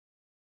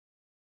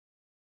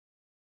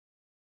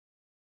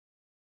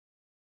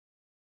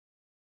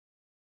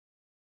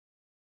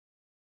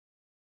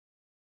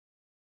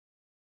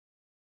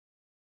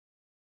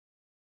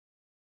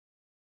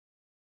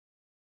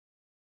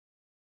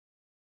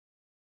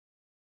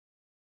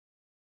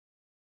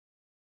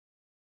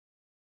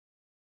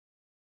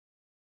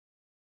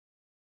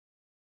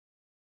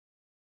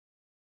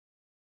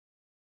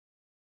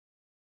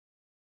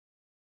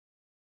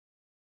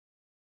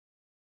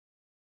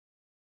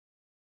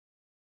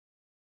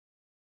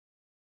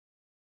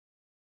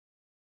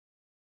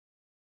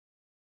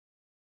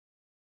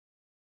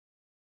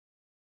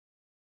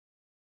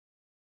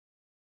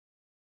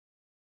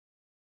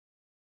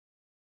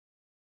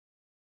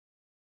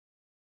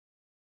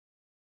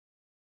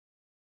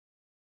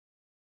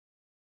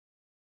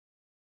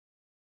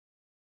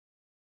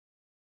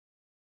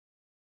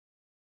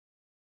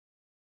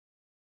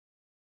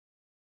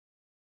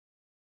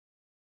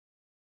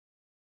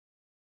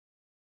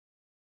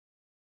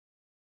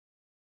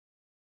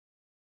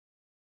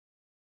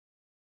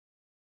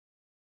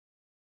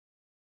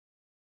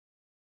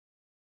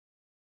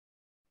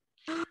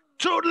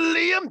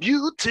totally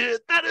unmuted.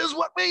 That is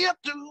what we are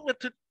doing.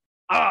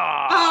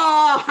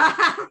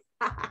 Oh.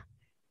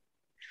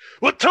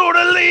 We're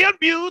totally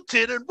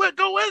unmuted and we're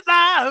going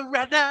live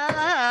right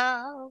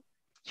now.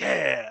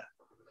 Yeah.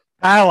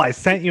 Kyle, I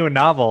sent you a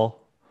novel.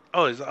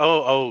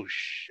 Dang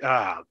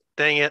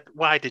it.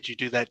 Why did you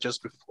do that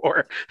just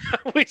before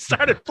we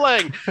started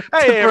playing?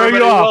 Hey, throw you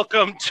everybody. off.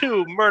 Welcome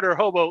to Murder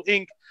Hobo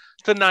Inc.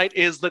 Tonight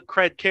is the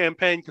CRED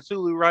campaign.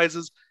 Cthulhu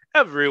Rises.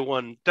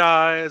 Everyone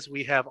dies.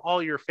 We have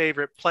all your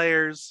favorite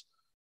players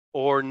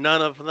or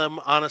none of them.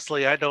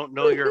 Honestly, I don't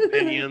know your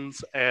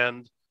opinions.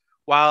 And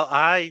while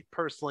I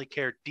personally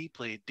care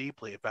deeply,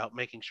 deeply about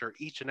making sure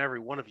each and every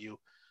one of you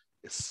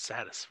is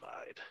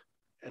satisfied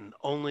in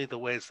only the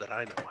ways that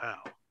I know how,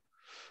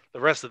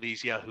 the rest of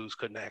these yahoos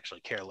couldn't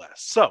actually care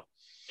less. So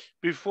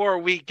before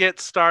we get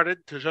started,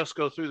 to just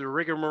go through the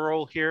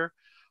rigmarole here,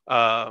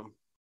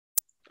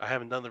 I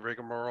haven't done the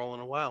rigmarole in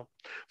a while.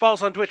 Follow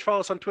us on Twitch,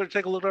 follow us on Twitter,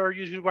 take a look at our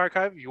YouTube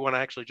archive. If you want to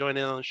actually join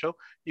in on the show,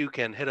 you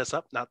can hit us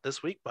up, not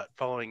this week, but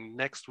following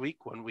next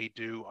week when we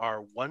do our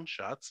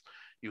one-shots.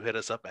 You hit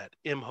us up at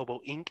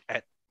imhoboinc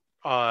at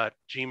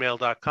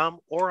gmail.com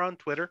or on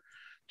Twitter.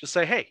 Just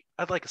say, hey,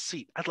 I'd like a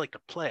seat. I'd like to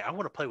play. I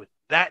want to play with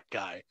that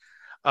guy.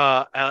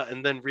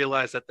 And then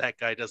realize that that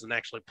guy doesn't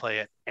actually play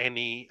at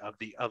any of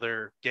the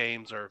other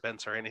games or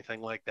events or anything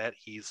like that.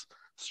 He's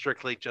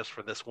strictly just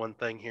for this one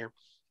thing here.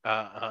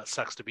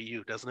 Sucks to be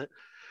you, doesn't it?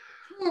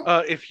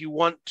 If you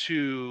want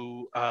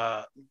to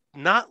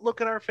not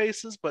look at our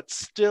faces, but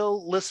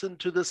still listen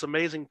to this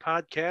amazing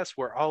podcast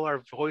where all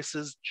our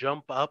voices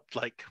jump up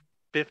like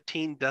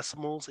 15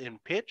 decimals in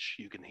pitch,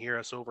 you can hear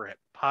us over at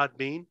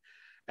Podbean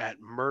at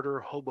Murder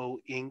Hobo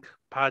Inc.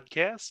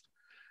 Podcast.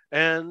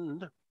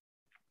 And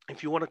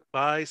if you want to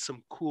buy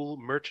some cool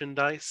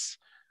merchandise,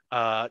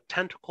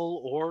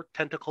 tentacle or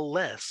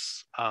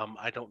tentacle-less,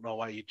 I don't know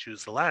why you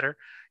choose the latter,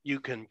 you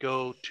can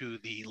go to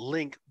the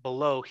link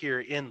below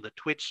here in the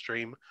Twitch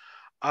stream.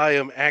 I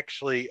am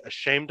actually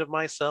ashamed of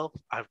myself.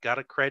 I've got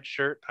a CRED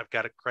shirt. I've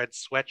got a CRED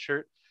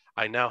sweatshirt.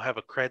 I now have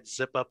a CRED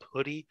zip-up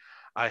hoodie.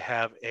 I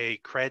have a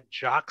CRED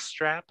jock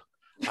strap,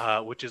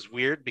 which is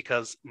weird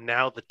because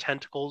now the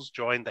tentacles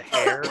join the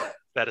hair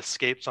that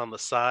escapes on the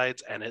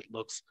sides, and it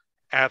looks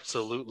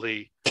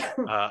absolutely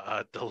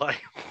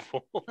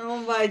delightful. Oh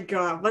my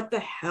god, what the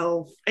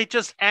hell? It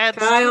just adds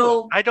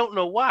Kyle. to it. I don't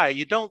know why.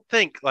 You don't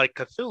think like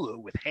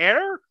Cthulhu with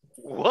hair?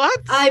 What?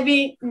 I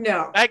mean,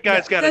 no. That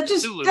guy's got a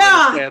just, Cthulhu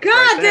God,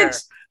 right there.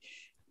 that's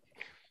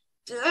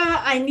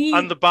I need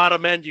on the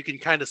bottom end you can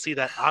kind of see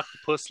that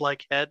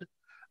octopus-like head.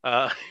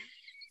 But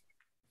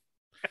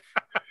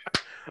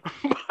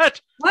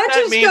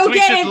that means we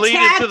should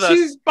lead into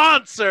the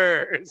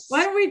sponsors.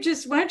 Why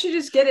don't you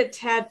just get it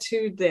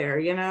tattooed there,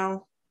 you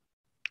know?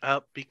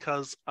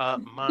 Because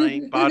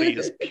my body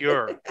is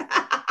pure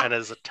and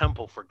is a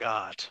temple for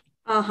God.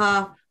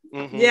 Uh-huh.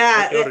 Mm-hmm.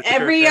 Yeah,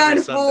 every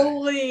unholy,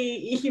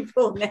 Sunday.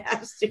 evil,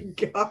 nasty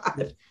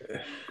God.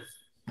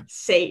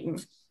 Satan.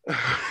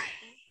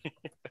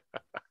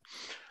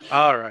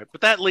 All right,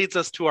 but that leads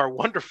us to our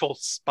wonderful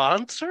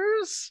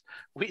sponsors.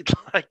 We'd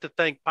like to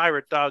thank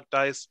Pirate Dog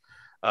Dice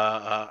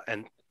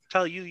and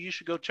tell you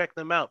should go check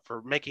them out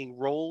for making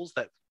rolls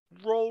that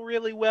roll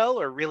really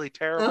well or really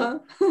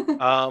terrible.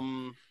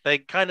 They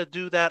kind of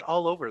do that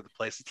all over the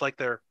place. It's like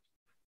they're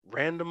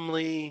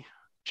randomly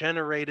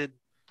generated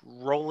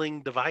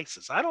rolling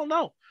devices. I don't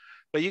know,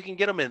 but you can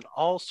get them in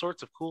all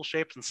sorts of cool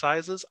shapes and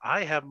sizes.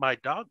 I have my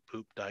dog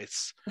poop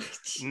dice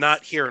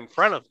not here in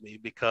front of me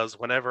because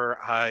whenever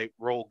I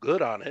roll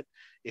good on it,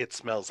 it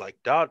smells like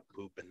dog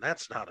poop, and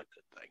that's not a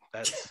good thing.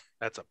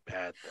 That's a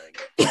bad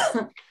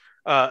thing.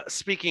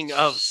 Speaking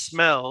of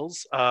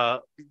smells,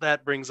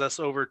 that brings us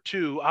over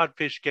to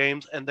Oddfish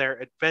Games and their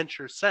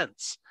Adventure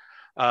Sense.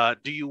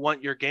 Do you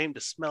want your game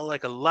to smell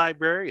like a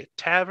library, a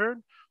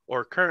tavern,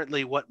 or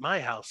currently what my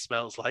house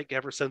smells like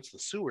ever since the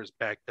sewers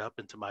backed up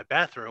into my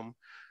bathroom?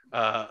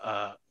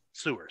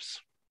 Sewers.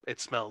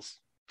 It smells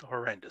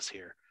horrendous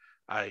here.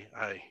 I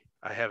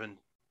haven't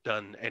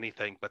done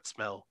anything but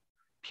smell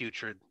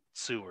putrid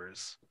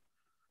sewers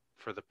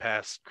for the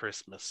past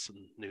Christmas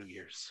and New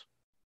Year's.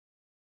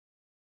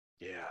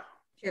 Yeah.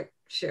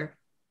 Sure.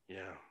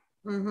 Yeah.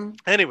 Mm-hmm.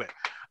 Anyway,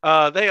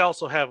 they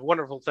also have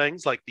wonderful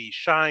things like the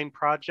Shine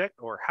Project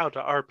or How to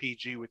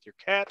RPG with Your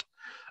Cat.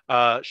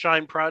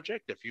 Shine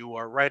Project, if you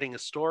are writing a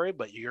story,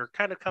 but you're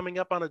kind of coming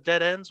up on a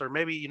dead ends, or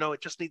maybe,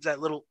 it just needs that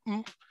little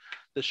oomph.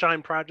 The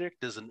Shine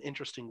Project is an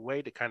interesting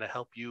way to kind of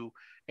help you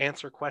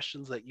answer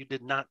questions that you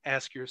did not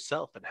ask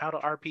yourself. And How to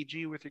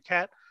RPG with Your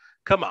Cat,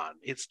 come on,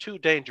 it's too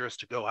dangerous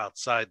to go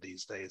outside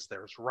these days.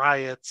 There's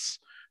riots,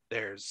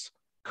 there's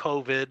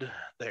COVID,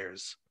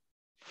 there's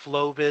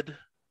Flovid.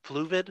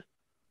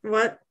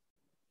 What?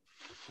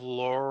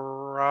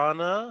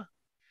 Florana?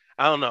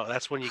 I don't know.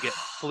 That's when you get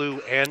flu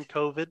and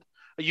COVID.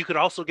 You could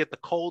also get the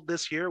cold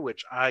this year,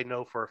 which I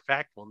know for a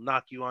fact will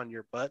knock you on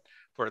your butt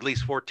for at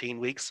least 14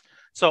 weeks.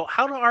 So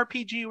How to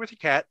RPG with Your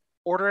Cat,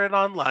 order it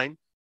online,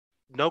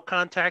 no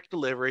contact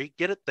delivery,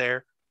 get it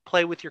there,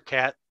 play with your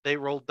cat. They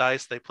roll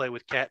dice, they play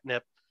with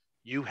catnip.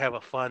 You have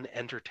a fun,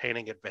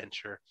 entertaining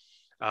adventure.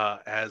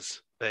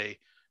 as they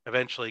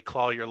eventually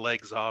claw your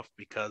legs off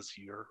because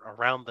you're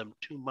around them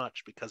too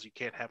much because you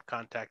can't have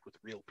contact with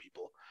real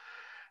people.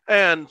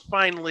 And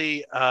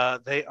finally,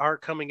 they are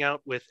coming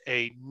out with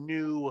a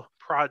new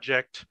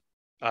project,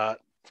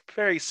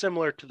 very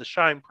similar to the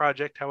Shine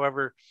project,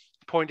 however,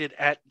 pointed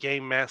at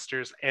game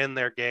masters and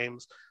their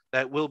games,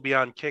 that will be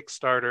on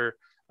Kickstarter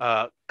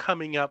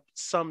coming up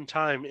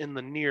sometime in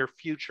the near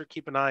future.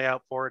 Keep an eye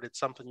out for it. It's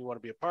something you want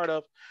to be a part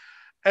of.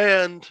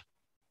 And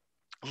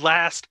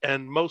last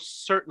and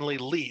most certainly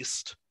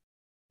least,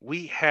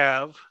 we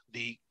have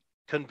the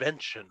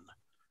convention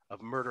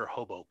of Murder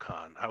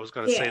HoboCon. I was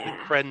going to say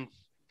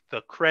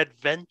the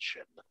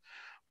Credvention,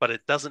 but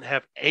it doesn't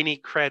have any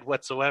cred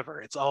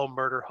whatsoever. It's all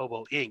Murder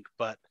Hobo Inc.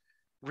 But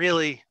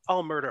really,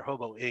 all Murder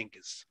Hobo Inc.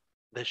 is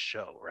this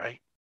show, right?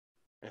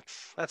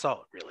 That's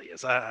all it really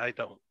is.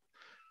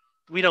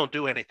 We don't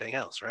do anything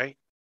else, right?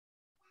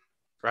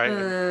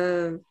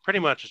 Right? Pretty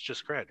much it's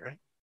just cred, right?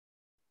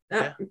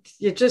 Yeah.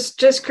 You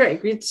just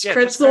Craig.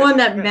 Cred's the one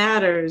that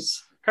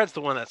matters. Cred's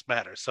the one that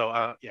matters.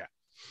 So yeah.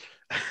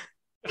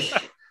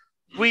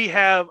 We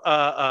have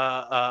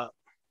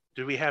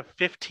do we have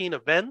 15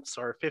 events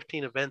or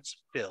 15 events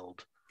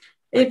filled?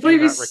 I do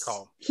not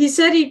recall. He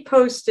said he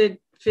posted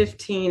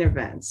 15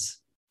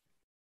 events.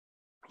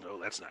 Oh,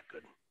 that's not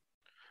good.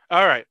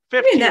 All right,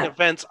 15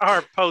 events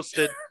are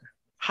posted.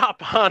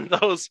 Hop on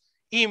those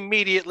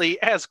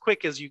immediately, as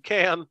quick as you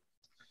can.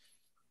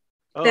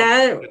 Oh,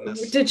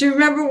 did you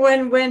remember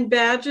when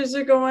badges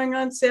are going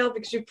on sale?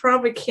 Because you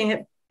probably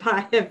can't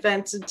buy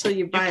events until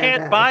you buy. You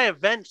can't buy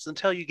events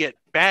until you get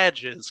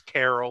badges,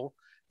 Carol.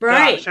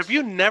 Right. Gosh, have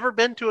you never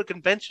been to a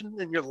convention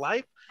in your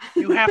life?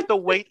 You have to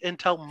wait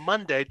until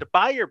Monday to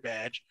buy your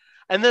badge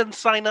and then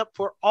sign up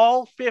for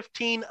all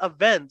 15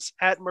 events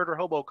at Murder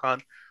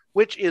HoboCon,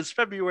 which is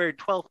February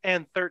 12th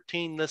and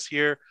 13th this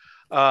year.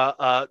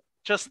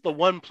 Just the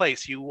one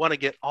place you want to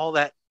get all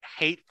that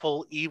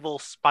hateful, evil,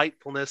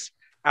 spitefulness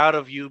out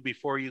of you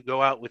before you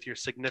go out with your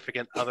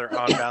significant other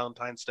on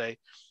Valentine's Day.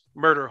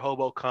 Murder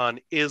HoboCon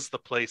is the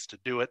place to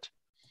do it.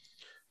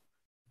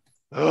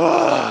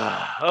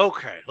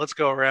 Okay, let's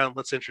go around.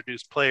 Let's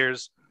introduce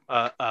players,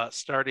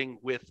 starting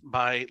with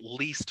my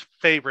least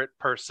favorite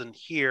person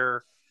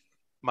here,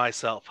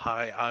 myself.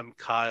 Hi, I'm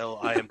Kyle.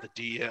 I am the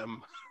DM.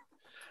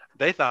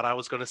 They thought I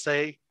was going to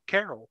say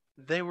Carol.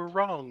 They were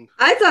wrong.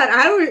 I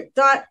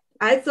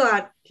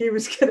thought he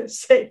was going to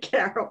say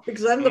Carol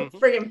because I'm the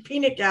friggin'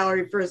 peanut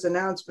gallery for his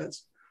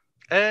announcements.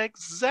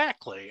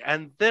 Exactly.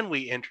 And then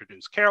we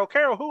introduce Carol.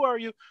 Carol, who are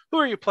you? Who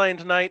are you playing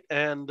tonight?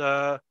 And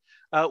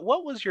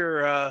what was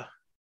your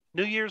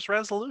New Year's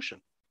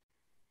resolution?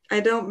 I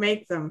don't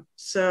make them,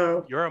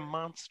 so... You're a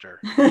monster.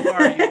 Who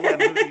are you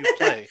and who do you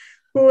play?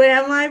 Who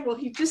am I? Well,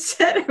 he just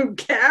said I'm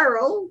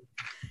Carol.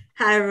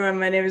 Hi, everyone.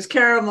 My name is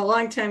Carol. I'm a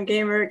longtime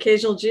gamer,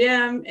 occasional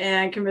GM,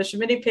 and commission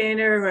mini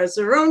painter who has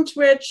their own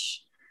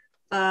Twitch.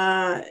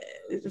 What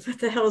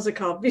the hell is it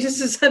called?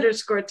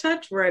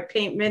 Muses_touch, where I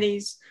paint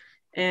minis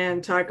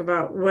and talk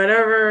about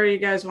whatever you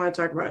guys want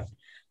to talk about.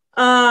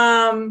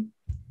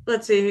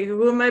 Let's see.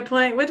 Who am I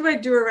playing? What do I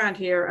do around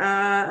here?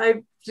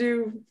 I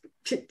do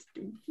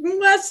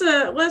less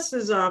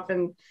as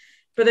often,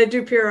 but I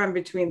do peer on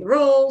between the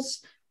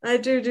roles. I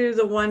do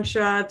the one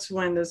shots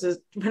when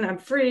I'm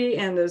free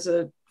and there's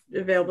a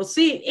available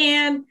seat.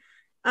 And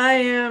I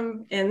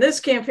am in this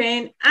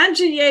campaign,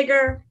 Anja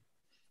Yeager,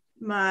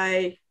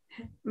 my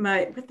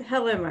what the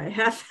hell am I?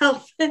 Half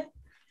elfin?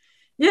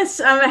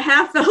 Yes, I'm a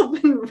half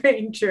elfin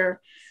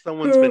ranger.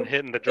 Someone's been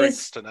hitting the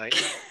drinks tonight.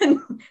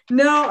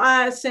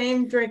 No,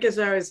 same drink as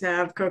I always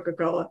have,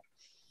 Coca-Cola.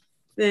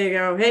 There you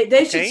go. Hey,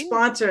 they should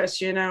sponsor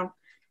us, you know.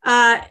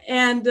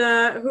 And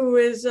who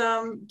is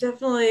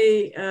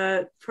definitely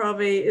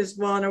probably is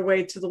well on her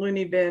way to the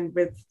loony bin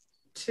with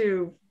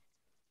 2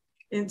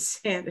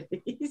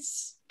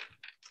 insanities.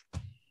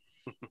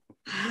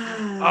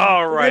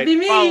 All right,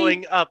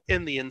 following up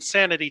in the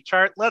insanity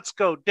chart, let's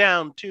go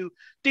down to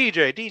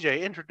DJ.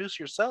 DJ, introduce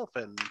yourself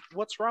and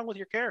what's wrong with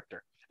your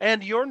character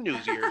and your New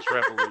Year's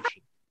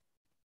revolution.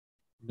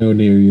 No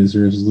New Year's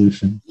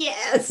resolution.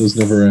 Yes. Those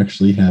never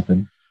actually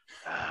happen.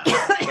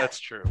 That's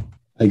true.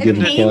 I give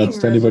applause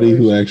to anybody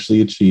who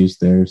actually achieves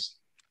theirs.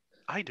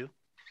 I do.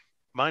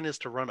 Mine is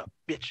to run a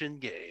bitchin'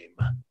 game.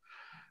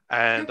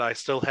 And I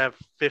still have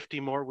 50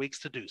 more weeks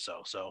to do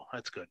so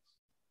that's good.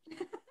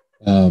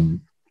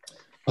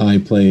 I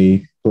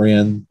play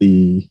Bran,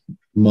 the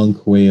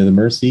monk Way of the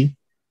Mercy.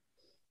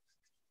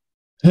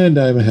 And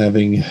I'm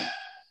having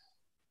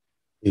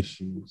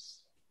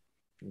issues.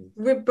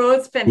 We've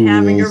both been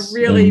having a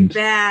really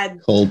bad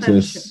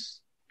cultists.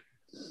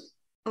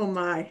 Oh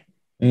my.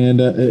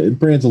 And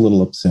Bran's a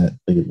little upset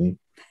lately.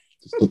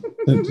 Just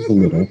a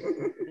little.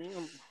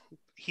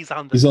 He's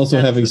also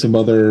having some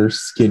other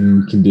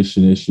skin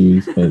condition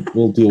issues, but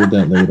we'll deal with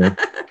that later.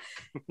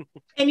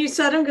 And you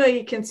saw him go,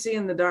 you can see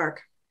in the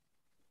dark.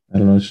 I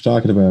don't know what you're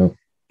talking about.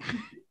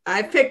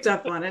 I picked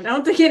up on it. I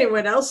don't think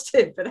anyone else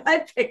did, but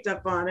I picked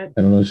up on it.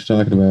 I don't know what you're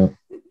talking about.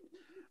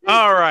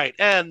 All right.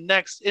 And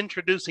next,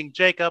 introducing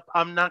Jacob.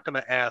 I'm not going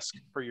to ask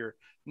for your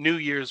New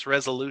Year's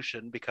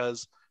resolution,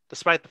 because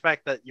despite the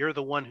fact that you're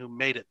the one who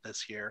made it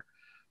this year,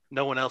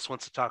 no one else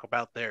wants to talk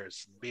about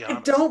theirs. Be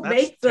honest. Don't That's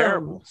make them.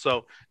 terrible.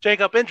 So,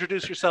 Jacob,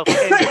 introduce yourself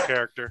and your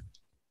character.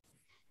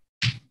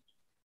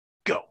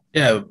 Go.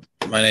 Yeah,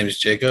 my name is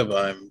Jacob.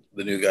 I'm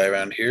the new guy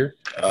around here.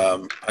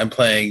 I'm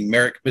playing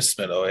Merrick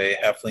Mismeadow, a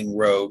halfling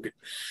rogue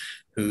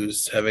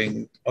who's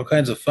having all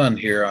kinds of fun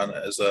here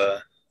as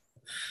a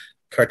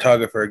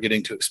cartographer,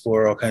 getting to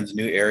explore all kinds of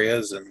new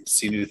areas and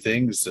see new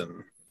things,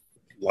 and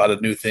a lot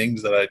of new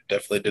things that I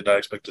definitely did not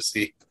expect to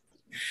see.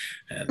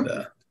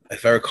 And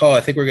if I recall,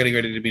 I think we're getting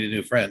ready to meet a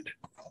new friend.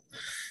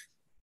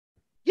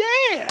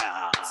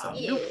 Yeah.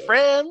 New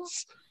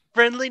friends,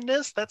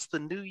 friendliness. That's the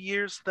New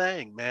Year's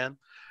thing, man.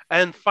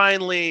 And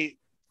finally,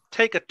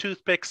 take a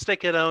toothpick,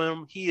 stick it on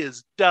him. He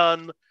is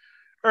done.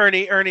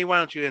 Ernie, why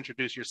don't you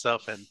introduce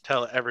yourself and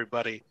tell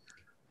everybody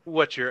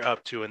what you're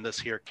up to in this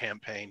here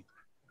campaign?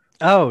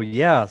 Oh,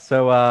 yeah.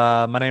 So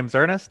my name's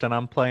Ernest, and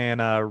I'm playing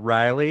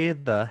Riley,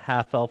 the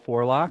half-elf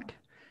warlock.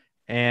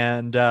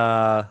 And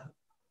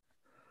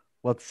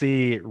let's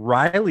see,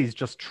 Riley's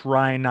just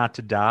trying not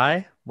to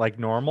die like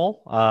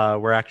normal.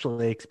 We're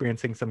actually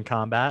experiencing some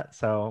combat,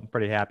 so I'm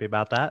pretty happy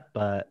about that.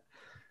 But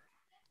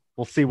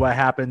we'll see what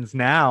happens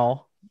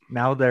now.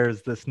 Now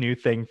there's this new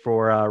thing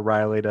for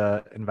Riley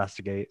to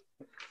investigate.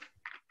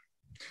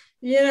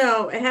 You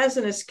know, it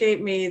hasn't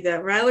escaped me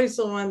that Riley's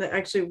the one that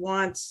actually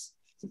wants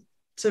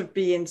to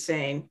be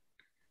insane,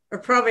 or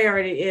probably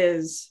already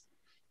is.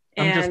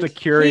 I'm just a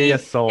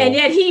curious soul. And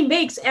yet he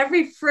makes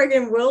every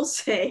friggin' will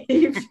save.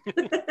 And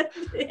we're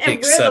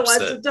the ones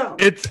that don't.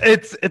 It's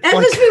that like... must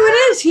be what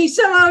it is. He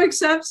somehow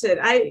accepts it.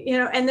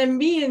 And then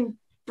me and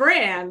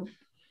Bran,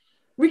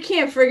 we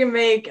can't friggin'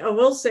 make a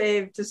will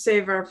save to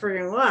save our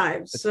friggin'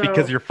 lives. It's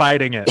because you're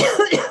fighting it.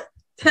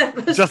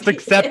 Just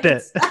accept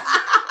it.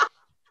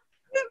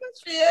 That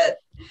must be it.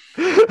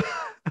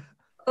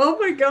 Oh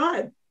my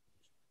god.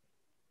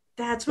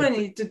 That's what I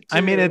need to do.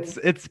 I mean, it's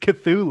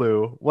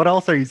Cthulhu. What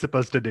else are you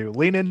supposed to do?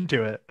 Lean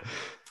into it.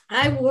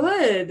 I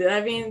would.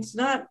 I mean, it's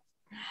not.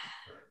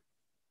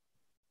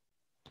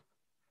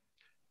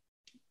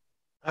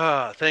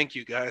 Thank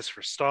you guys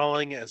for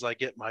stalling as I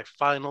get my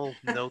final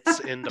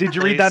notes into Did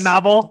you place. read that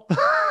novel?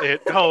 You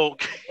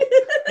told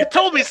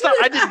me stuff.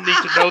 I didn't need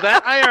to know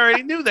that. I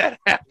already knew that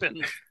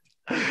happened.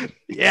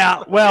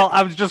 Yeah, well,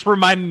 I was just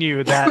reminding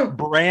you that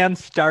Bran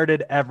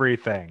started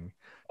everything.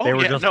 They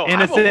were just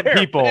innocent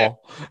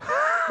people.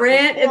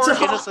 Bran, it's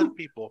all innocent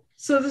people.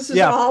 So this is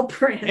all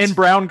Bran. In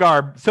brown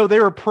garb. So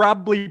they were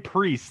probably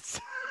priests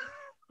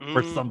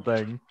or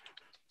something.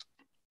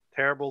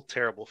 Terrible,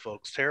 terrible,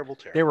 folks. Terrible,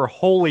 terrible. They were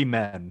holy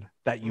men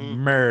that you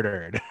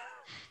murdered.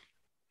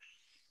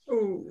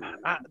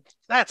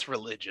 That's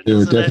religion. They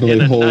were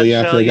definitely holy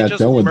after I got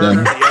done with them.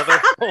 The other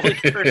holy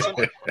person.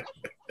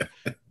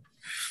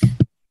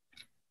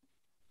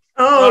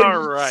 Oh,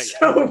 all right.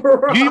 So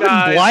wrong. You even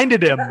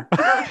blinded him.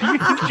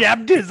 You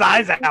jabbed his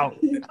eyes out.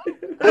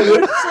 That's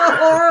so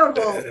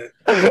horrible.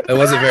 That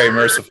wasn't very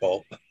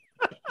merciful.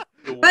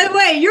 By the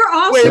way, you're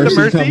awesome.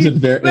 Mercy comes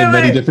in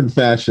many different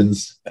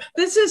fashions.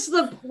 This is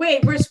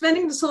we're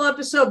spending this whole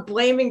episode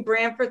blaming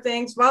Bran for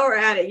things. While we're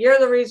at it, you're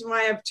the reason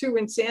why I have 2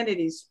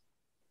 insanities,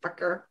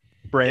 fucker.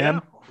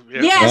 Bran?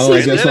 Yeah. Yes, well,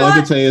 I guess all I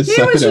can say is he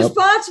suck was it up.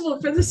 responsible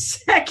for the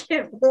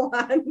second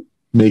one.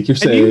 Make your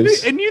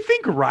saves. And you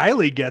think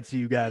Riley gets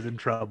you guys in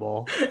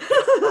trouble.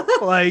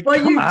 Like,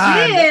 well, come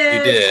on. You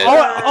did.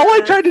 All I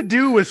tried to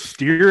do was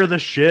steer the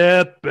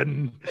ship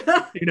and,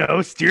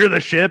 steer the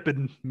ship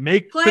and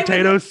make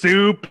potato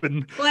soup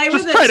and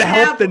just try to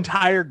help the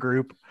entire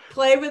group.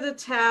 Play with a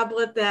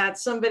tablet that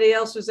somebody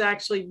else was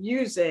actually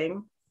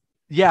using.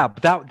 Yeah,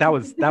 but that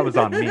was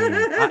on me.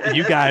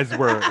 You guys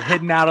were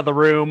hidden out of the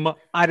room.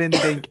 I didn't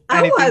think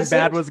anything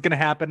bad was going to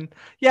happen.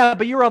 Yeah,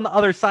 but you were on the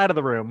other side of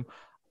the room.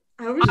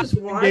 I was just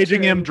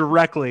engaging him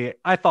directly.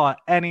 I thought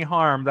any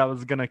harm that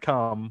was going to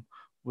come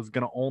was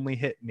going to only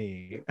hit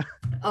me.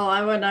 Oh,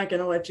 I'm not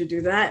going to let you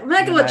do that. I'm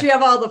not going to let you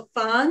have all the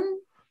fun.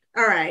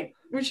 All right.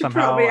 We should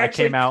somehow probably I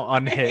came out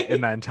unhit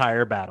in the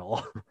entire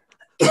battle.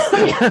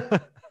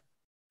 Friggin'.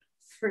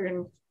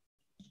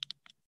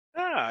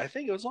 I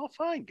think it was all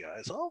fine,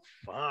 guys. All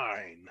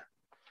fine.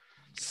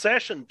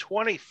 Session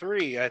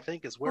 23, I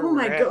think, is where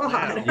we're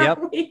at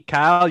now. Yep.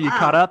 Kyle, you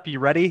caught up? You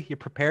ready? You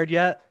prepared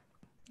yet?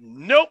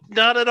 Nope,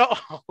 not at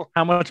all.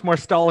 How much more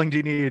stalling do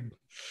you need?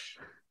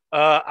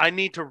 I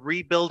need to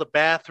rebuild a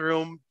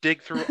bathroom,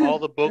 dig through all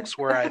the books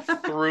where I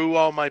threw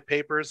all my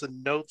papers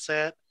and notes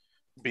at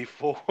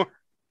before.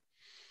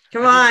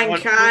 Come on,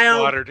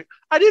 Kyle.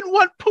 I didn't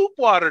want poop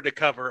water to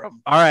cover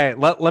them. All right,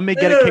 let me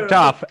get it kicked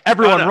off.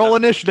 Everyone, roll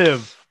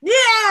initiative.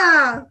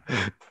 Yeah.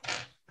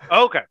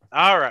 Okay,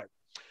 all right.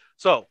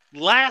 So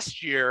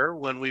last year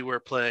when we were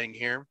playing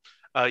here,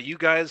 you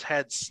guys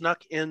had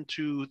snuck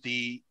into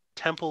the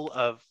Temple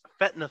of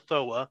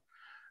Fetnathoa,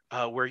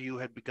 where you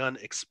had begun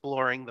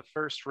exploring. The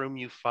first room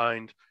you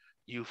found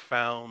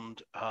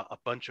a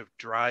bunch of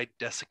dried,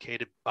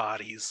 desiccated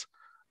bodies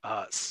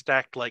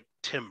stacked like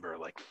timber,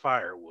 like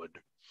firewood,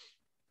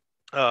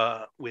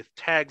 with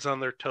tags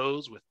on their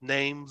toes, with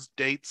names,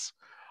 dates,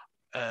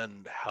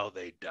 and how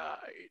they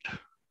died.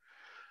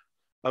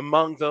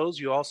 Among those,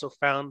 you also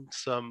found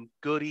some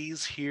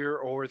goodies here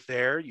or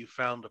there. You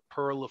found a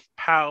pearl of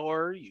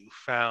power. You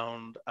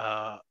found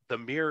the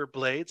mirror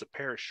blades, a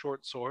pair of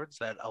short swords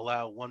that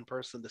allow one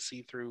person to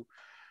see through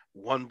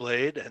one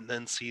blade and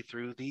then see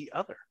through the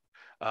other.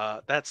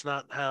 That's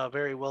not a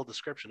very well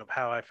description of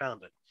how I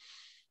found it.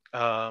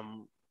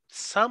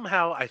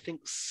 Somehow, I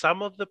think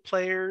some of the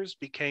players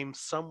became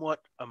somewhat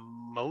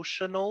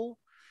emotional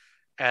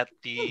at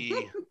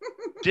the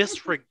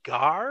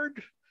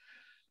disregard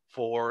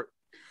for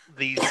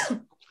these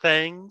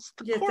things.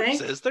 The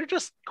corpses, they're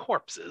just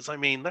corpses. I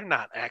mean, they're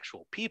not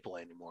actual people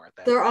anymore at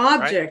that They're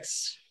point,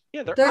 objects.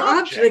 Right? Yeah, they're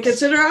objects. They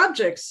consider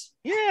objects.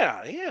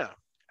 Yeah.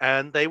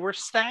 And they were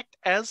stacked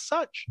as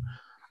such.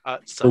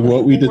 For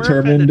what we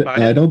determined,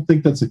 I don't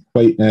think that's a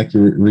quite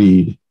accurate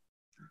read.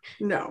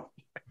 No.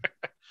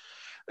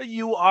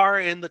 You are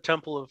in the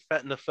Temple of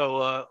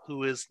Fetnathoa,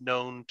 who is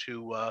known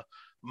to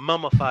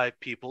mummify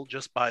people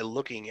just by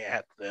looking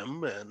at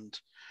them. And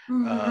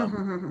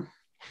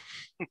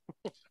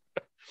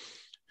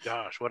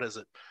gosh, what is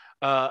it?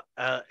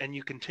 And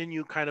you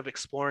continue kind of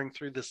exploring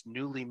through this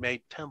newly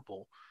made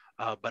temple.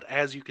 But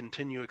as you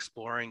continue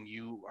exploring,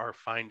 you are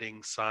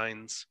finding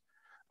signs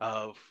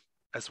of,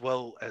 as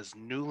well as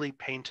newly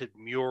painted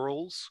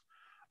murals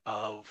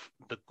of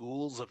the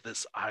ghouls of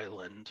this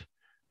island.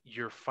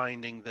 You're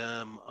finding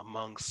them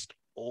amongst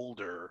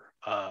older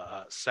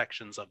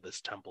sections of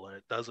this temple. And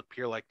it does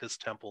appear like this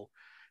temple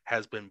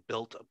has been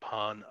built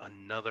upon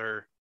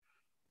another,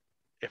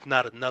 if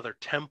not another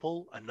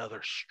temple,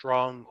 another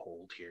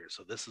stronghold here.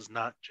 So this is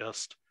not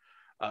just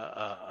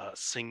a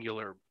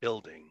singular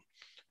building.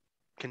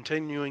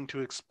 Continuing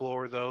to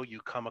explore, though, you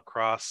come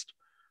across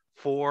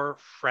 4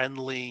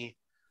 friendly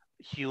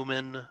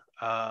human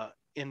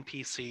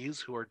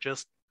NPCs who are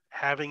just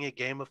having a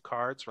game of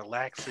cards,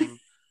 relaxing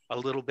a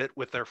little bit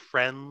with their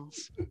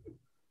friends.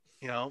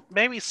 You know,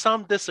 maybe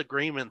some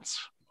disagreements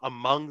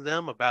among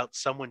them about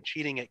someone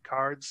cheating at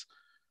cards,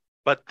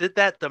 but did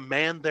that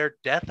demand their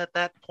death at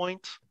that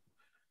point?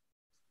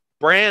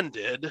 Bran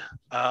did,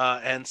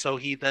 and so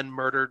he then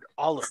murdered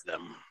all of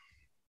them.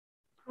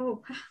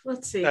 Oh,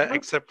 let's see.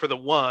 Except for the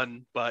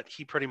one, but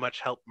he pretty much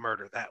helped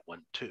murder that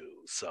one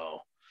too. So,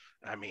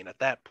 I mean, at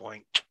that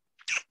point,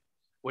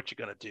 what you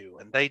gonna do?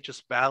 And they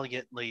just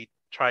valiantly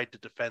tried to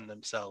defend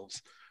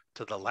themselves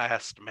to the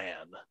last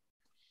man.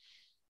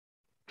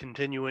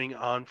 Continuing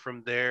on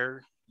from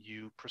there,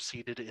 you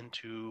proceeded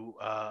into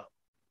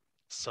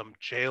some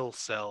jail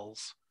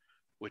cells,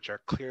 which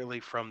are clearly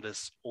from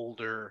this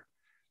older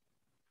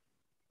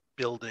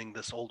building,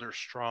 this older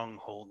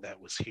stronghold that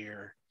was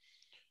here.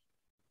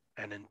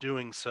 And in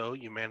doing so,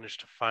 you managed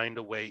to find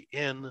a way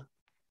in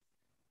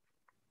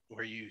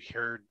where you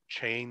heard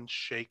chains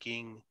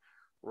shaking,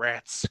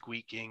 rats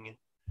squeaking,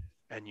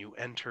 and you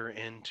enter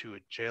into a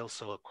jail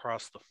cell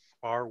across the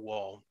far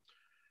wall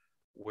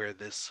where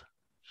this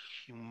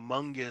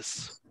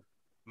humongous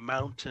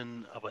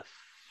mountain of a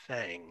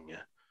thing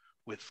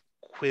with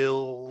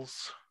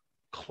quills,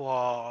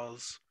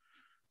 claws,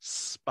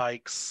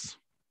 spikes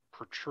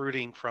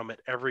protruding from it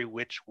every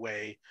which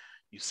way.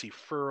 You see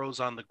furrows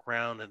on the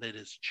ground, and it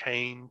is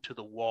chained to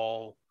the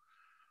wall,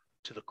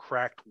 to the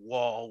cracked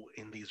wall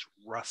in these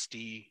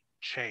rusty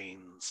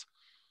chains.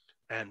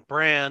 And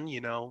Bran,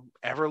 you know,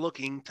 ever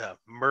looking to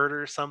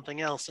murder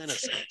something else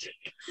innocent,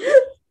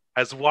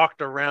 has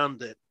walked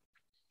around it.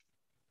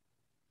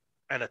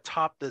 And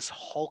atop this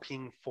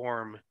hulking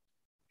form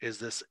is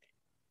this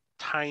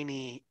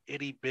tiny,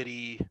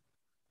 itty-bitty,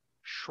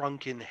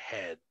 shrunken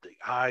head. The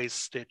eyes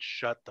stitched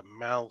shut, the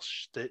mouth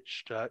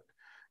stitched shut,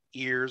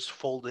 ears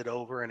folded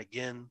over and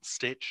again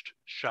stitched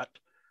shut.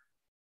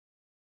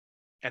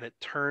 And it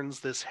turns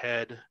this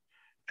head,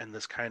 and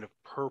this kind of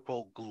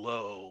purple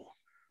glow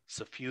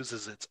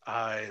suffuses its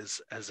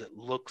eyes as it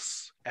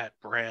looks at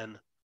Bran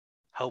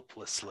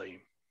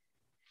helplessly.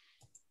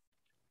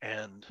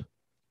 And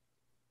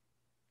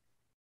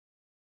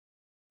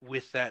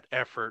with that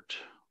effort,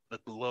 the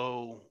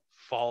glow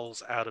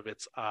falls out of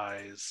its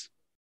eyes,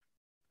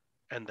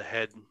 and the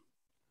head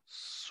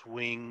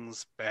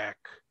swings back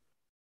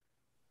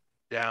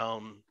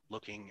down,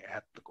 looking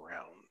at the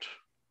ground.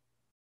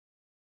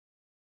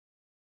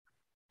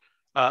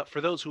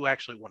 For those who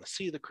actually want to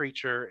see the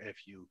creature,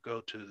 if you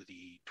go to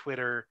the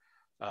Twitter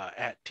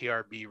at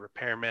TRB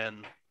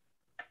Repairman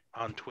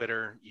on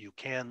Twitter, you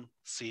can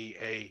see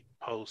a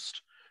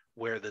post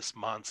where this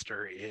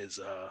monster is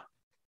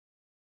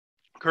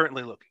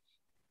currently looking.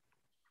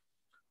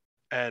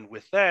 And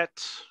with that,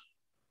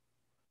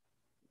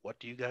 what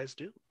do you guys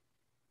do?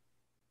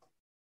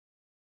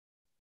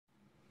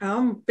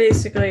 I'm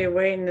basically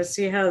waiting to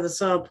see how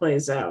this all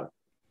plays out.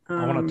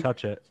 I want to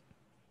touch it.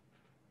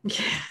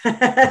 I'm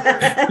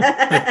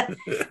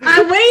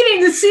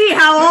waiting to see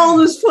how all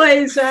this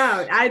plays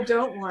out. I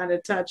don't want to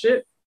touch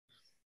it.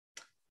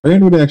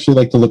 Rand would actually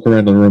like to look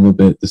around the room a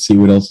bit to see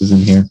what else is in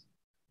here.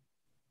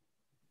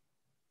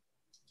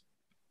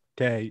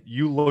 Okay,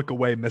 you look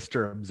away,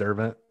 Mr.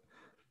 Observant.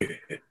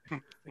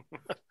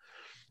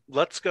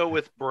 Let's go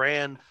with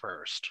Bran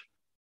first.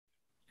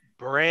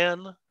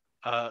 Bran,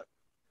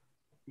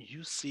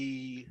 you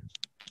see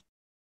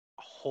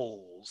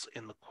holes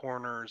in the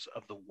corners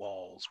of the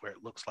walls where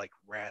it looks like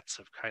rats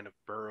have kind of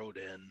burrowed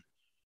in,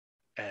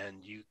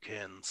 and you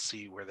can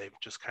see where they've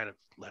just kind of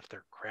left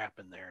their crap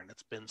in there, and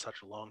it's been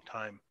such a long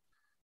time.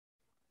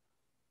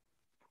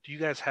 Do you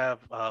guys have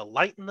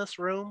light in this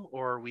room,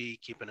 or are we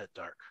keeping it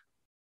dark?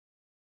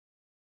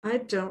 I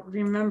don't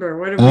remember.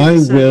 What do we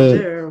decide to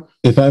do?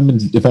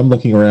 If I'm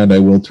looking around, I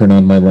will turn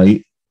on my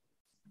light.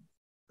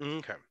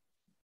 Okay.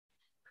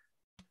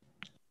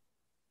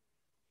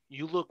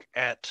 You look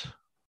at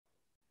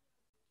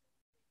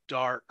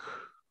dark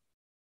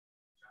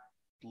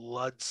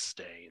blood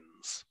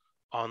stains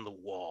on the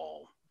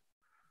wall.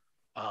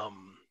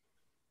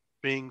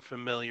 Being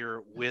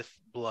familiar with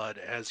blood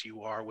as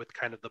you are with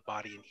kind of the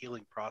body and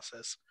healing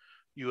process,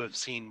 you have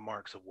seen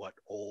marks of what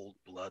old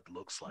blood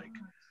looks like.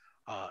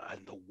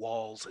 And the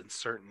walls in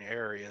certain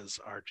areas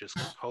are just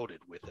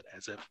coated with it,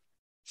 as if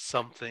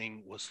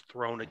something was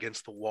thrown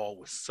against the wall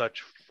with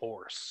such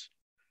force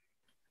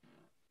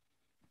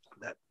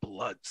that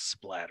blood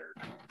splattered.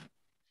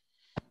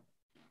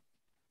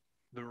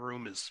 The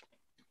room is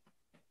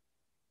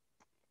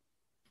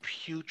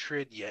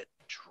putrid yet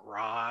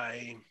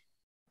dry.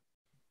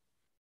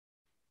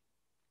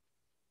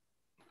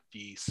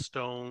 The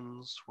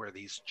stones where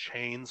these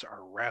chains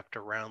are wrapped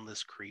around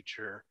this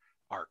creature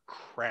are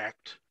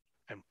cracked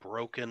and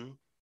broken.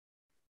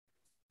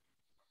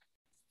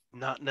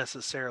 Not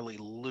necessarily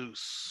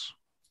loose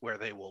where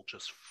they will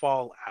just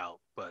fall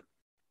out, but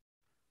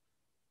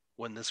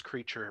when this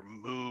creature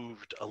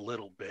moved a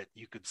little bit,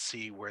 you could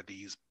see where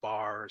these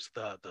bars,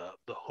 the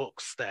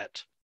hooks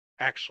that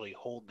actually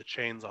hold the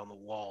chains on the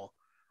wall,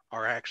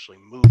 are actually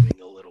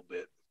moving a little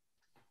bit.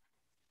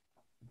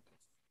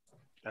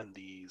 And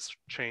these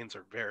chains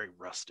are very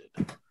rusted.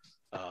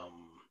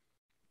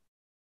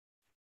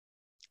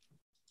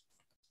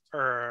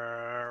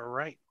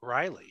 Right,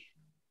 Riley.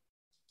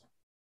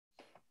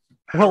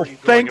 Well,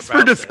 thanks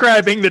for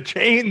describing the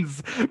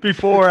chains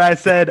before I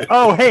said,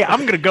 oh, hey, I'm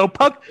going to go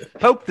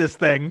poke this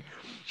thing.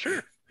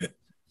 Sure.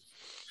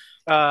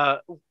 How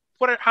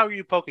are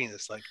you poking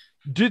this thing?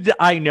 Did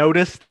I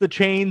notice the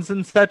chains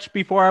and such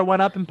before I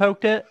went up and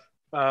poked it?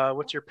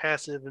 What's your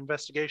passive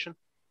investigation?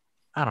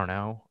 I don't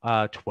know.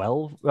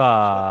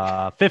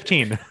 12?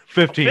 15.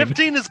 15.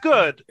 15 is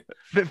good.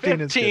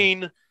 15 is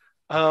good.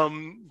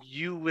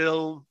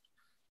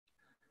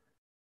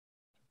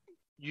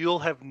 You'll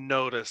have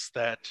noticed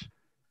that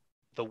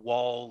the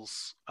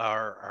walls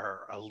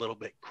are a little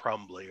bit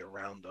crumbly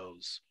around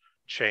those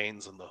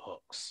chains and the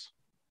hooks.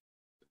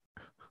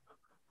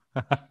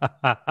 But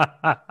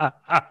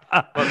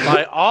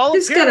by all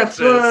He's appearances,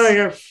 gonna feel like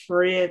a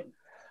freak.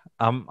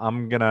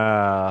 I'm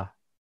gonna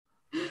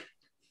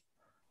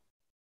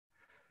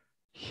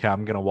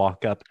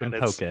walk up and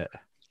poke it.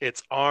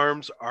 Its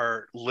arms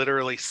are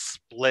literally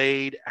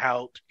splayed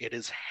out. It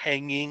is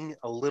hanging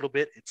a little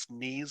bit. Its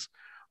knees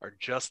are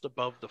just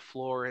above the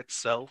floor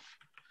itself.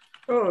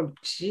 Oh,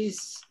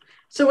 jeez.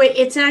 So wait,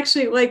 it's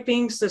actually like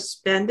being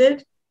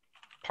suspended?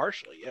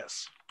 Partially,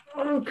 yes.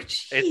 Oh,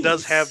 geez. It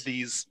does have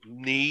these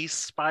knee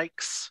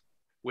spikes,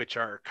 which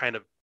are kind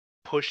of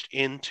pushed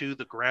into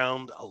the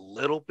ground a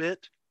little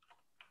bit.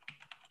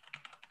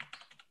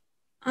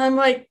 I'm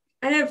like,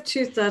 I have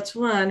two thoughts.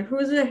 One,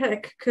 who the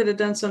heck could have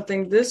done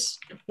something this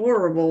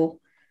horrible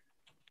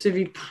to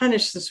be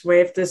punished this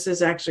way if this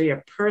is actually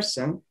a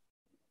person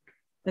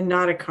and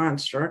not a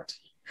construct?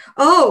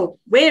 Oh,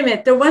 wait a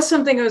minute. There was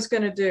something I was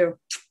going to do.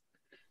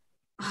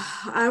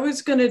 I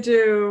was going to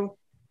do...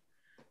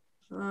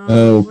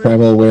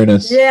 primal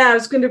awareness. Yeah, I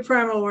was going to do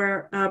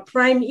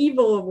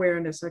primeval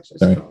awareness, actually.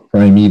 Sorry,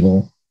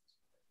 primeval.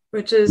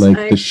 Which is...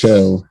 Like the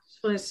show.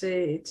 Let's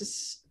see.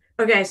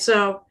 Okay,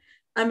 so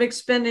I'm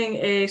expending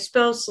a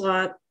spell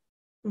slot,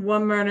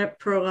 1 minute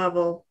per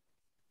level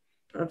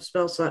of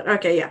spell slot.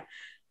 Okay, yeah.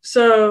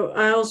 So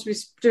I'll also be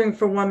doing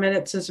for 1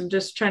 minute since I'm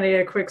just trying to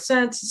get a quick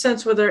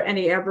sense whether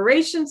any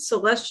aberrations,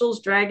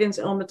 celestials, dragons,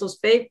 elementals,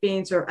 fate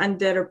beings, or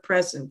undead are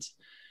present.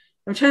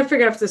 I'm trying to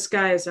figure out if this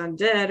guy is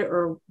undead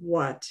or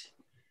what.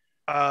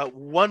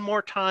 One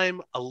more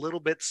time, a little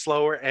bit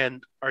slower.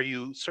 And are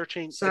you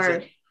searching?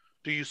 Sorry.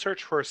 Do you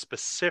search for a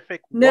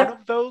specific No. one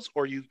of those,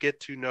 or you get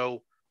to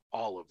know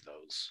all of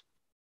those?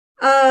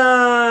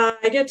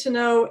 I get to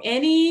know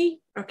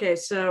any. Okay,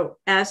 so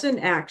as an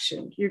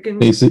action, you can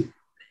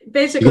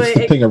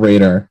basically ping a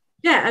radar.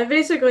 Yeah,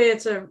 basically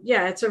it's a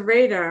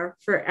radar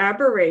for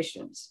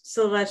aberrations,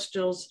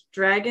 celestials,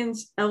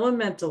 dragons,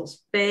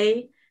 elementals,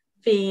 fae,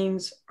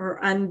 fiends, or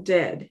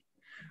undead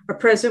are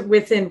present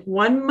within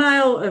 1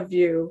 mile of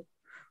you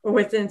or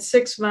within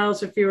 6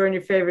 miles if you are in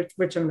your favorite,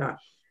 which I'm not.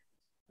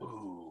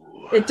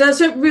 Ooh. It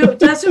doesn't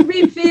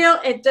reveal.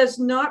 It does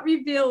not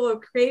reveal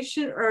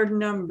location or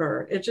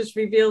number. It just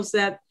reveals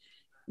that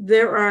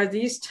there are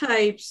these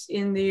types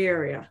in the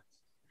area.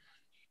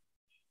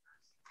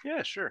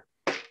 Yeah, sure.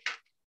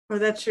 Oh,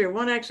 that's true. It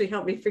won't actually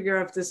help me figure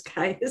out if this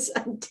guy is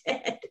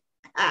undead.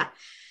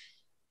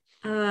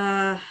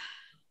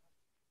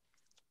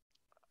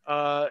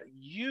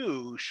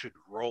 You should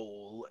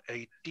roll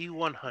a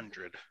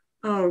D100.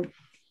 Oh, I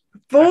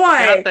boy.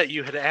 forgot that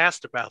you had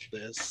asked about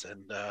this,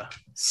 and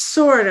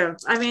Sort of.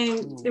 I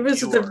mean, it was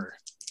sure.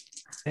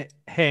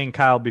 Hey, and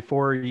Kyle,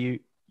 before you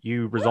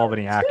resolve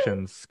any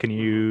actions,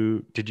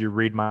 did you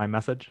read my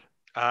message?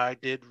 I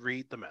did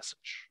read the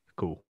message.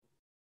 Cool.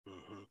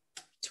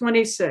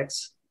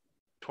 26.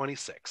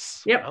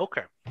 26. Yep.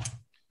 Okay.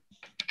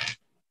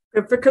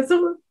 Good for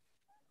Cthulhu.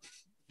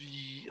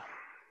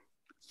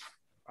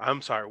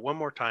 I'm sorry, one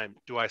more time.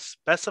 Do I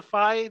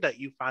specify that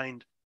you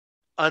find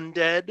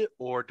undead,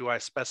 or do I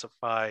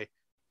specify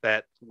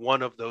that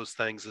one of those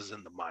things is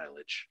in the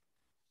mileage?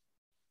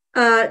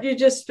 You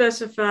just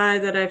specify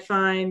that I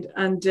find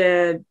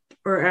undead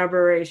or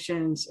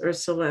aberrations or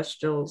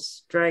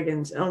celestials,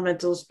 dragons,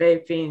 elementals, fae,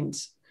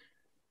 fiends.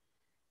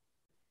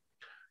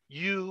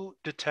 You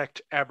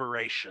detect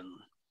aberration.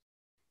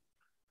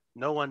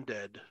 No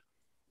undead.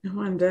 No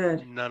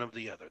undead. None of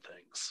the other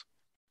things.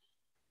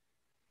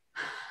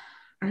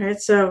 All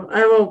right, so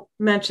I will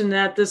mention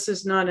that this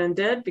is not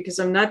undead because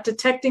I'm not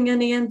detecting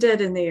any undead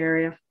in the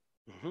area.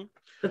 Mm-hmm.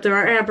 But there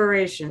are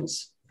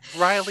aberrations.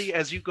 Riley,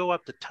 as you go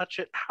up to touch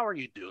it, how are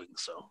you doing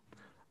so?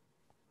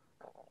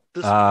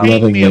 This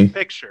paint me a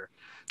picture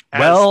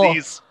as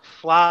these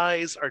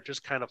flies are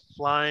just kind of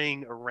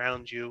flying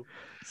around you.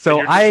 So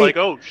you're just like,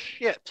 oh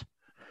shit.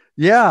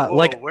 Yeah,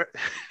 whoa,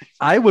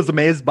 I was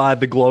amazed by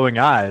the glowing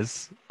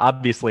eyes,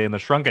 obviously, and the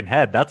shrunken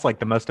head. That's like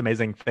the most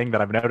amazing thing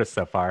that I've noticed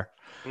so far.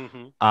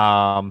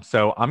 Mm-hmm.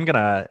 So I'm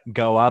gonna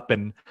go up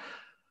and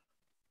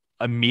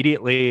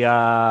immediately,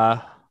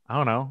 I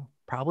don't know,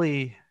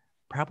 probably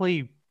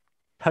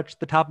touch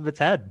the top of its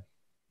head.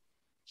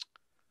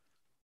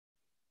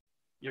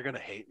 You're gonna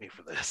hate me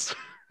for this.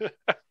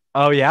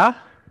 Oh yeah?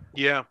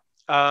 Yeah.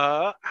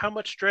 How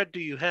much dread do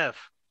you have?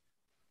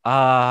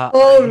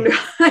 Oh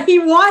no, he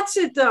wants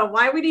it though.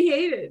 Why would he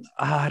hate it?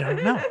 I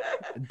don't know.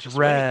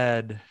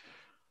 Dread.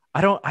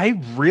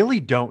 I really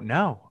don't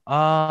know.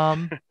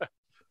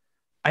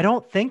 I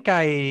don't think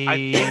I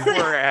think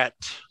we're at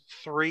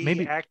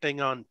 3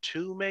 acting on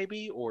 2,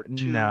 maybe, or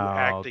 2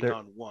 acting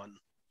on 1.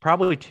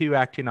 Probably 2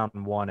 acting on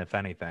 1, if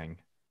anything.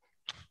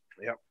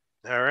 Yep.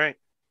 All right.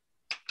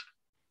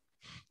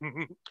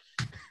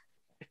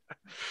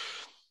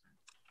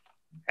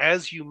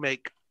 As you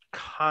make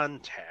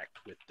contact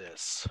with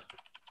this,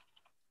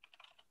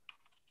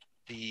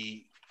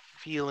 the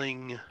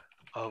feeling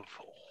of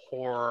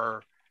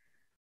horror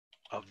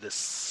of this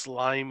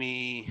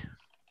slimy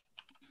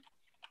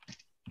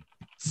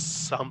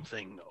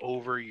something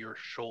over your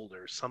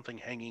shoulder, something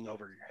hanging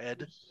over your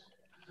head,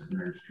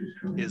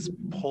 is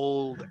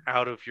pulled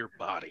out of your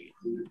body.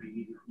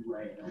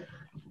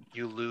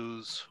 You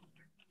lose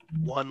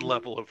 1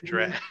 level of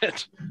dread.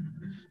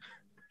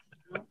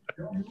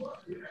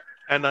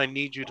 And I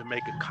need you to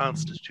make a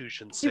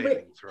Constitution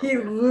saving throw. He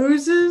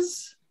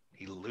loses?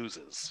 He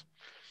loses.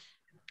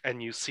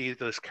 And you see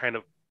this kind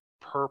of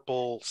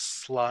purple,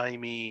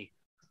 slimy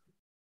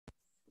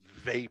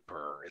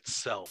vapor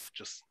itself.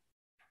 Just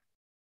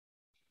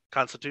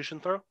Constitution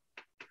throw?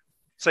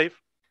 Save?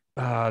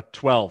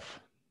 12.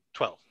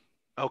 12.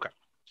 Okay.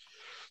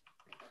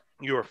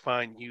 You are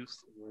fine. You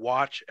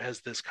watch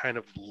as this kind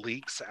of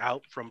leaks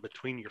out from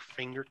between your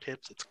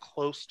fingertips. It's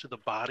close to the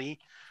body.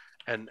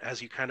 And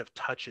as you kind of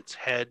touch its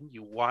head,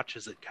 you watch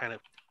as it kind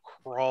of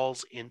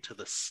crawls into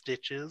the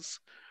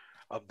stitches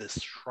of this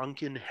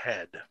shrunken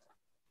head.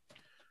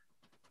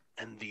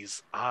 And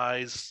these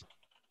eyes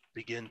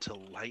begin to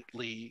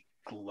lightly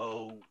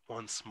glow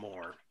once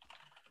more.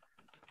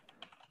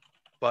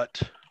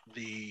 But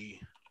the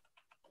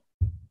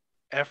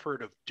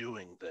effort of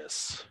doing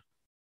this,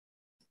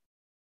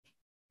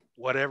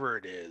 whatever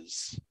it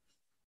is,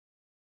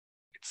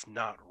 it's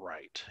not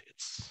right.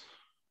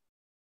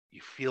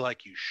 You feel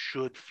like you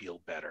should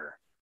feel better,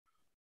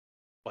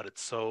 but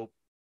it's so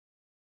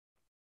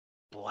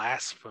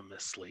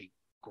blasphemously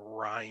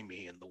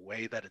grimy in the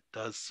way that it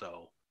does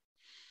so.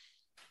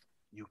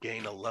 You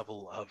gain a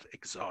level of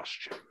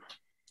exhaustion.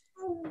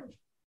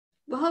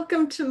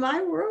 Welcome to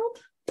my world.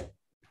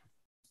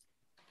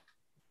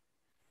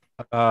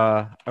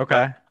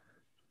 Okay.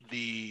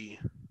 The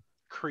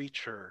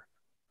creature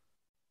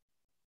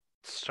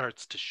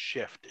starts to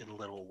shift in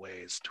little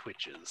ways,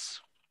 twitches.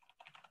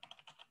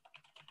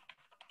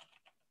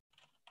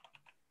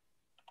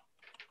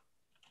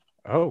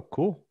 Oh,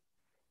 cool.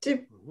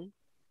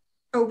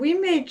 Oh, we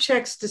made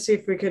checks to see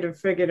if we could have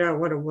figured out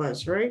what it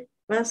was, right?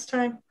 Last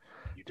time?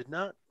 You did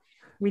not.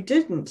 We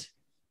didn't.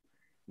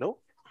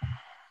 Nope.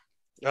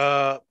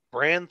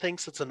 Bran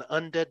thinks it's an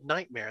undead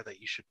nightmare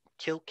that you should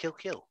kill.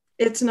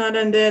 It's not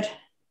undead.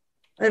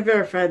 I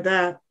verified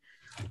that.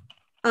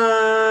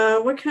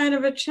 What kind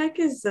of a check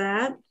is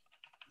that?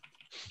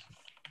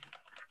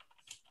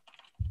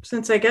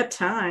 Since I got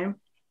time.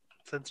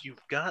 Since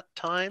you've got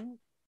time?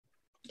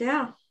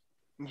 Yeah.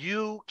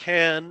 You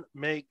can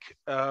make,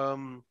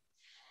 and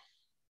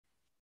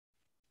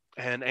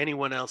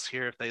anyone else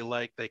here, if they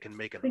like, they can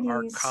make an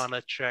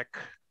Arcana check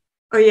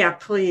Oh yeah,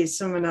 please,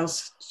 someone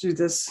else do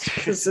this.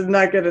 This is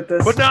not good at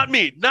this. But not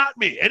me.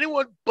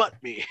 Anyone but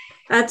me.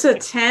 That's a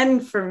 10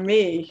 for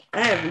me.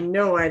 I have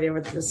no idea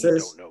what this You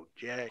is. don't know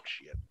jack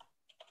shit.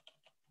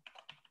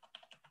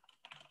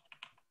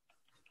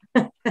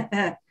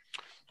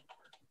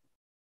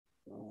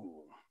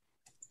 Ooh.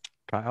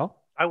 Kyle?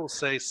 I will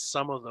say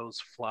some of those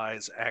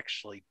flies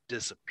actually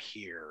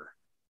disappear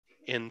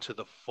into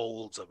the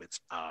folds of its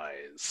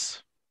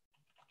eyes.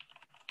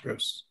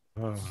 Gross.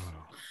 Oh.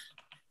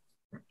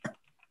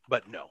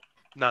 But no,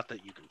 not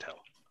that you can tell.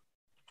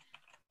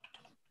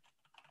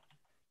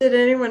 Did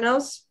anyone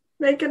else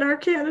make an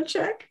Arcana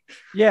check?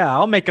 Yeah,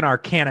 I'll make an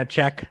Arcana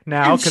check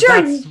now. I'm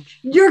sure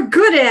you're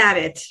good at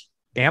it.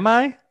 Am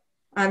I?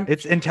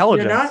 It's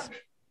intelligence. You're not.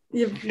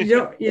 You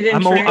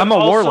didn't. I'm a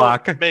Also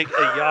warlock. Make a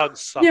Yogg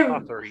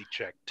Sathari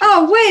check. Too.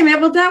 Oh wait a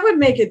minute. Well, that would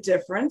make a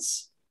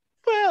difference.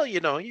 Well, you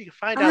can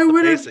find out the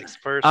basics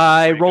first.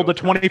 I rolled a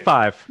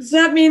 25. Does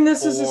that mean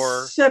this is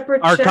a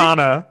separate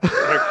Arcana?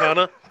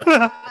 Arcana?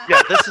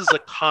 Yeah, this is a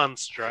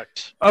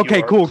construct.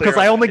 Okay, cool, because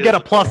I only get a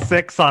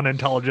 +6 on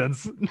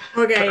intelligence.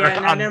 Okay,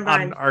 yeah, never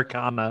mind. On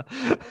Arcana.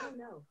 I don't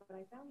know, but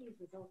I found these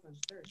results on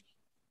search.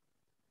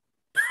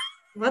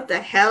 What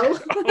the hell?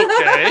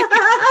 Okay.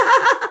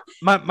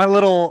 my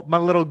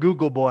little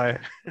Google boy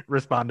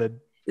responded.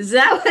 Is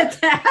that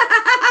what that?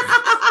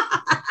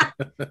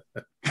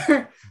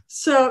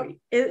 So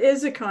it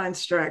is a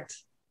construct.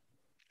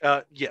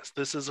 Yes,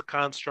 this is a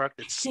construct.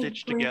 It's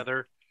stitched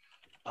together.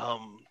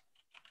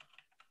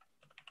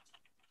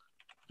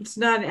 It's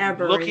not an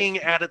aberration. Looking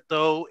at it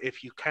though,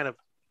 if you kind of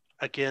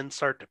again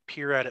start to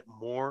peer at it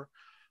more,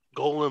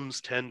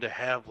 golems tend to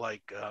have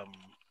like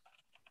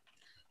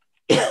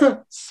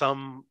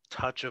some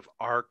touch of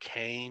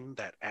arcane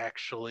that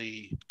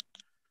actually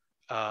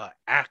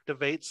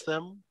activates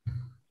them.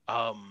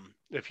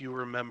 If you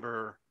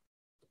remember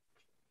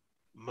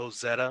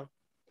Mozetta,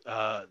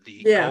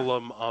 the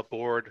golem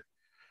aboard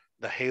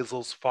the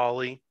Hazel's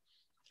Folly,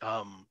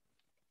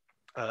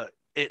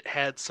 it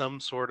had some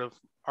sort of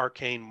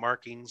arcane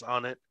markings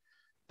on it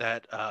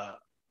that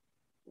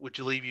would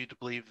leave you to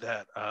believe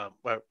that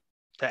to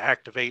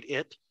activate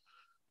it,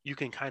 you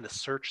can kind of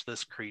search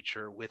this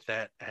creature with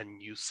that and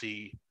you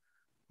see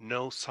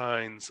no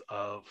signs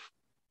of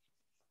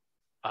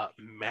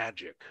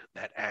magic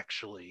that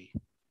actually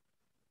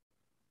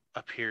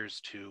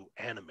appears to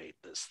animate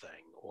this thing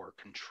or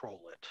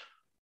control it.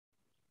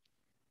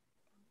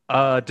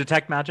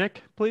 Detect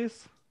magic,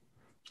 please.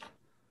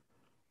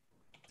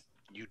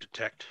 You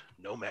detect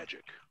no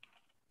magic.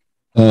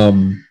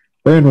 Brian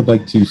would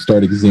like to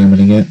start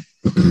examining it.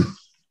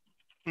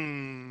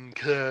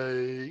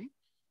 Okay.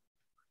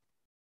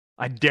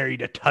 I dare you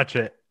to touch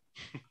it.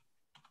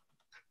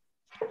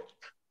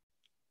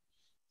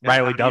 Now,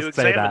 Riley does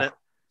say that. It?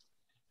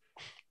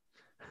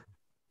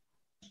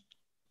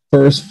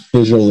 First,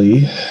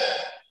 visually,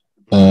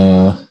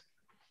 I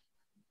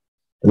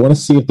want to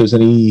see if there's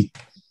any,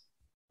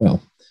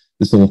 well,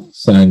 this will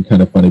sound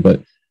kind of funny,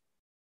 but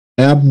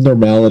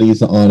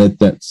abnormalities on it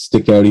that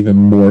stick out even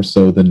more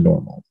so than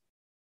normal.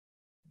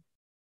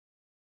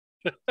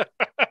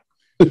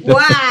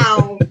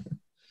 Wow.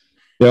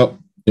 Yep.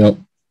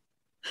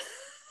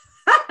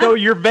 So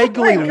you're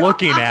vaguely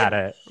looking at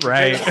it,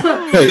 right?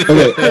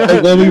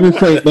 Okay. Let me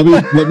rephrase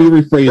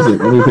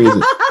it.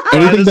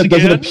 Anything that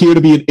doesn't appear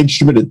to be an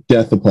instrument of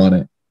death upon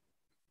it.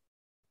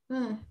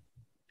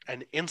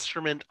 An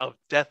instrument of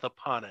death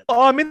upon it.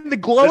 Oh, I mean the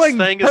glowing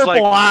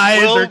purple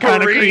eyes are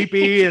kind of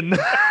creepy, and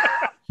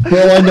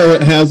well, I know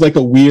it has like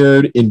a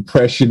weird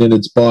impression in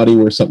its body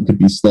where something could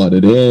be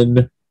slotted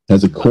in.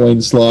 Has a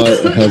coin slot.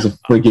 It has a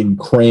friggin'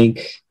 crank.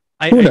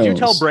 I do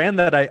tell Bran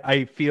that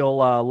I feel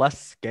less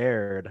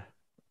scared,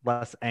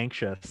 less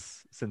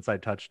anxious since I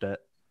touched it.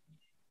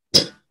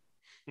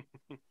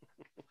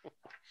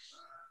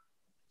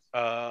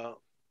 Oh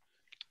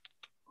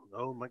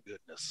my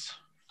goodness.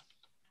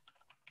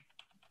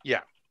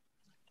 Yeah.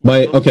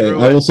 I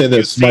will say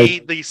this. You see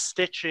these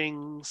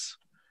stitchings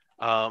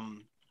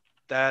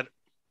that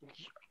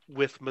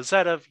with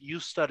Mazetta, you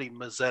studied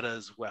Mazetta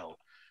as well.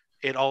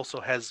 It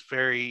also has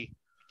very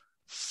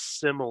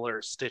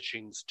similar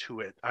stitchings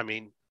to it. I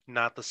mean,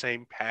 not the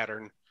same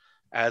pattern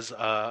as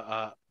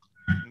a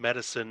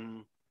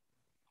medicine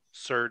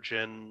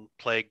surgeon,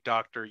 plague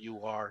doctor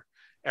you are.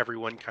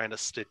 Everyone kind of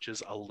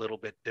stitches a little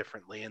bit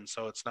differently. And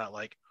so it's not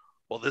like,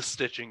 well, this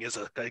stitching is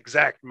an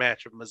exact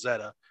match of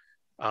Mazetta.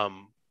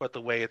 But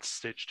the way it's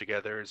stitched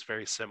together is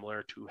very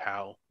similar to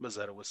how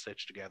Mazetta was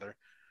stitched together.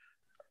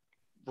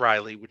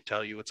 Riley would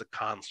tell you it's a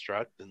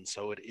construct, and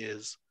so it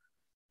is.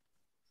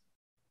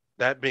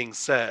 That being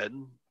said,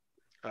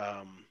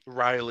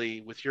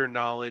 Riley, with your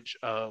knowledge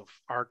of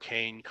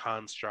arcane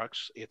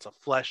constructs, it's a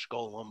flesh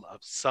golem of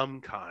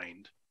some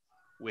kind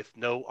with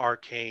no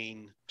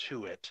arcane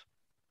to it.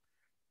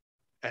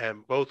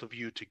 And both of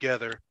you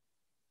together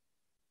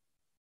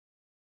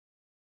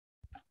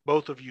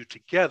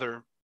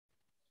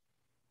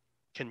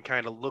can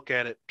kind of look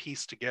at it,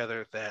 piece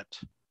together that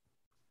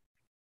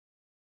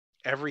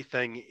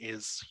everything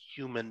is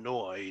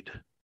humanoid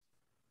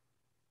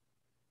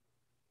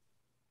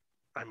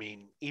I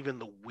mean, even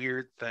the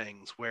weird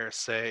things where,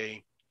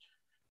 say,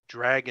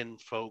 dragon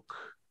folk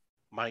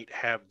might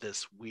have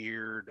this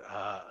weird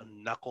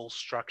knuckle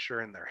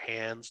structure in their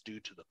hands due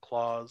to the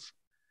claws.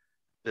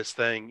 This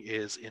thing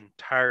is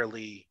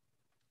entirely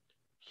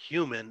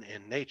human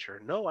in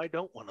nature. No, I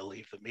don't want to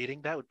leave the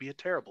meeting. That would be a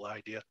terrible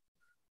idea.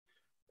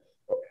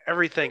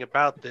 Everything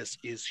about this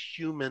is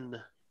human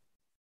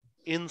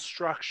in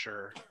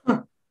structure,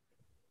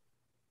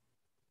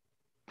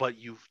 but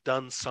you've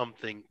done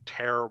something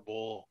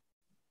terrible,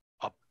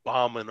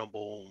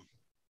 abominable,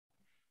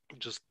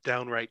 just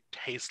downright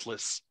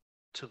tasteless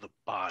to the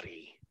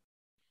body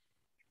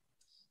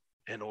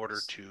in order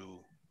to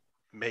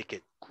make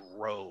it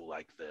grow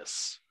like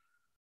this.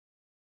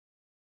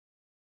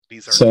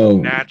 These are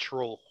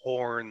natural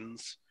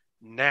horns,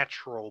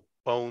 natural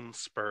bone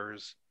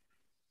spurs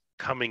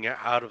coming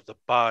out of the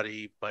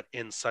body, but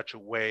in such a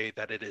way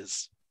that it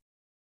is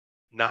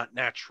not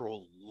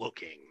natural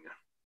looking.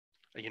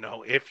 You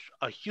know, if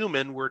a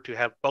human were to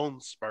have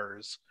bone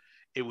spurs,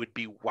 it would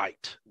be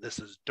white. This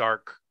is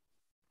dark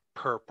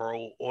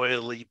purple,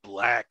 oily,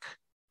 black,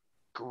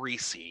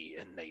 greasy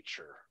in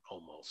nature,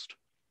 almost.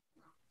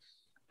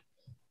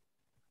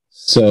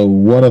 So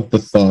one of the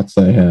thoughts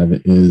I have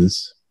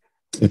is,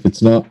 if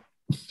it's not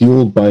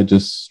fueled by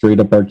just straight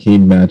up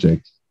arcane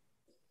magic,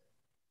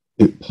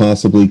 it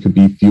possibly could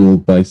be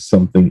fueled by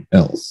something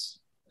else,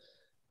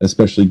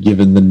 especially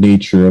given the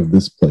nature of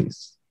this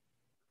place.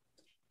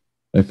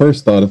 My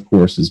first thought, of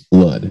course, is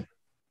blood.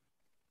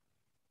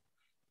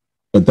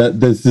 But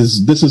this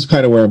is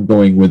kind of where I'm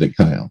going with it,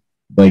 Kyle.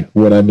 Like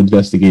what I'm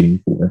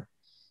investigating for.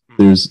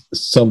 There's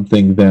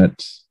something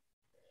that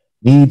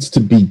needs to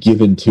be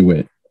given to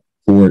it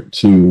for it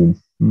to,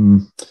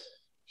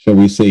 shall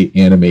we say,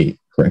 animate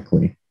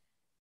correctly.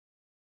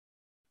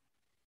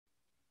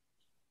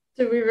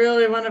 Do we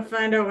really want to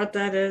find out what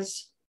that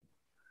is?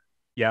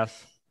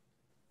 Yes.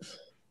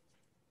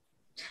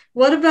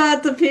 What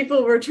about the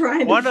people we're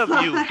trying One to of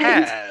find? you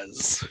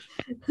has.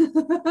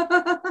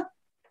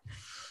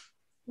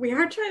 We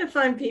are trying to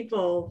find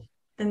people,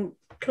 and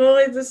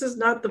clearly this is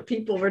not the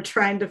people we're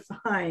trying to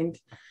find.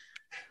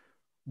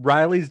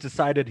 Riley's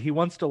decided he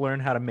wants to learn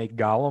how to make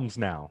golems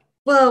now.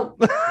 Well,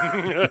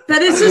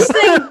 but is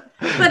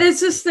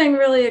this thing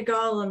really a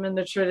golem in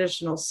the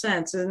traditional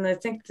sense? And I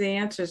think the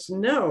answer is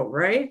no,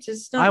 right?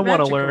 It's not. I want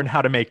to magical. learn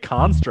how to make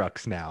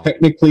constructs now.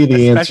 Technically,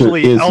 the answer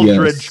is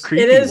eldritch, yes.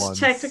 creepy It is ones.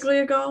 technically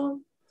a golem.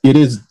 It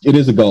is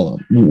a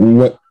golem.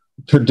 What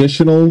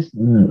traditional?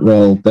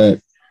 Well,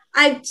 it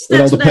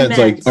all depends.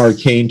 Like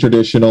arcane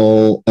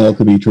traditional,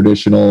 alchemy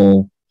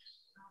traditional,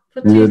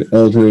 weird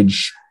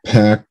eldritch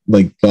pack,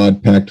 like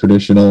god pack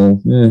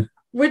traditional.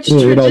 Which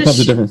it all comes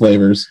in different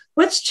flavors.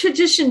 Which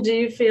tradition do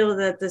you feel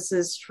that this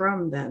is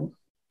from then?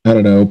 I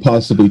don't know,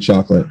 possibly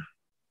chocolate.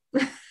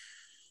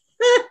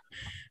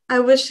 I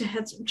wish I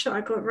had some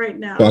chocolate right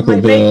now.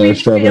 Chocolate, vanilla,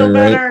 strawberry,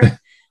 right?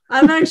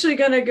 I'm actually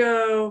going to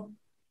go,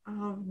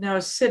 oh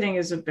no, sitting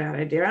is a bad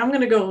idea. I'm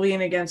going to go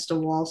lean against a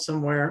wall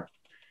somewhere.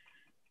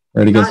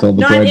 Right against all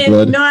the dried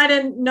blood?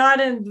 Not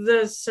in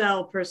the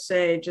cell per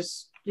se,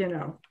 just,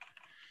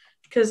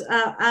 because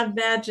I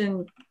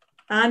imagine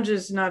I'm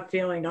just not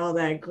feeling all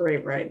that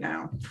great right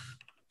now.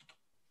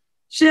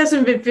 She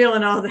hasn't been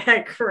feeling all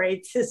that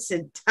great this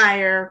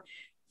entire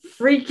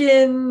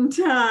freaking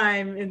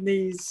time in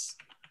these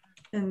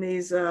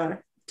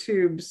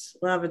tubes,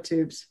 lava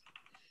tubes.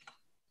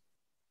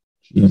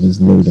 GM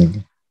is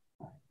loading.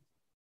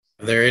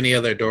 Are there any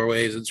other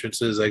doorways,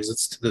 entrances,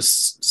 exits to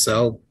this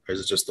cell, or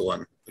is it just the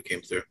one that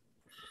came through?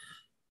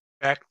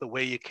 Back the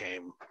way you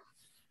came.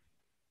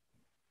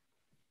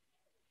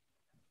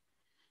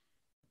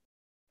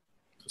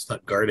 It's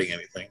not guarding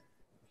anything.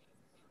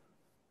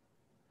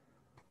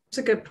 That's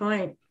a good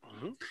point.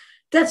 Mm-hmm.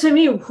 That's what I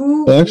mean.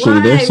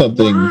 There's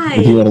something,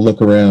 if you want to look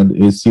around,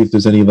 is see if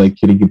there's any like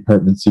hidden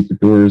compartments,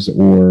 secret doors,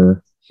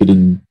 or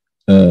hidden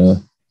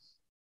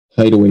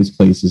hideaways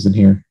places in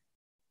here.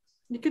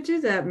 You could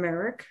do that,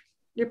 Merrick.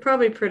 You're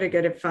probably pretty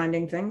good at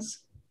finding things.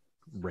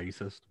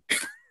 Racist.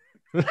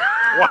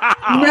 Wow.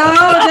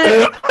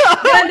 No.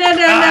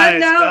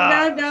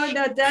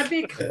 That'd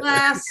be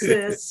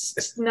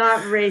classist,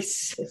 not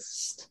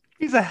racist.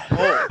 He's a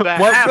the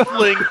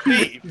halfling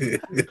thief.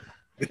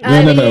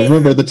 No.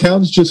 Remember, the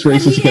town's just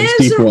racist against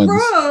thief ones.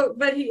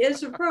 But he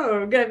is a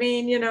rogue. I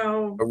mean,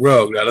 A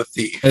rogue, not a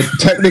thief. And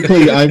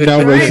technically, I'm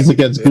now racist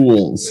against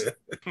ghouls.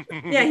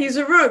 Yeah, he's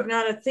a rogue,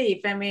 not a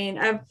thief. I mean,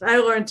 I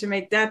learned to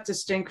make that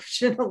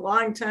distinction a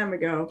long time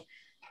ago.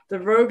 The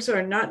rogues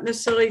are not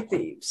necessarily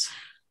thieves.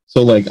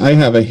 So, like, I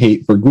have a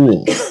hate for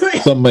ghouls.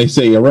 Some may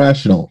say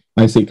irrational.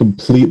 I say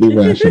completely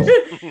rational.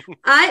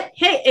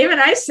 Even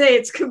I say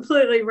it's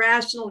completely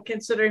rational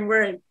considering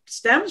where it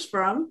stems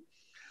from.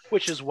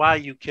 Which is why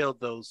you killed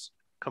those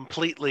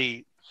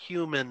completely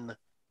human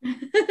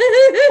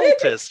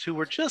cultists who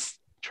were just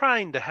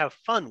trying to have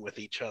fun with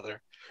each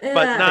other.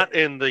 But not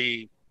in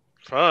the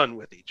fun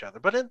with each other,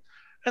 but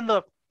in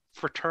the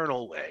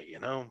fraternal way,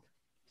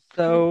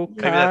 So,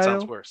 maybe that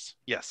sounds worse.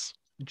 Yes.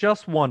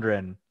 Just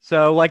wondering.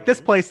 So, like, this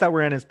place that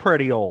we're in is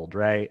pretty old,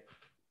 right?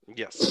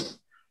 Yes.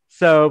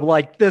 So,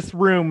 like this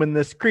room and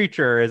this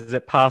creature, is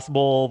it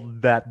possible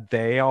that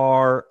they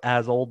are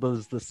as old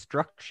as the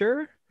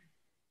structure,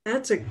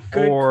 That's a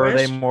good or are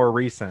they question. more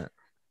recent?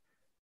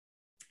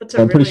 That's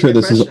a I'm pretty really sure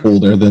good this is question.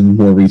 older than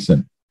more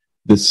recent.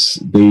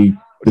 The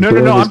No.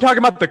 door was- I'm talking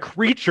about the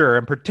creature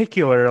in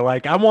particular.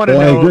 Like, I want to Oh,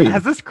 I know: agree.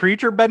 has this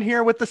creature been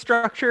here with the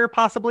structure,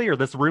 possibly, or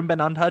this room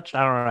been untouched?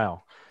 I don't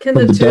know. Can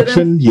From the two of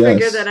them deduction,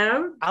 figure yes. that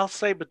out? I'll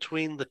say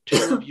between the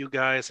two of you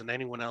guys and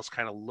anyone else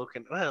kind of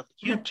looking, well,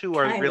 you two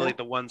are Kinda. really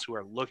the ones who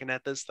are looking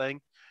at this thing.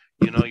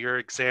 You know, you're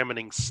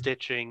examining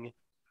stitching.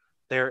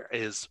 There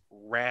is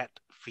rat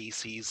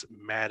feces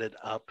matted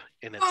up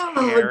in its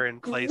hair in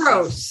places,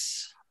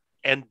 gross.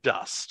 and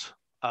dust,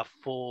 a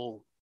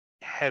full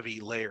heavy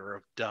layer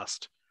of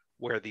dust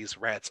where these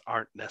rats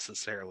aren't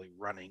necessarily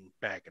running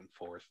back and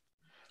forth,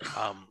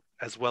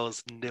 as well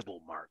as nibble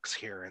marks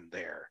here and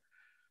there.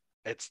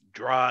 It's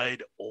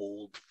dried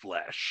old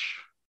flesh,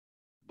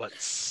 but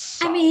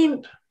solid. I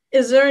mean,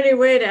 is there any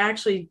way to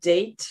actually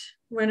date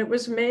when it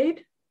was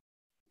made?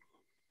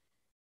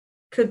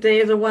 Could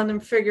they, the one,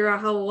 and figure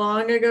out how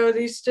long ago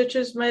these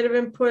stitches might have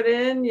been put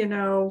in, you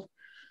know,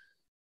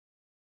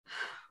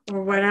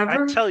 or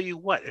whatever? I tell you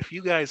what, if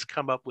you guys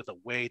come up with a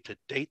way to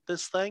date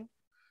this thing,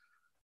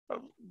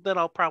 then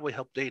I'll probably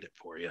help date it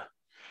for you.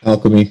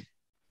 Alchemy.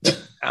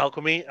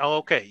 Alchemy? Oh,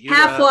 okay. You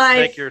Half-Life.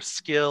 make your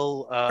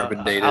skill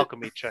Carbon date it.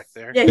 alchemy check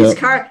there. Yeah,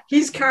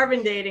 he's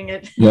carbon dating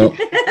it. Yep.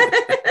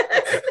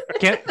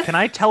 Can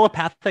I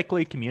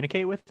telepathically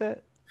communicate with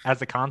it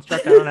as a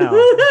construct? I don't know.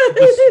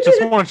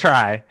 just want to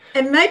try.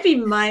 It might be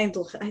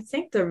mindless. I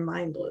think they're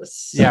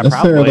mindless. Yeah, Not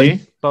necessarily.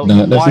 probably. But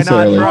Not why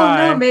necessarily. not Oh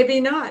try? no,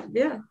 maybe not.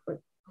 Yeah. But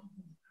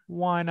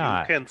Why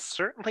not? You can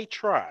certainly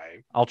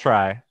try. I'll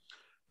try.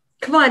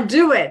 come on,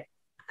 do it.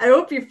 I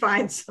hope you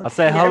find something. I'll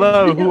say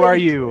hello. Who are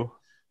you?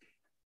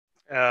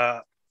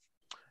 As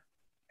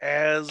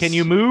Can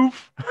you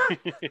move?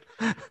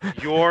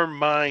 your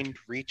mind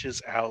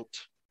reaches out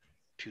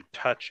to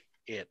touch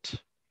it,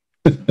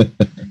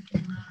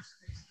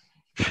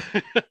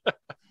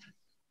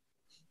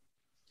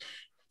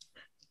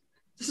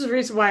 This is the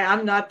reason why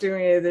I'm not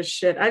doing any of this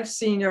shit. I've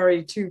seen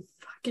already too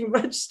fucking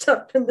much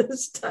stuff in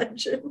this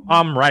dungeon.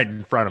 I'm right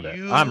in front of it.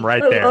 You- I'm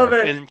right I love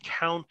there. it.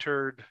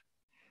 encountered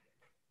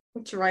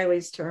It's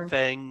Riley's turn.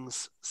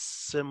 things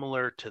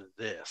similar to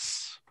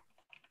this,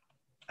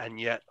 and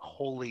yet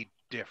wholly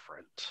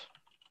different.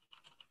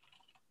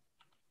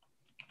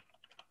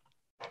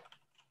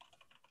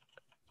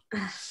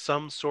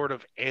 Some sort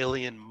of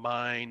alien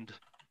mind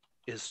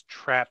is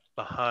trapped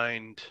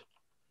behind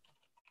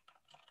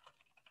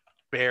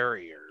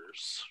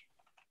barriers.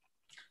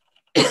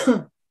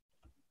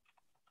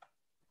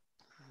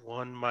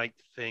 One might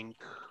think,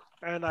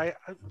 and I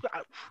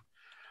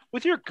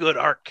with your good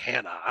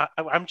arcana,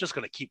 I'm just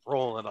going to keep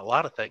rolling a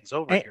lot of things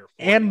over here. For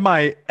And you.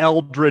 my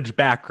Eldridge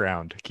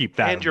background. Keep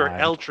that And in your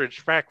mind.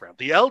 Eldritch background.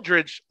 The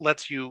Eldritch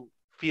lets you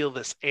feel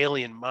this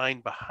alien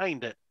mind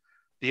behind it.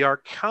 The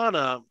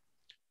Arcana,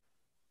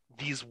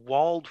 these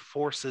walled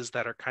forces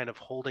that are kind of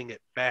holding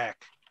it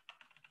back,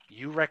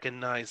 you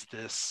recognize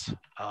this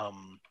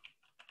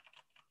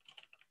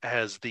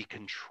as the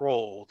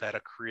control that a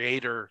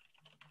creator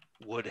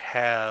would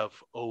have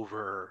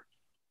over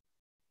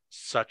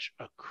such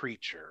a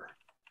creature.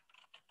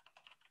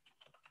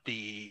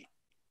 The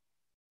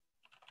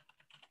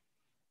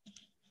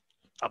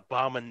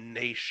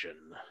abomination,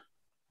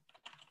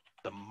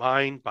 the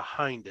mind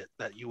behind it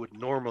that you would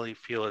normally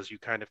feel as you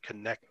kind of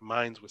connect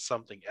minds with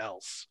something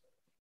else,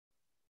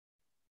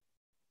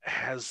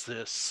 has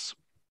this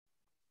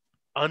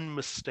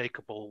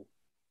unmistakable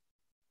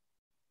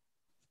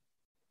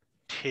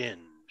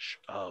tinge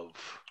of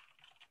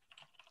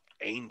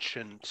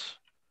ancient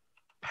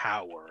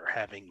power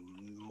having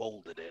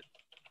molded it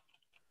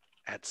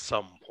at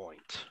some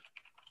point.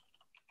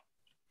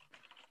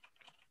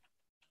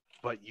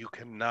 But you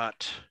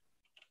cannot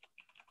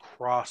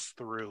cross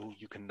through,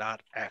 you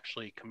cannot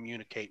actually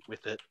communicate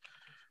with it.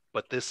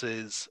 But this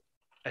is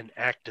an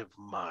active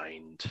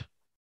mind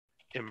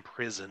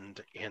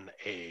imprisoned in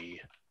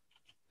a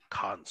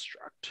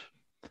construct.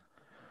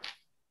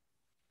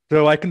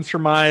 So I can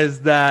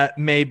surmise that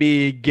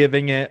maybe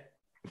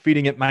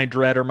feeding it my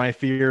dread or my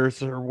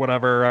fears or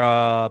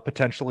whatever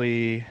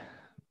potentially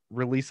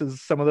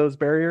releases some of those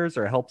barriers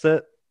or helps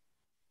it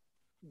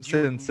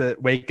since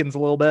it wakens a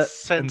little bit.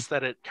 Sense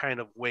that it kind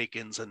of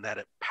wakens and that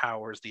it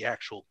powers the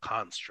actual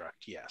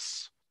construct,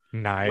 yes.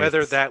 Nice.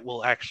 Whether that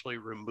will actually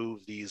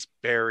remove these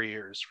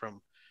barriers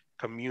from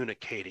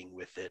communicating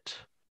with it,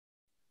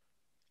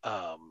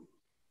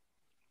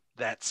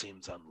 that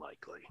seems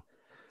unlikely.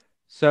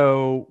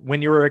 So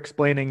when you were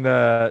explaining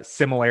the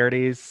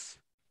similarities,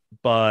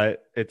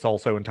 but it's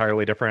also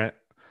entirely different,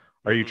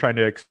 are you trying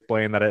to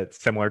explain that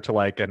it's similar to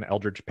like an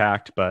Eldritch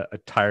Pact, but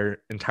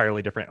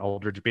entirely different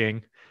Eldritch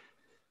being?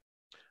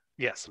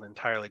 Yes, an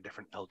entirely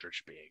different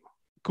Eldritch being.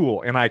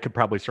 Cool. And I could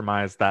probably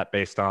surmise that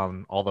based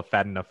on all the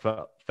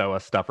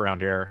Fadnathoa stuff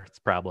around here. It's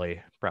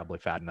probably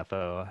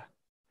Fadnathoa.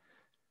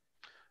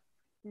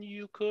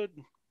 You could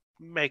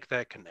make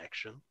that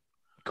connection.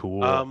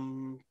 Cool.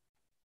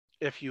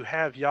 if you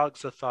have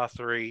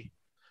Yogg-Sothoth,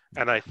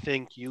 and I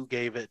think you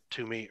gave it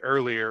to me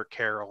earlier,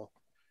 Carol,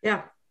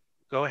 Yeah.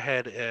 go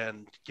ahead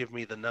and give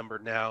me the number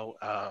now.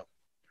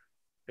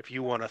 If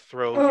you want to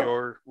throw Oh.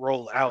 your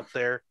roll out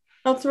there,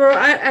 I'll throw.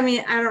 I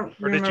mean, I don't or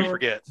remember. did you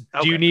forget? Do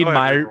you Okay, need go ahead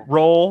my with your roll.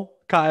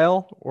 roll,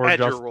 Kyle, or Add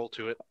just your roll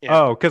to it. Yeah.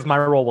 Oh, because my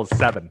roll was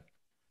 7.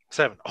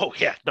 7. Oh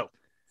yeah, no.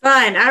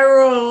 Fine, I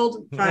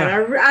rolled. Fine,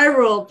 Yeah. I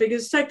rolled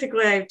because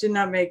technically I did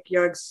not make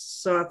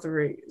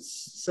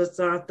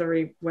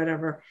Yogg-Sothoth,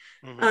 whatever.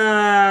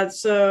 Mhm.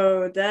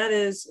 So that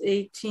is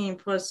 18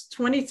 plus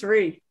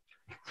 23.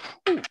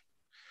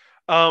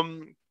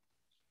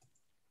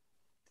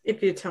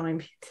 If you're telling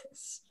me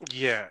this.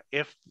 Yeah,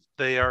 if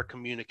they are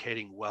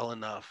communicating well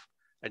enough,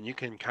 and you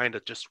can kind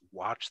of just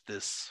watch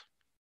this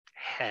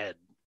head,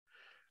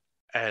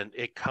 and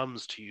it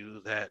comes to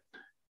you that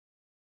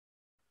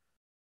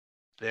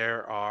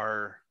there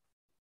are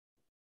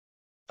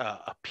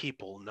a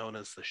people known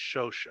as the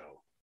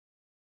Shosho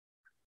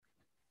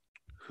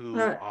who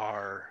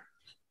are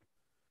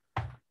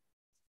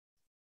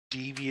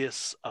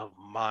devious of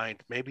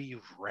mind. Maybe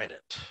you've read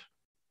it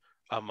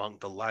among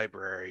the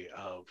library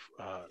of.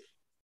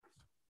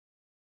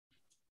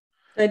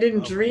 I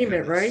didn't dream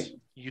it, right?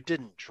 You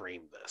didn't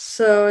dream this.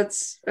 So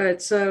it's all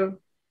right. So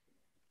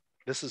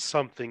this is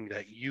something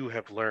that you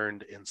have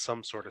learned in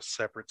some sort of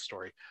separate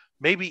story.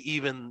 Maybe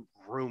even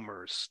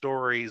rumors,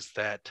 stories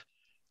that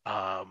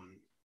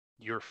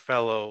your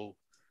fellow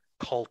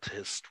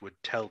cultist would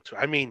tell to.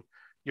 I mean,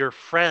 your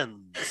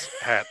friends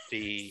at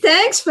the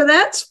thanks for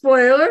that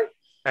spoiler.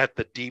 At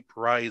the Deep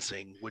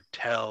Rising would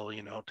tell,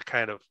 to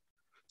kind of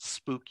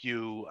spook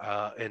you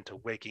into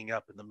waking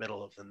up in the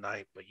middle of the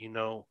night. But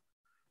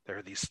there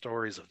are these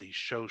stories of these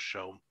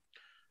Shosho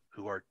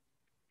who are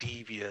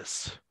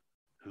devious,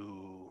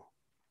 who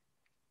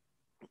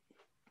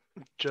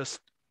just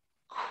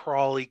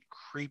crawly,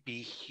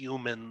 creepy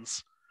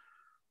humans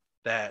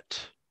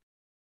that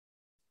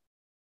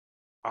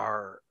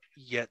are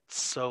yet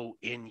so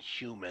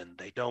inhuman.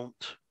 They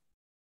don't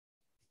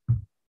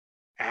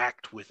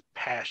act with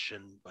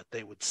passion, but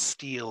they would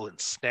steal and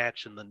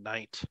snatch in the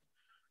night.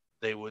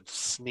 They would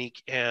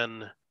sneak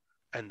in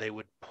and they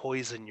would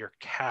poison your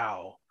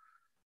cow.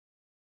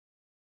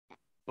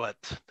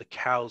 But the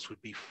cows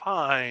would be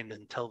fine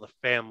until the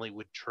family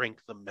would drink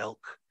the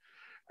milk,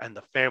 and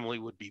the family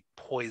would be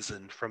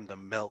poisoned from the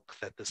milk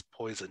that this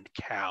poisoned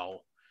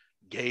cow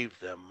gave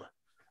them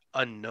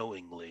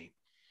unknowingly.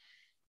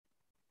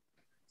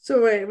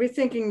 So wait, are we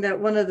thinking that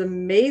one of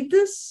them made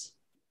this?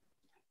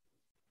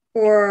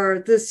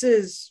 Or this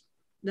is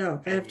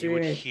no, and you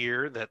would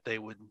hear that they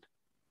would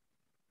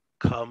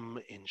come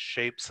in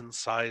shapes and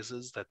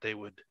sizes, that they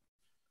would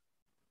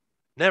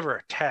never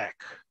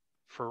attack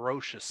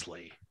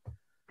ferociously,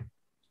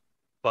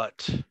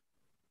 but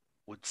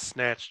would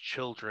snatch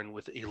children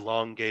with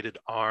elongated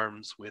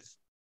arms, with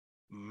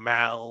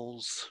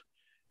mouths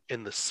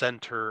in the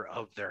center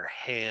of their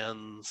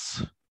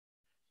hands.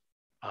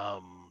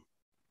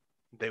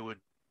 They would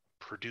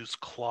produce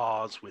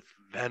claws with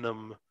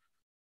venom,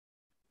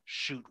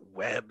 shoot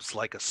webs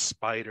like a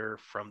spider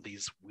from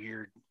these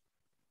weird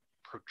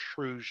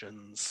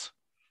protrusions,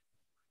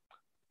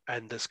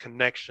 and this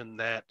connection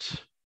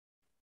that,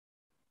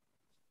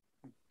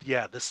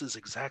 yeah, this is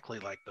exactly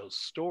like those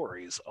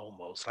stories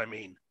almost. I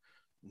mean,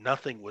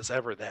 nothing was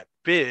ever that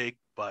big,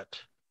 but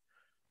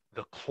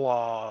the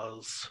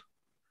claws,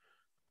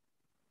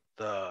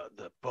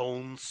 the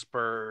bone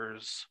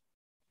spurs,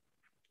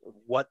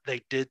 what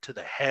they did to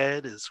the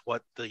head is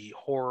what the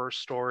horror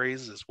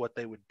stories is what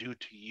they would do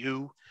to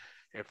you.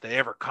 If they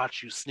ever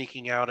caught you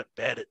sneaking out at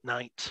bed at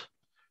night,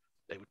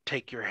 they would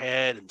take your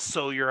head and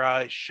sew your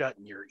eyes shut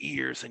and your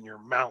ears and your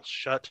mouth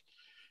shut,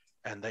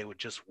 and they would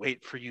just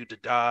wait for you to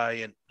die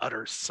in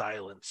utter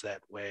silence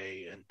that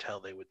way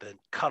until they would then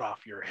cut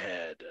off your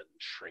head and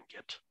shrink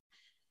it.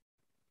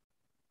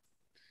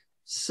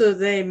 So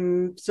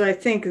I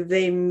think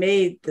they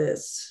made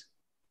this.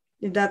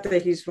 Not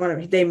that he's one of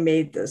them. They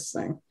made this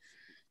thing.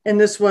 And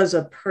this was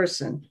a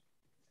person.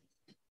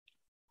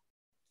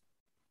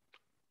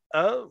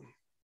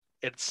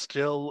 It's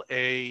still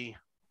a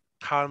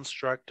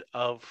construct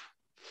of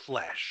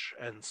flesh,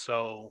 and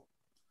so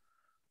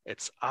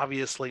it's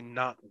obviously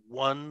not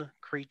one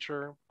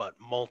creature, but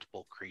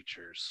multiple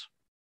creatures.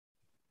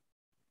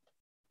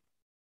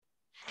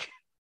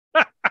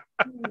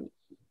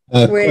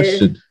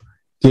 Question.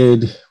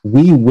 Did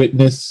we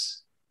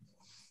witness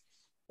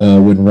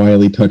when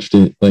Riley touched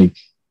it, like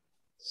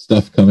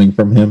stuff coming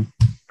from him?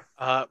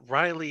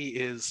 Riley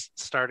is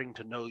starting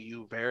to know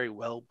you very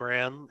well,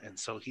 Bran, and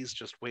so he's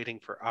just waiting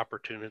for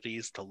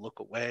opportunities to look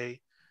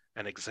away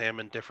and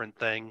examine different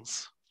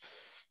things.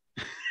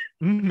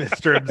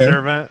 Mr.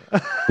 Observant.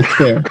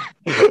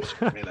 It's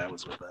fair. Maybe that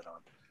was with that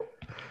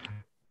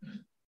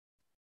on.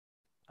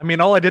 I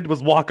mean, all I did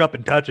was walk up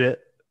and touch it.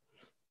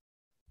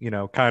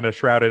 Kind of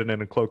shrouded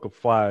in a cloak of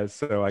flies,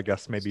 so I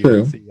guess maybe you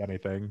didn't see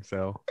anything.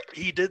 So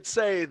he did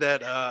say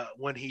that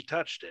when he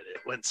touched it,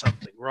 it went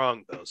something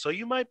wrong, though. So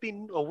you might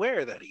be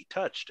aware that he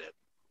touched it.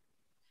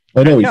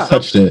 I know he Yeah.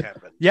 touched Something it.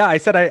 happened. Yeah, I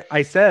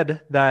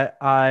said that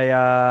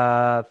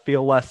I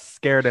feel less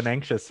scared and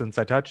anxious since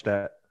I touched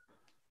it.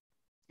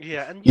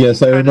 Yeah, and you Yes,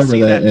 can I kinda remember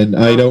see that, and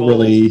I don't purple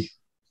really.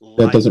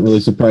 That doesn't really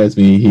light. surprise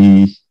me.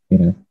 He,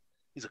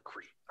 He's a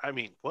creep. I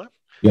mean, what?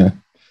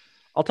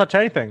 I'll touch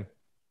anything,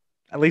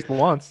 at least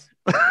once.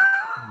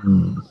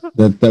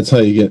 that's how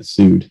you get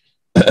sued.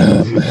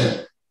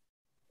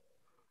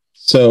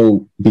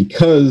 So,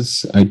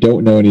 because I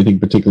don't know anything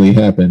particularly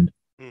happened,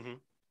 Mm-hmm.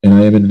 and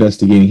I am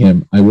investigating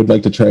him, I would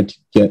like to try to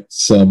get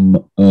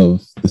some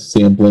of the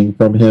sampling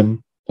from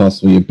him,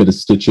 possibly a bit of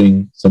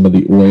stitching, some of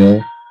the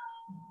oil.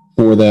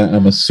 For that,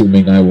 I'm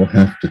assuming I will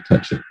have to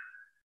touch it.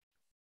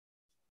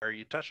 Are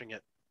you touching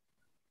it?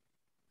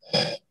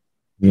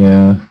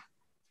 Yeah.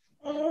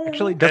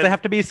 Actually, does it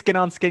have to be skin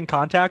on skin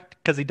contact?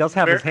 Because he does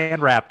have his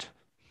hand wrapped.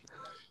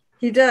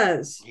 He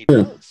does. He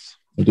Sure. does.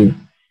 I do.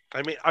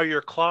 I mean, are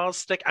your claws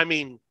stick? I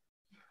mean,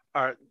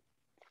 are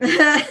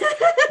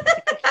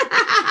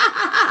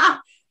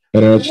I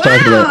don't know what you're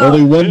talking about. Wow.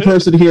 Only one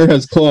person here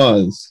has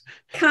claws.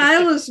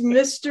 Kyle is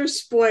Mr.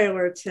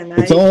 Spoiler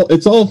tonight.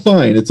 It's all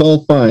fine. It's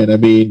all fine. I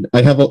mean,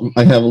 I have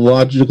a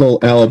logical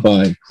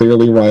alibi.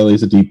 Clearly,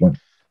 Riley's a deep one.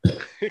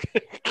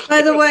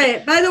 By the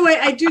way,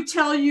 I do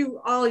tell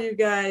you all, you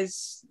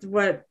guys,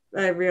 what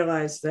I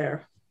realized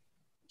there.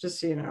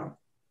 Just so you know.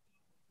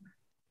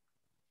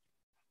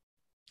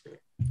 It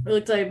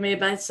looked like made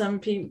by some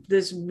people,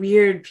 this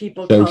weird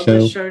people called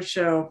the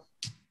Show.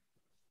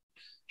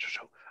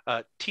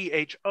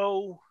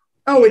 THO.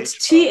 Oh,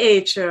 it's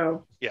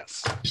THO.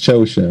 Yes.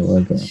 Show.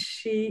 Okay.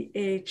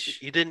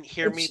 TH. You didn't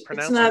hear me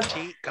pronounce not,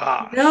 T?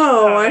 God.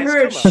 No, guys, I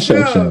heard come on.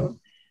 show.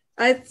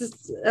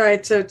 All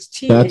right, so it's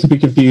T. Not to be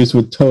confused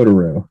with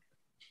Totoro.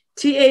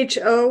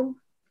 THO.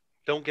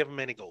 Don't give him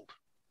any gold.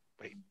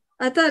 Wait.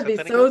 I thought it'd be Is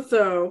that any gold?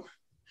 Thotho.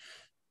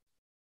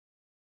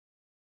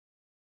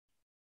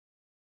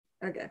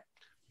 Okay.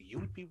 You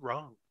would be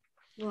wrong.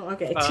 Well,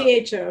 okay.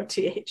 THO.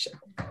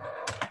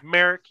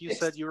 Merrick, you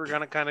said you were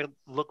going to kind of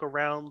look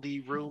around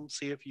the room,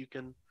 see if you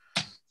can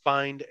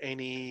find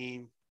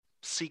any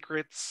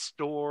secrets,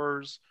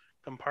 doors,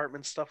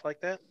 compartments, stuff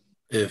like that.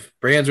 If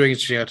Brand's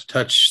reaching out to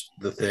touch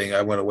the thing,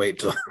 I want to wait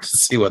to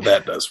see what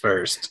that does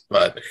first.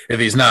 But if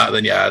he's not,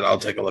 then yeah, I'll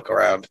take a look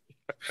around.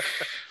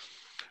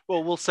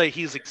 Well, we'll say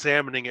he's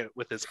examining it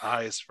with his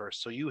eyes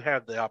first, so you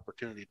have the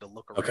opportunity to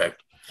look around. Okay.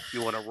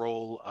 You want to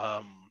roll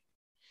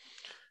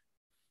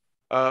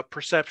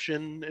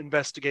perception,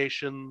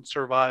 investigation,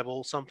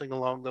 survival, something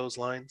along those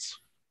lines.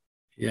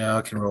 Yeah,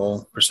 I can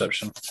roll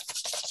perception.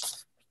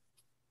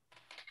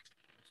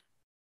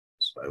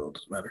 Survival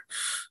doesn't matter.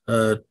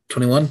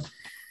 21.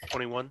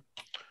 21.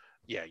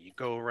 Yeah, you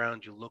go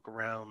around, you look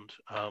around.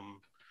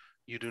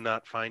 You do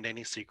not find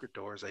any secret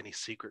doors, any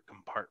secret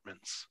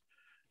compartments.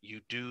 You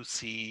do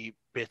see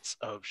bits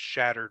of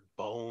shattered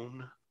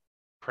bone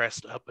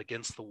pressed up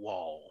against the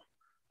wall.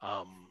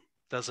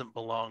 Doesn't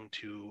belong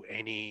to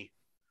any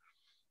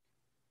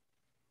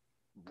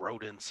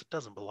rodents. It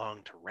doesn't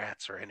belong to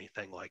rats or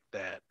anything like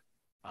that.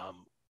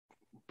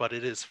 But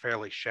it is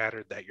fairly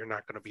shattered that you're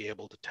not going to be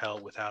able to tell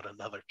without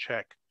another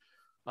check.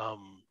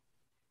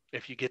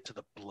 If you get to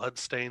the blood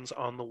stains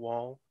on the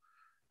wall,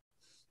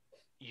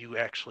 you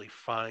actually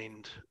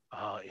find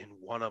in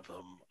one of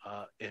them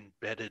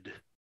embedded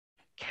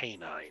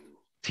canine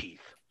teeth,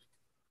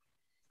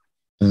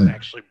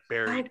 actually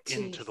buried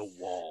into the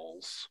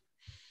walls.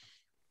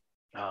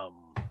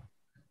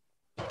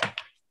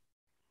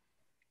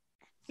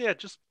 Yeah,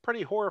 just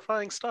pretty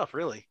horrifying stuff,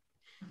 really.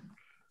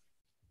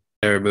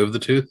 Can I remove the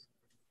tooth?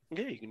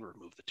 Yeah, you can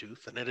remove the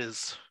tooth, and it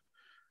is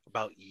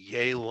about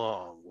yay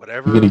long.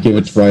 Whatever. You're gonna give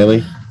it to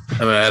Riley? I'm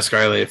gonna ask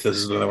Riley if this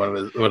is another one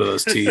of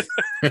those teeth.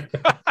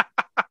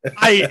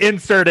 I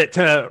insert it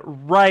to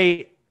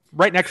right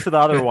next to the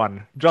other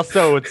one, just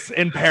so it's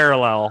in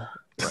parallel.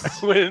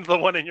 With the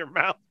one in your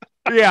mouth.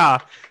 Yeah.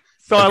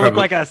 So I look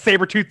like a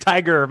saber-toothed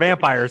tiger or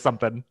vampire or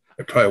something.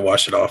 I'd probably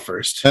wash it off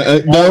first. No,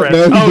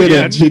 he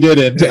didn't. Yeah. He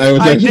didn't. I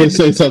was actually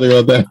say something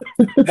about that.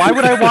 Why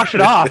would I wash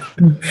it off?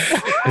 Oh,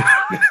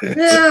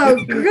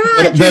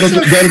 God. That'll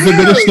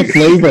diminish the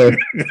flavor.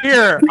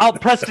 Here, I'll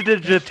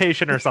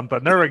prestidigitation or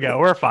something. There we go.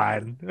 We're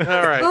fine. All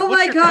right. Oh, What's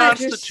my your God,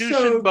 you're Constitution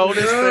so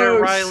bonus there,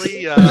 gross.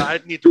 Riley?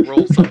 I'd need to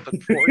roll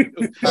something for you.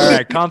 All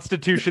right,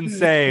 Constitution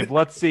save.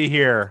 Let's see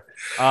here.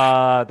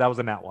 That was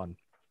a nat one.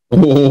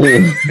 Oh.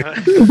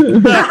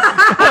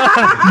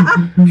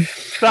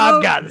 So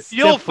I've got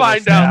You'll syphilis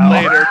find now. out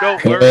later.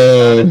 Don't worry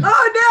about it.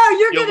 Oh, no,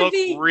 you're You'll going to look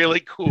be...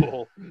 really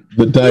cool.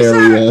 The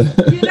diarrhea.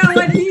 You know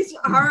what? He's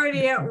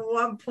already at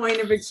one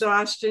point of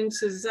exhaustion.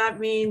 So does that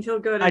mean he'll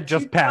go to I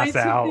just 2 pass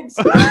points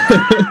of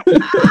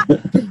out.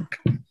 exhaustion?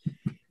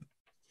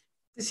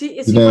 Is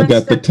he Now I one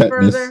got the step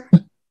tetanus. further?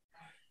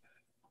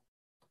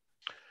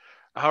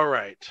 All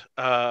right.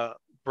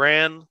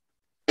 Bran,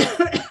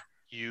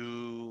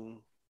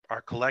 you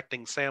are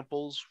collecting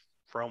samples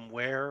from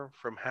where,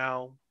 from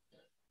how?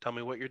 Tell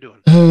me what you're doing.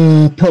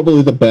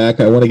 Probably the back.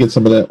 I want to get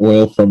some of that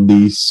oil from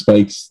these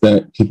spikes.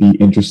 That could be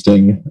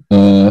interesting.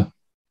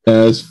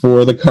 As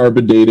for the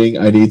carbon dating,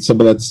 I need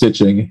some of that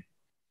stitching.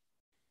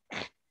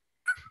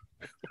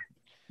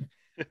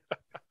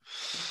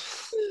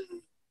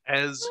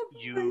 As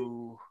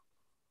you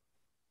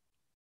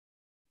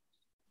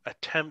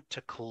attempt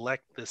to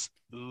collect this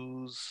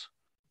ooze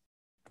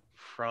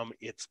from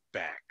its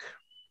back.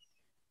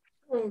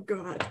 Oh,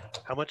 God.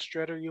 How much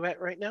dread are you at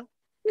right now?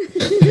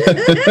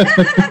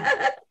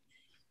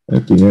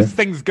 This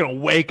thing's gonna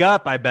wake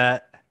up, I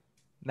bet.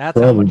 That's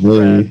how much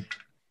Probably. dread.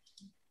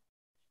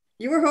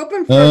 You were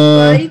hoping for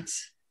a fight?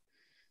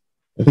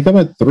 I think I'm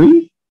at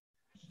 3.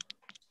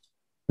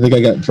 I think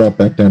I got dropped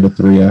back down to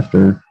 3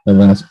 after the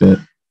last bit.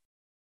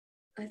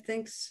 I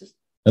think so.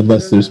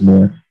 Unless there's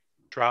more.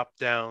 Drop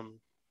down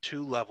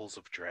 2 levels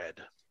of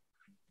dread.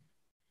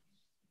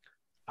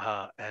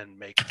 And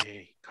make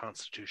a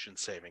Constitution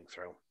saving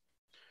throw.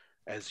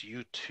 As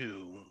you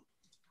two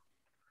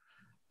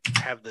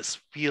have this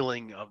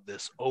feeling of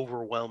this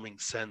overwhelming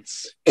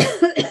sense.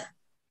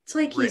 It's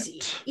like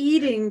he's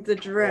eating the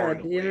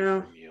dread, you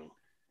know?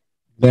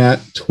 Nat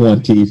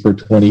 20 for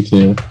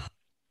 22.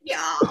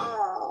 Yeah.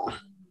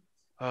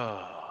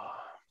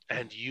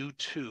 And you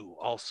too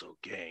also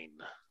gain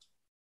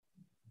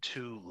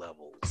 2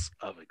 levels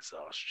of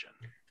exhaustion.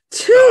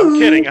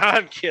 2? No,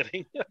 I'm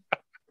kidding.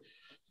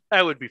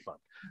 That would be fun.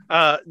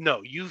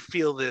 No, you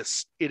feel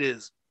this. It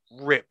is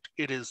ripped.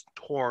 It is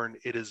torn.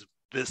 It is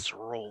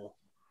visceral.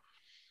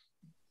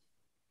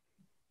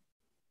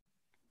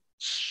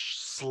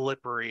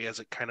 Slippery as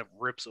it kind of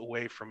rips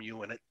away from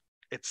you. And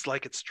it's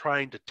like it's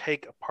trying to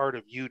take a part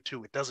of you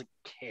too. It doesn't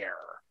care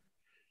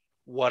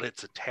what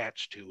it's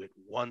attached to. It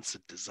wants,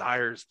 it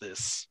desires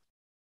this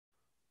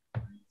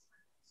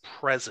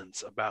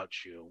presence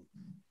about you.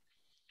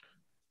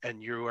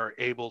 And you are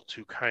able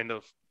to kind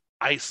of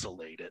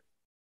isolate it.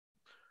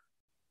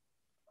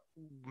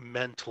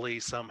 Mentally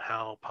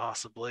somehow,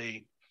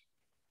 possibly,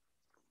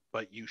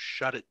 but you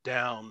shut it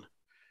down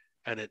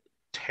and it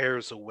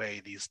tears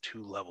away these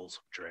 2 levels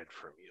of dread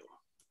from you.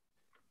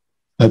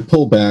 I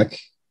pull back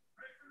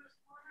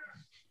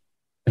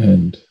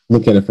and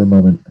look at it for a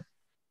moment.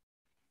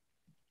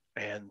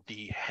 And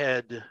the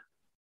head,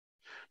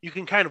 you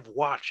can kind of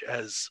watch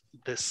as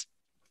this,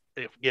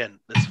 again,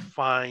 this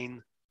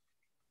fine,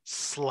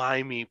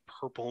 slimy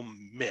purple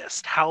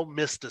mist. How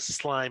mist is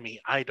slimy,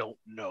 I don't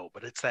know,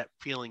 but it's that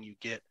feeling you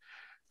get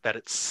that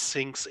it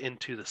sinks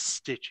into the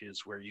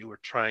stitches where you were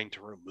trying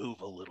to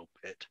remove a little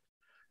bit,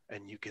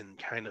 and you can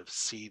kind of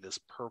see this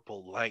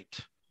purple light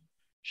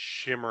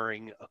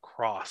shimmering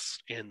across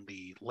in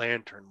the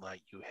lantern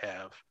light you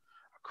have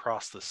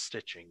across the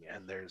stitching,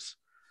 and there's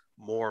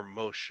more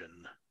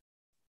motion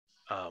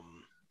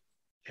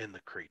in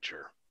the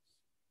creature.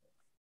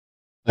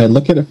 I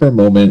look at it for a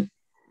moment.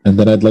 And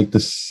then I'd like to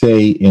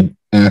say in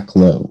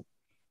Aklo,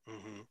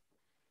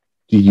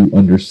 do you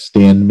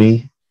understand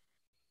me?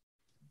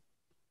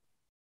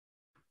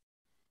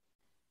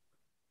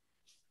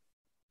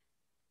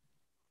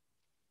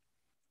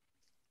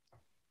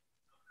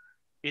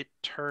 It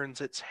turns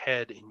its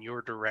head in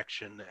your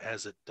direction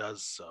as it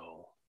does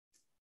so,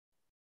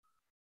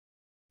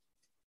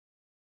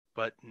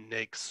 but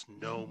makes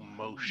no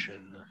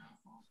motion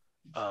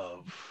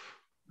of...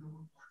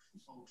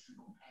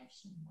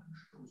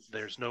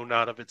 There's no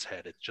nod of its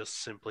head. It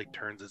just simply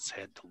turns its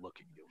head to look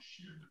at you.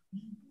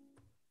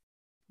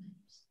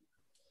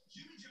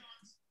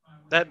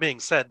 That being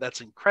said,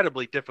 that's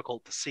incredibly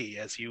difficult to see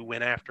as you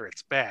went after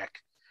its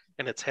back,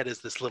 and its head is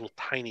this little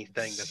tiny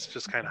thing that's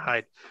just kind of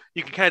hide.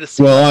 You can kind of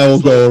see. Well, I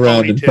will go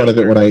around in front of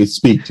it when I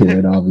speak to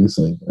it,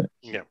 obviously. But.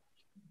 Yeah.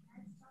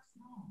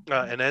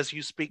 And as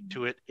you speak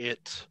to it,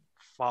 it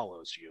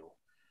follows you.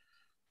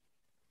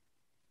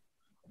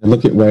 I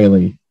look at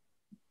Riley.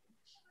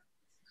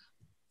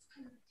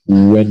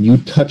 When you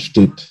touched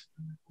it,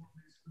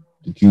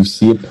 did you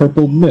see a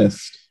purple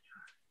mist?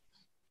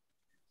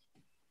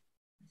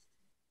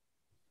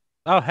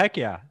 Oh, heck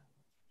yeah.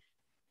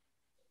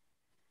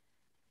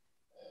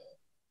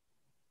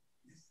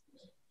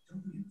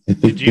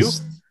 Did you?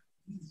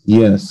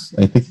 Yes,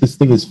 I think this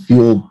thing is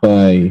fueled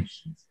by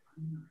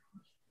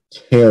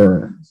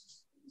terror.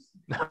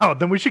 Oh,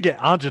 then we should get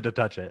Anja to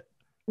touch it.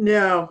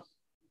 No.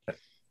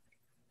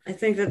 I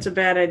think that's a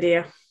bad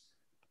idea.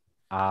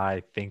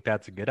 I think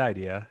that's a good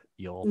idea.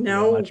 You'll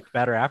feel much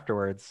better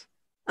afterwards.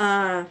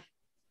 More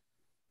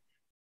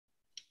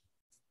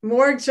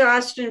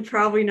exhaustion,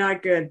 probably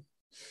not good.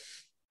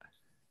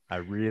 I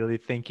really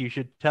think you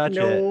should touch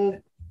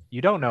it.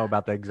 You don't know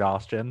about the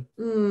exhaustion.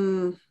 I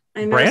know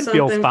Bran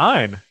feels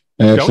fine.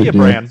 I don't you, do.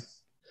 Bran?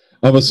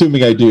 I'm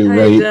assuming I do,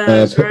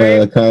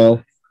 right,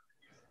 Kyle?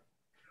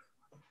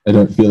 I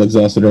don't feel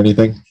exhausted or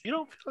anything. You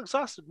don't feel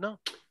exhausted, no.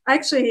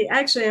 Actually,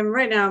 I'm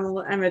right now.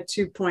 I'm at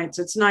 2 points.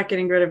 It's not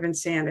getting rid of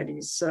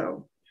insanity,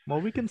 so.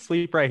 Well, we can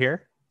sleep right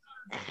here.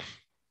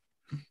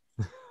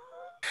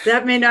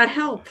 That may not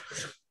help.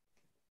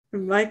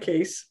 In my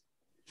case.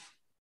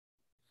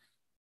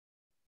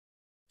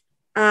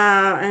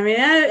 I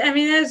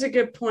mean, that's a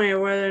good point.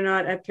 Whether or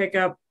not I pick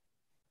up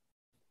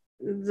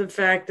the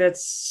fact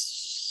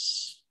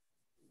that's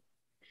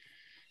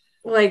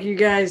like you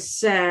guys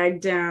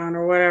sag down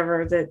or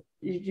whatever, that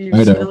You I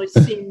know. suddenly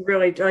seem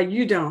really.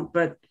 You don't,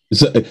 but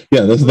So,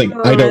 yeah, that's the thing.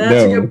 I don't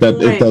that's a know good that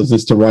it point. does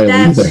this to Riley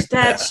either.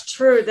 That's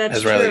true. That's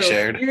As true. Riley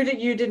shared.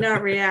 You did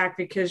not react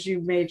because you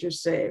made your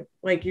save.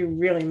 Like you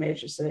really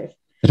made your save.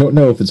 I don't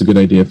know if it's a good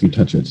idea if you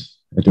touch it.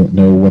 I don't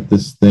know what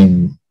this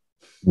thing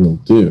will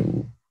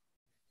do.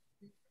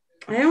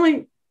 I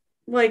only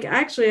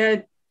actually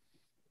I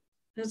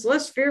was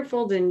less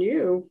fearful than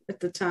you at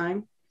the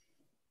time.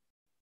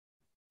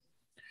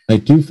 I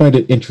do find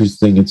it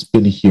interesting it's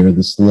been here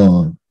this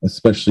long,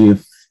 especially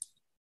if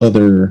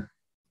other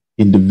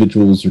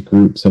individuals or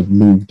groups have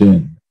moved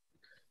in.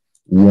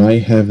 Why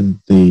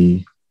haven't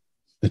they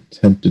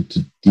attempted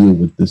to deal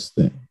with this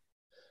thing?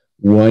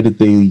 Why did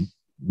they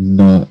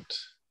not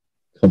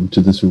come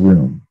to this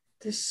room?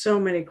 There's so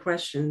many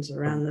questions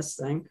around this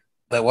thing.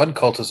 That one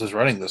cultist is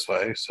running this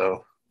way,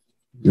 so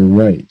You're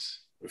right.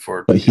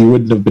 before. But he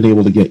wouldn't have been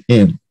able to get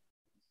in.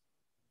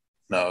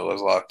 No, it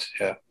was locked.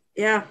 Yeah.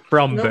 Yeah.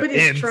 From the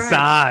Nobody's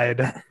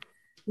inside.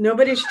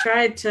 Nobody's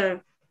tried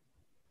to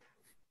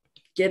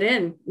get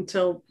in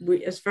until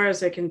as far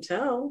as I can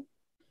tell.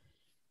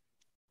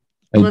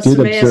 I Unless did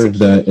somebody has a observe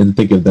that key. and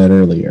think of that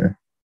earlier.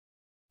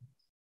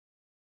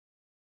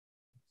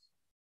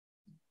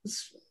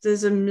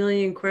 There's a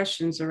million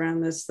questions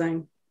around this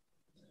thing.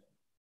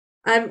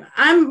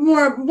 I'm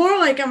more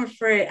like I'm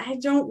afraid. I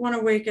don't want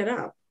to wake it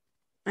up.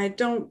 I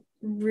don't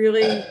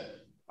really.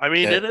 I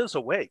mean, Yeah. it is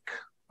awake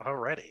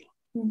already.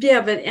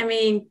 Yeah, but I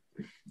mean,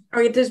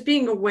 okay, there's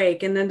being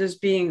awake and then there's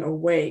being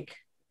awake.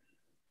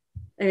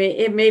 I mean,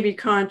 it may be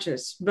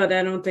conscious, but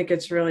I don't think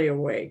it's really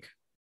awake.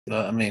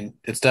 I mean,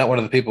 it's not one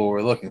of the people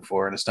we're looking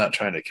for, and it's not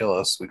trying to kill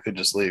us. We could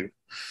just leave.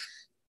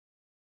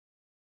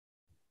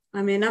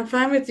 I mean, I'm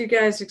fine with you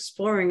guys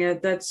exploring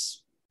it.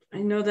 I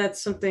know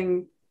that's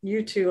something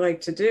you two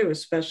like to do,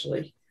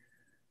 especially.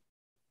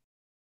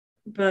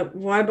 But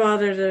why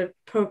bother to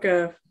poke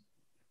it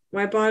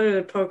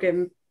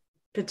and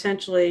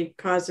potentially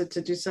cause it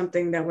to do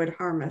something that would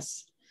harm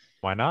us?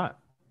 Why not?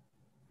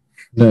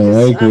 No,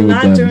 I agree I'm with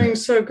not them. doing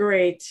so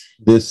great.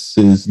 This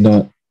is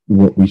not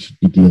what we should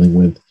be dealing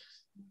with.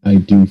 I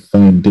do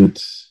find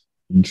it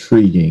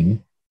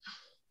intriguing,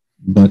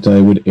 but I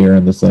would err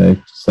on the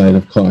side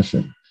of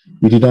caution.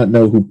 We do not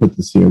know who put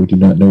this here. We do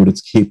not know what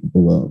it's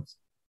capable of.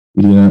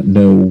 We do not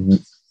know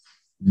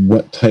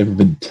what type of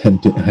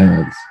intent it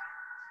has.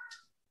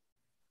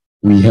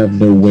 We have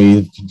no way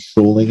of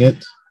controlling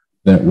it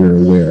that we're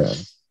aware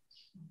of.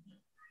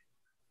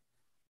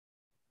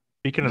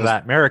 Speaking of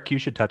that, Merrick, you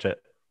should touch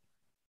it.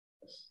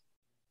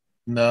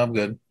 No, I'm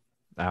good.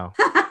 No.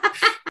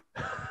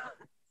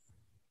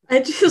 I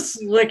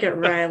just look at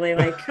Riley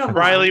like, come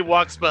Riley on.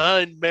 walks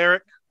behind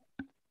Merrick.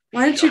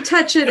 Why don't you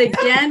touch it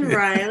again,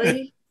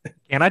 Riley?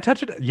 Can I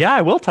touch it? Yeah,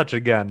 I will touch it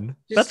again.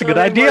 Just That's a so good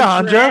that idea, we're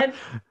Anja. dread.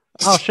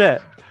 Oh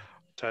shit.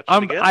 Touch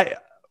it again.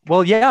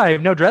 Well, yeah, I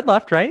have no dread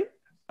left, right?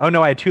 Oh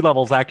no, I had 2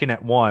 levels acting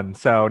at 1,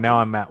 so now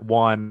I'm at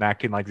 1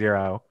 acting like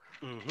 0.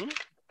 Mm-hmm.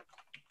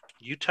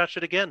 You touch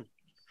it again.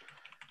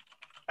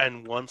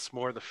 And once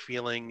more, the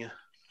feeling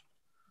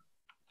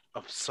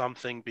of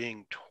something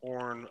being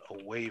torn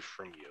away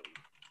from you.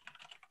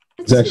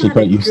 He's actually not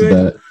quite a used to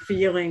good that.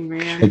 feeling,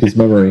 man. Like his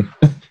memory.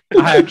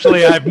 I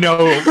have no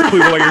clue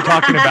what you're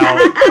talking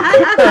about.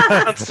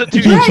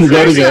 Constitution Keeps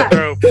forgetting saving it.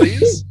 throw,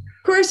 please.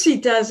 Of course he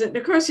doesn't.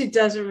 Of course he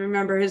doesn't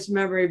remember his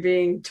memory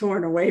being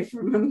torn away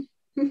from him.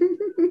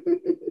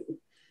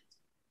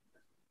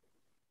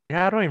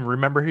 Yeah, I don't even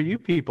remember who you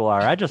people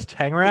are. I just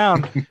hang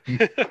around.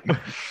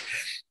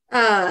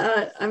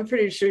 I'm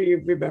pretty sure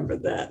you remember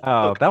that.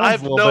 Oh, Look, that one's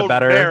I've a little known bit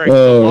better. Merrick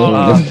Oh. the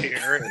longest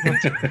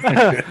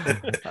here.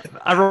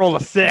 I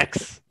rolled a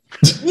 6.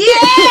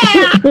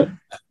 Yeah!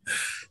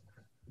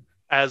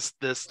 As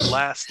this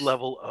last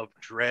level of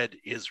dread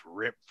is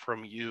ripped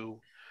from you,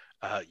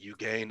 you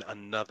gain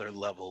another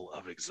level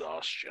of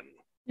exhaustion.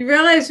 You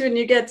realize when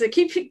you get to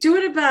do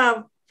it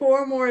about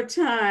 4 more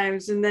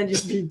times and then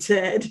you'd be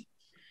dead.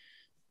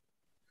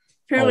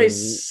 Apparently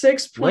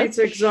 6 points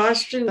which-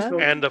 exhaustion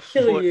will And a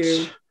kill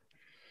you. foot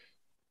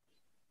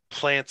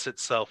plants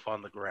itself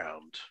on the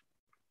ground.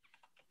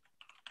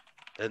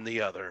 Then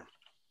the other.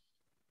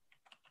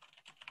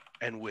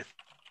 And with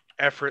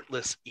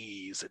effortless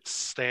ease, it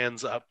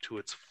stands up to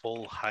its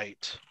full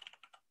height,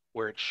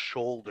 where its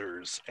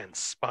shoulders and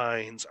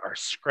spines are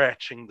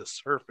scratching the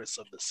surface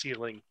of the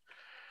ceiling,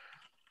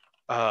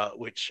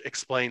 which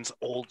explains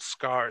old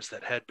scars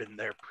that had been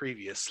there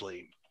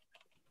previously.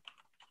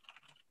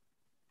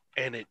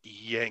 And it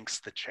yanks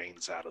the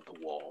chains out of the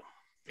wall.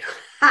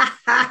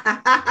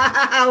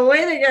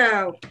 Way to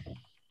go.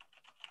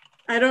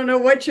 I don't know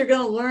what you're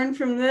going to learn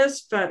from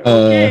this, but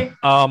okay.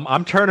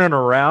 I'm turning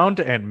around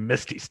and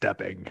misty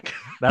stepping.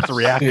 That's a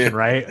reaction,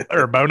 right?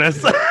 Or a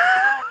bonus.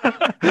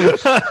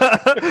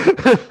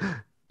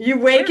 You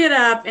wake it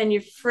up and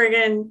you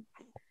friggin'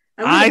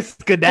 I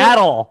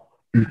skedaddle.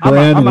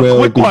 Bran I'm a will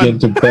quick begin one.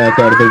 to back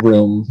out of the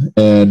room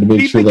and make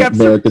You sure think that I'm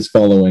so- Merrick is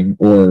following,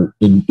 or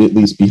at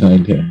least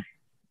behind him.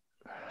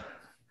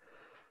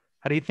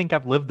 How do you think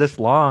I've lived this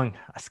long?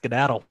 I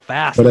skedaddle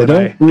fast. But I when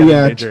don't get in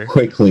react danger.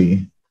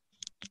 quickly.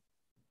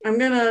 I'm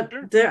gonna.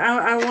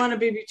 I want to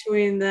be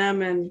between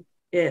them and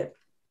it.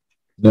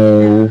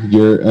 No,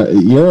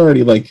 you're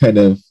already like kind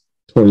of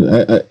toward.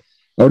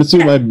 I would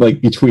assume I'm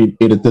like between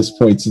it at this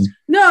point since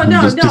No.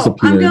 just I'm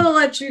disappeared. gonna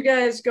let you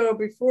guys go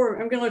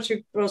before. I'm gonna let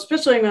you. Well,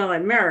 especially I'm gonna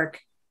let Merrick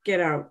get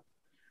out.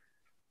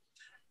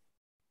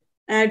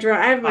 And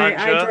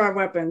I draw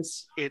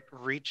weapons. It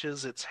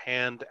reaches its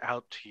hand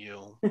out to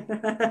you.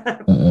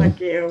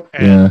 Fuck you.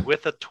 And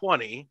with a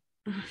 20,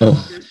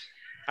 Oh,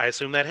 I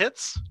assume that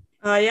hits?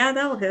 Yeah,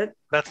 that'll hit.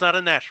 That's not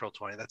a natural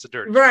 20. That's a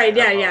dirty. Right,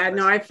 20. yeah.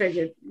 No, I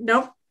figured.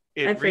 Nope.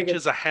 It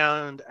reaches a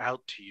hand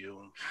out to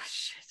you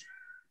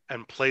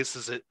and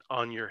places it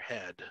on your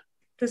head.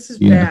 This is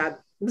bad.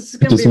 This is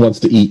gonna just wants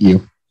to eat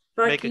you.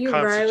 Make a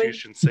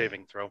Constitution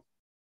saving throw.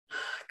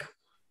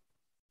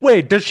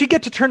 Wait, does she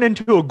get to turn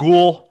into a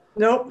ghoul?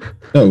 Nope.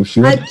 No,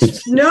 she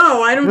wants.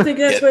 No, I don't think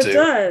that's what it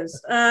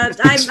does.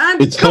 It's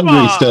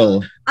hungry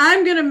still.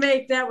 I'm gonna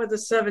make that with a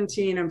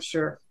 17. I'm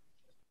sure.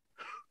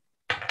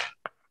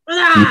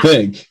 You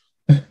think?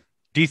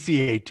 DC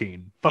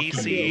 18. Fuck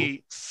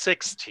DC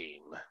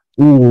 16.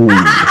 Ooh.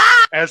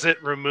 As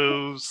it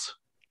removes,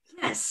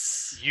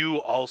 yes,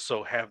 you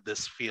also have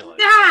this feeling.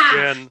 Ah!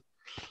 Again,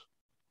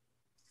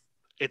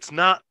 it's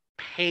not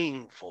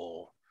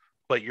painful,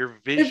 but your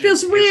vision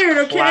feels weird,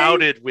 is okay?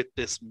 clouded with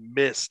this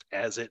mist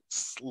as it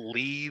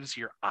leaves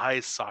your eye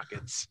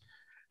sockets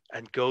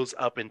and goes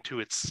up into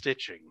its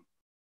stitching.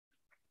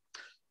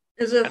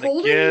 Is it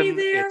holding me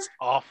there? It's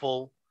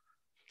awful.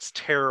 It's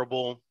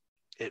terrible.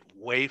 It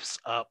wafts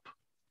up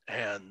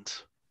and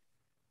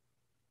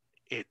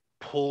it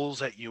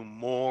pulls at you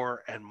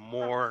more and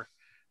more,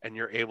 and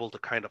you're able to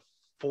kind of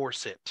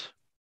force it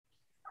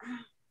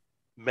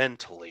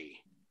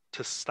mentally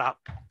to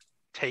stop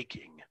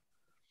taking.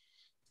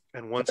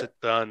 And once it's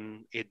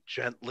done, it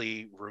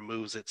gently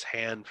removes its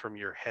hand from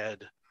your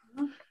head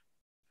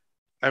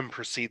and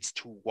proceeds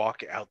to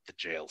walk out the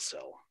jail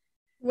cell.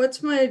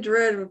 What's my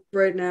dread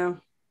right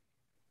now?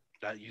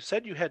 You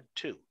said you had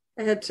 2.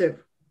 I had 2.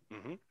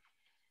 Mm-hmm.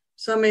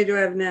 So how many do I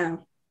have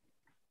now?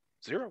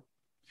 0.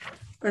 All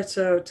right,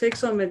 so it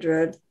takes on my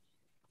dread.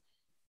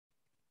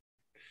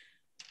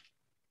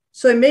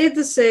 So I made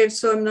the save,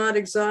 so I'm not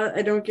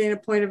I don't gain a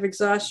point of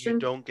exhaustion. You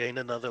don't gain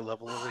another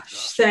level of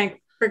exhaustion.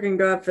 Thank freaking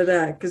God for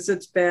that, because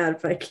it's bad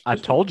if I can't. I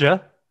told you.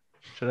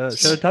 Should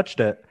have touched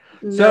it.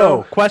 No.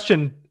 So,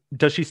 question: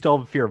 does she still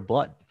have fear of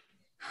blood?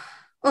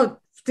 Oh,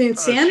 the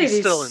insanity.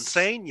 She's still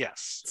insane.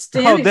 Yes.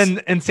 Oh,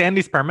 then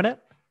insanity's permanent.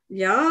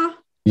 Yeah.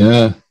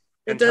 Yeah.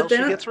 Until she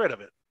gets rid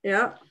of it.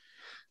 Yeah.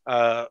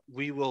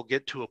 We will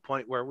get to a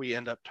point where we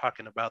end up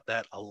talking about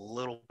that a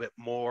little bit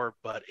more,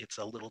 but it's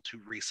a little too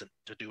recent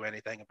to do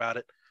anything about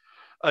it.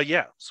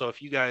 Yeah. So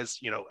if you guys,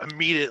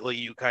 immediately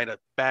you kind of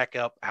back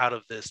up out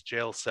of this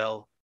jail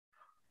cell,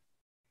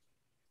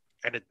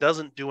 and it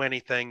doesn't do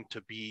anything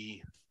to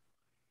be.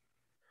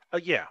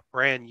 Yeah,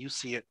 Bran, you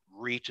see it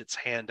reach its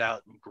hand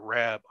out and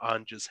grab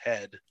Anja's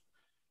head.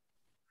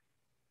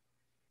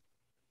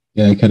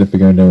 Yeah, I kind of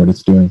figure I know what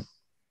it's doing.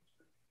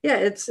 Yeah,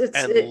 it's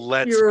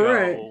lets you're go,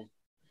 right.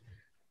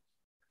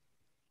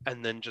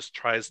 and then just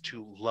tries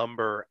to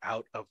lumber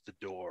out of the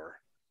door.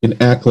 In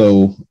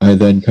Aklo, I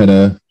then kind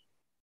of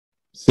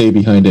say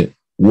behind it,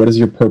 "What is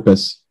your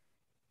purpose?"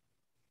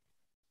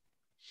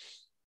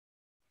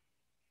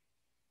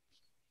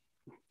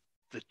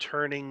 The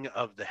turning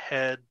of the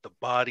head, the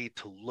body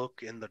to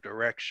look in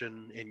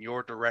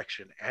your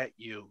direction at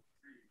you,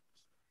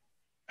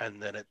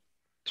 and then it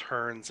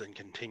turns and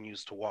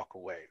continues to walk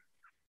away.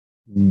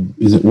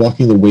 Is it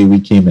walking the way we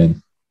came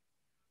in?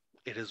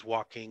 It is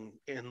walking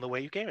in the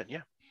way you came in,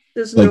 yeah.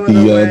 There's like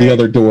the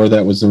other door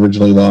that was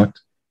originally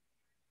locked?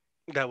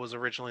 That was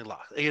originally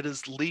locked. It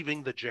is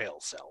leaving the jail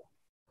cell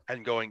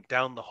and going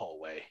down the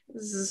hallway.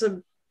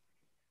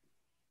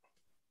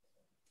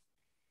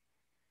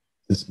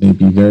 This may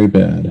be very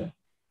bad.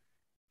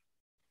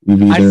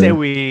 I say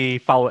we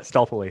follow it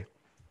stealthily.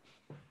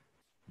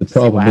 The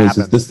problem is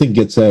this thing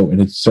gets out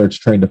and it starts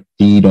trying to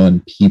feed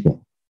on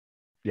people.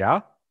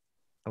 Yeah?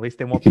 At least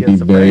they won't be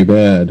very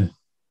bad.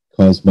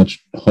 Cause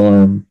much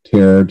harm,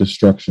 terror,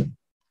 destruction.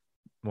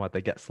 What,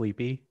 they get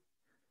sleepy?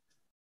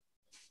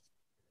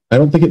 I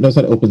don't think it knows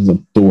how to open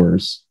the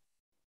doors.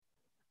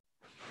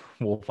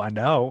 We'll find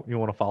out. You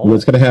want to follow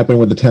What's going to happen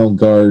when the town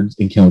guard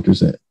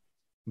encounters it?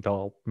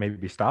 They'll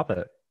maybe stop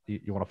it.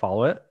 You want to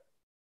follow it?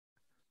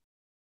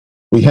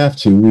 We have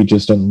to. We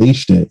just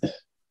unleashed it.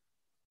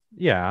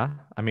 Yeah.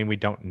 I mean, we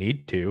don't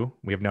need to.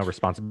 We have no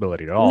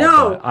responsibility at all.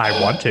 No.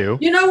 I want to.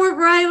 You know what,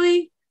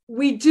 Riley?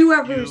 We do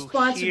have a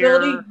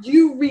responsibility.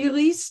 You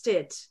released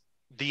it.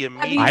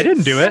 I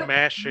didn't do it.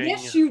 Smashing.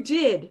 Yes, you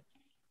did.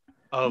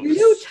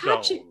 You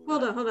touch it.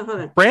 Hold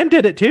on. Bran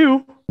did it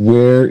too.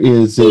 Where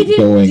is it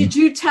going? Did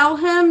you tell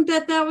him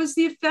that was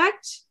the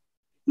effect?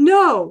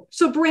 No.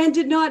 So Bran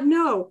did not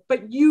know,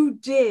 but you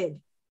did.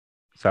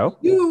 So?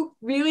 You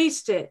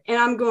released it, and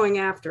I'm going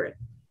after it.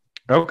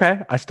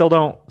 Okay. I still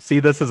don't see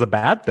this as a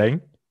bad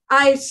thing.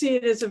 I see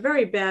it as a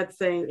very bad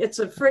thing. It's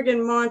a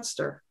friggin'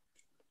 monster.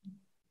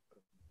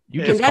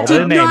 You And just that called it a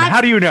did name. not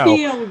How do you know?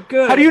 feel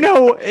good. How do you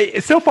know?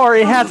 So far,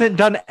 it hasn't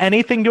done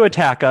anything to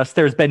attack us.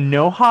 There's been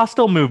no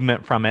hostile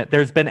movement from it.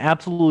 There's been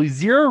absolutely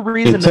zero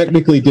reason. It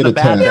technically did the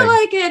bad I feel attack.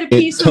 like I had a It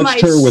piece of my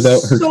touched her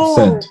without her soul.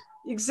 consent.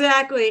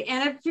 Exactly.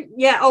 And if,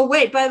 yeah. Oh,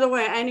 wait, by the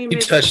way, I need to You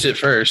make, touched it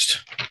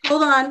first.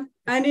 hold on.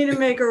 I need to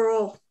make a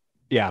roll.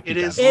 Yeah, It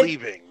is It-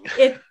 leaving.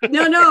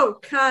 No,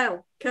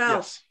 Kyle.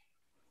 Yes.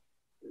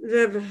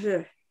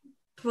 The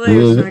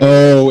player's not gonna-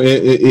 Oh,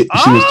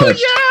 she was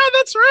touched. Yeah,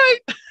 that's right.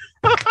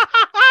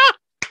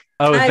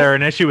 Oh, is I- there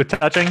an issue with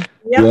touching? Yep,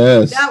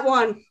 Yes. that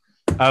one.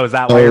 Oh, is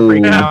that why you're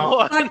freaking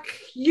out? Fuck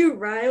you,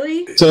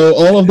 Riley. So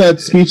all of that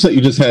speech that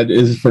you just had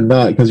is for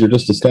naught because you're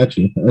just a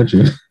statue, aren't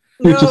you?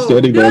 You're just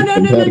standing there.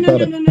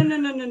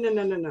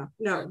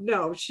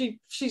 No. She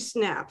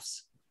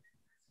snaps.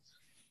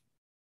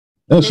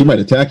 Oh, she might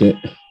attack it.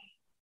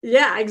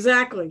 Yeah,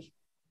 exactly.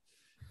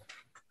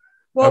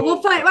 Well,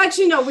 we'll find.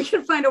 Actually, no, we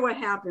can find out what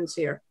happens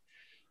here,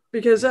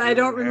 because I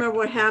don't remember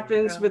what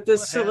happens with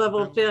this level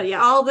of failure.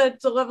 All the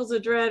levels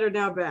of dread are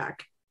now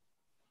back,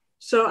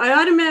 so I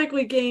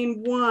automatically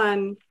gain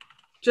 1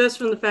 just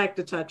from the fact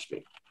it touched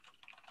me,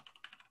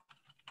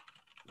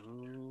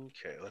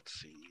 Okay, let's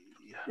see.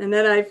 and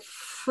then I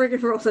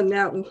friggin' rolled a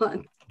nat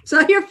 1. So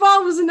your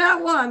fault was a nat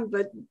 1,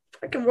 but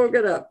fucking woke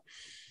it up.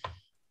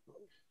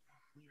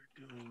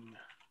 You're doing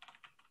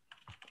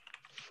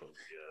phobia.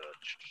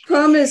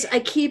 Problem is, I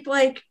keep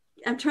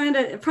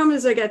problem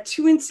is I got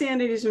 2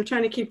 insanities I'm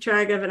trying to keep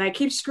track of, and I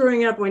keep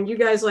screwing up when you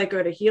guys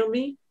go to heal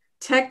me.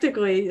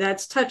 Technically,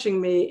 that's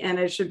touching me, and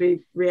I should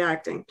be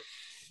reacting.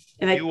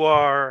 And You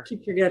are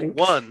keep forgetting.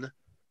 1.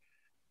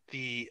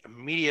 The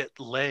immediate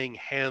laying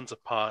hands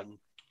upon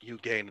you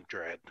gain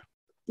dread.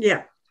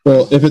 Yeah.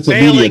 Well, if it's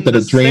Failing immediate, then the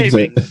it drains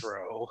saving it.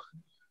 throw.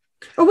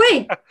 Oh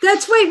wait,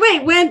 that's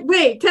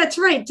wait. That's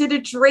right. Did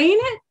it drain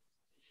it?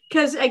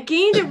 Because I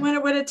gained it when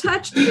it would have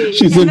touched me.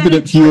 She's and then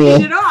infinite it fuel.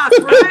 drained it off,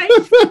 right?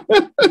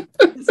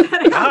 Is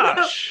that how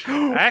Gosh,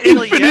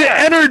 actually, Infinite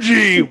yeah.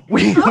 energy.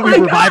 We Oh my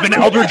revive God. an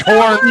Eldritch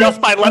Horn just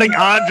by letting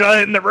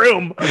Anja in the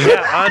room.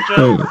 Yeah,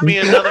 Anja, give me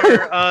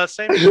another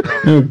saving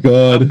throw Oh of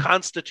God!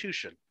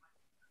 Constitution.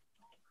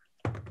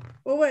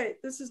 Oh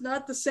wait, this is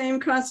not the same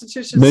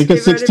Constitution. Make a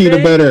save I 16 or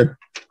made. better.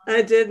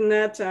 I did in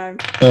that time.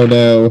 Oh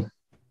no!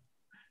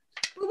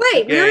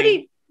 Wait, we Okay.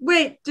 already.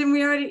 Wait, didn't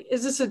we already?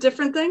 Is this a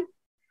different thing?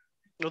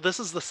 Well, this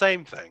is the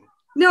same thing.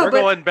 No, We're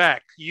but going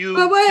back. You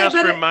But wait, just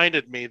but it-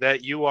 reminded me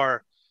that you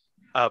are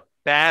a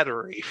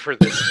battery for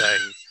this thing,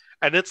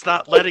 and it's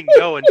not letting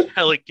go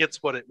until it gets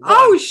what it wants.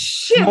 oh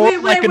shit! More Wait,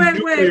 like a wait.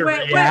 nuclear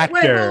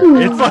reactor. hold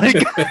on. It's like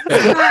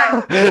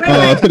Alright, wait,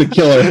 Oh, it's gonna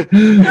kill her.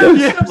 No,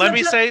 Yeah. stop, Let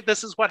me stop. say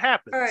this is what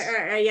happens. All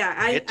right,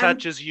 yeah. It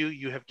touches you.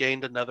 You have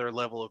gained another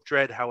level of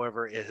dread.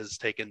 However, it has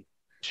taken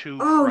 2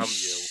 Oh from you.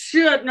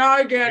 shit! Now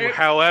I get You, it.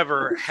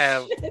 however,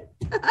 have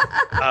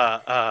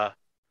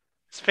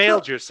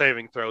failed your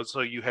saving throw,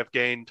 so you have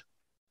gained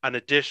an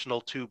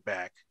additional 2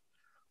 back.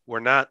 We're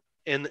not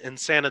in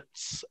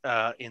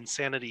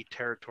insanity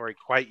territory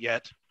quite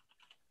yet,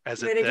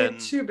 as Wait, it I then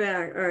get 2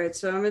 back. All right,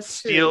 so I'm at 2.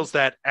 steals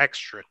that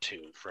extra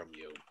 2 from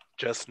you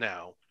just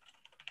now.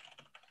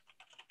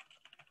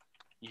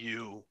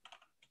 You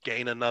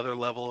gain another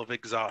level of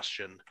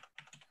exhaustion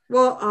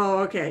Well, oh,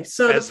 okay.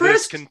 So as the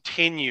first, this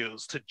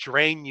continues to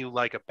drain you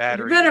like a you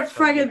battery. better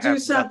until you fucking do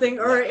have something,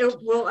 nothing or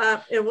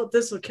left. it will.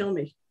 This will kill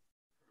me.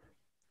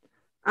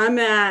 I'm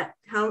at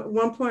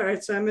 1 point.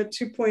 Right, so I'm at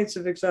 2 points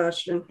of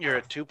exhaustion. You're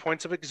at 2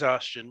 points of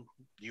exhaustion.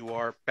 You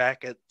are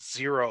back at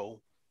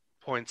 0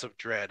 points of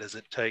dread as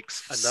it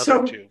takes another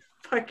So 2.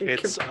 Fucking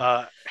It's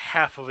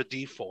half of a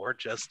D4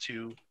 just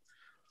to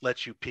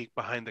let you peek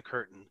behind the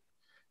curtain,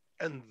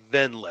 and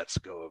then lets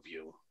go of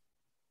you.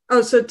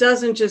 oh, so it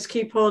doesn't just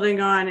keep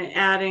holding on and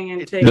adding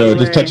and taking No, away. it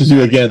just touches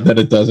you again, then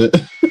it does it.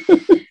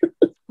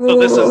 So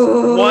this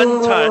is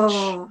one touch.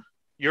 Oh.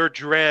 Your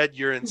dread,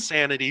 your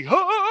insanity.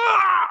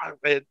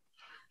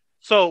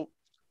 So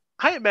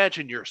I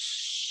imagine you're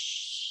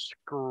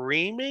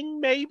screaming,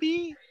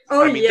 maybe?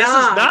 Oh, I mean, yeah. this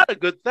is not a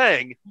good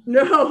thing.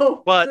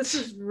 No, But- this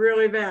is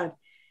really bad.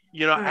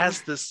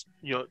 As this,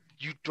 you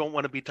don't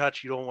want to be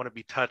touched. You don't want to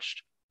be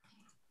touched.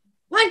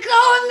 Let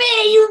go of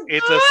me, you.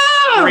 It's a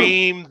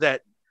scream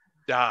that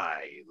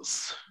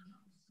dies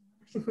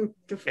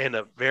in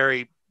a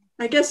very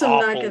I guess I'm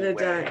not awful gonna way.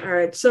 die. All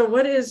right. So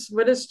what is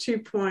 2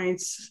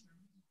 points?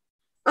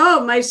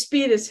 Oh, my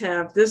speed is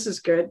half. This is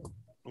good.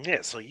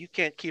 Yeah, so you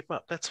can't keep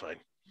up. That's fine.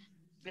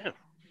 Yeah.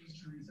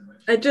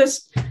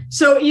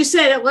 So you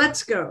said it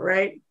lets go,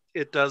 right?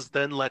 It does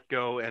then let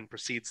go and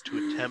proceeds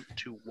to attempt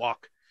to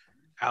walk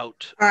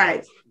out All right.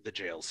 of the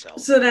jail cell.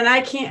 So then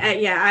I can't.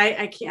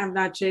 I can't. I'm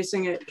not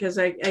chasing it because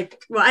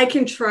I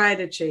can try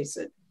to chase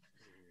it.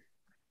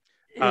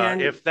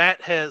 And If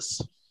that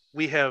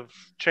we have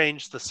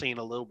changed the scene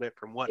a little bit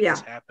from what Yeah.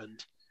 has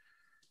happened.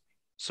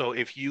 So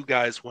if you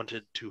guys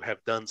wanted to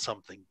have done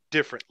something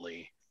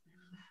differently,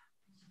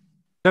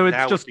 so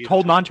Now it's just would be the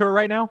holding time. on to her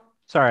right now.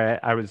 Sorry,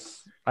 I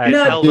was.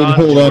 No. held Didn't on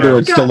hold to on to her her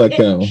and still let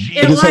go. She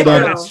It just let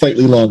held on go.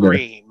 slightly longer.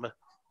 scream,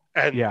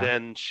 and Yeah.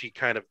 then she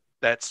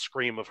that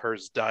scream of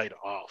hers died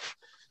off.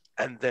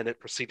 and then it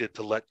proceeded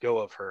to let go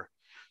of her.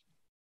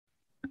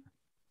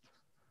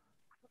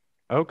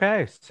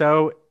 Okay,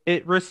 so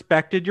it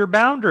respected your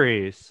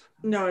boundaries.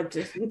 No, it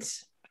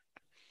didn't.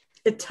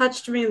 It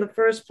touched me in the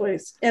first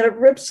place, and it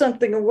ripped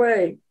something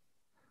away.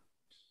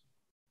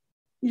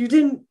 You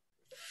didn't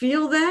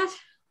feel that?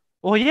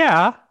 Well,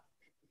 yeah.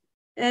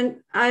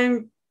 And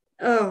I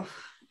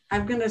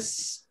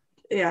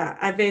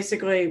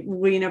basically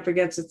lean up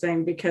against the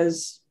thing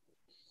because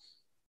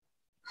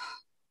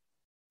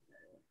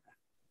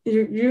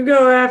you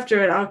go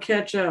after it, I'll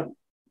catch up.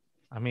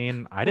 I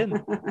mean, I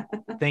didn't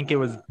think it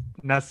was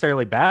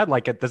necessarily bad.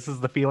 Like, this is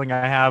the feeling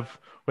I have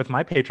with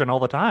my patron all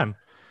the time.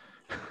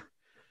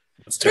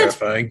 That's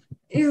terrifying.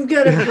 You've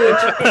got a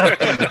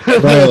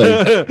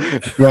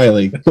patron.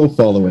 Riley, go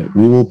follow it.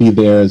 We will be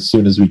there as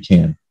soon as we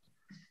can.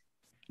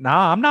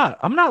 Nah, I'm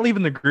not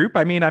leaving the group.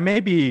 I mean, I may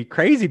be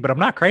crazy, but I'm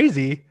not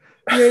crazy.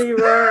 Yeah, you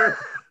are.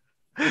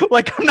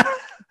 Like, I'm not.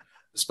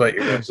 Despite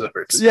your best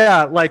efforts.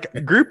 Yeah,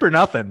 like group or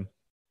nothing.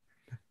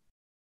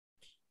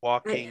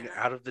 Walking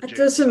out of the It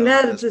doesn't jigsaw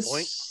matter. at this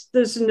point.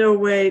 There's no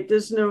way.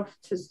 There's no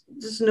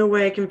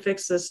way I can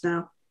fix this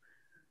now.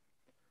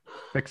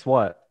 Fix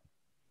what?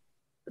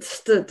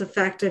 The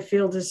fact I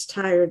feel this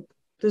tired.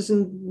 There's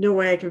no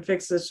way I can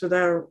fix this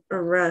without a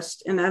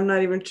rest, and I'm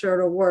not even sure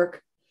it'll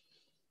work.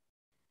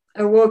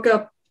 I woke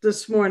up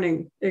this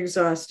morning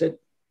exhausted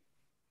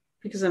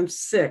because I'm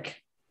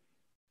sick.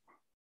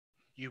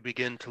 You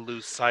begin to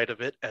lose sight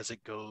of it as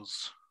it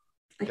goes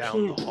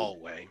down the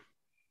hallway.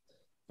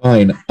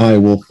 Fine, I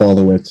will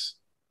follow it.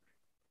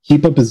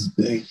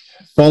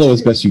 Follow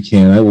as best you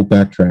can. I will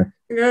backtrack.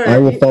 Right. I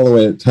will follow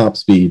it at top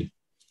speed.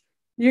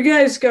 You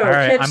guys go. All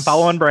right, I'm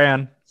following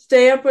Bran.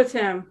 Stay up with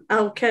him.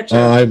 I'll catch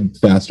up. I'm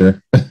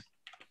faster.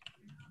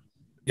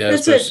 Yeah,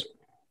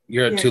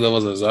 you're at 2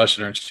 levels of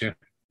exhaustion, aren't you?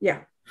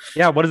 Yeah.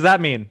 Yeah, what does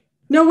that mean?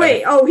 No,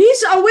 wait.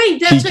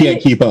 He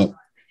can't keep up.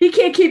 He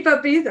can't keep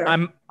up either.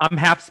 I'm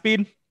half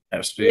speed.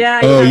 Half speed.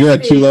 Yeah. Oh, you're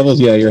at 2 levels?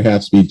 Yeah, you're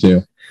half speed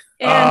too.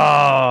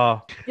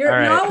 And you're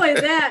right. not only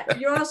that,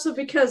 you're also,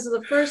 because of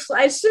the first,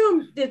 I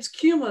assume it's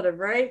cumulative,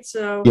 right?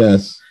 So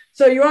yes.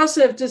 So you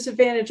also have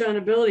disadvantage on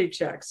ability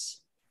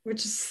checks,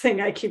 which is the thing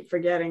I keep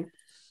forgetting.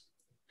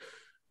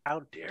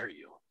 How dare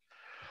you?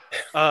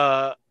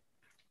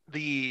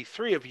 The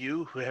three of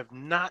you who have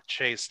not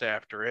chased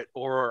after it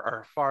or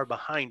are far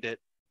behind it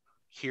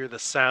hear the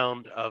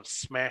sound of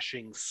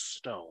smashing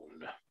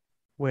stone.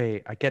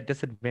 Wait, I get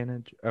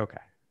disadvantage? Okay.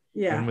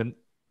 Yeah.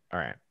 All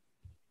right.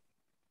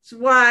 So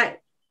why?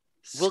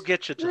 We'll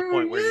get you to the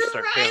point where you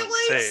start failing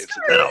saves,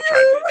 and then I'll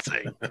try to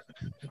save.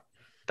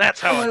 That's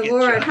how I get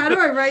Lord, you. How do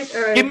I write?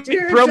 All right,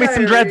 Throw me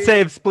some dread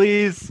saves,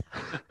 please.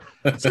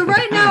 So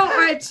right now, all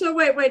right. So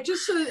wait.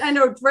 Just so I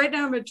know, right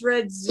now I'm at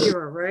dread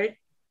 0, right?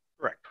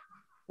 Correct.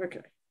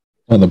 Okay.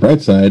 On the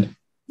bright side,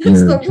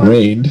 you're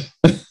drained.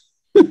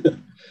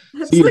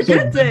 That's the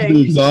good thing.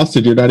 You're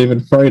exhausted. You're not even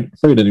afraid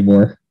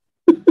anymore.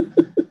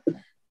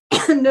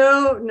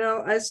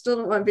 No, I still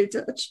don't want to be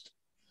touched.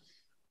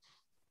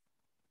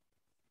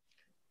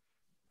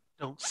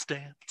 Don't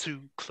stand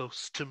too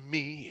close to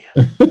me.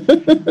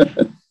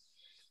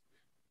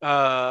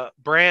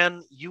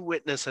 Bran, you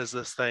witness as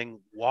this thing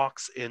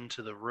walks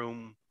into the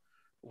room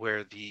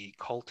where the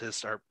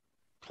cultists are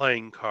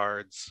playing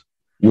cards.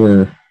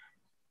 Were.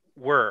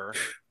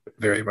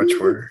 Very much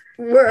were.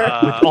 With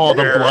all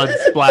the blood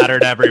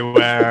splattered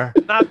everywhere.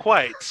 Not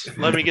quite.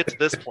 Let me get to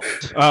this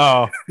point.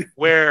 Oh.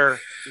 Where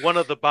one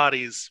of the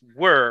bodies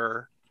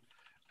were,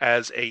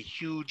 as a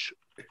huge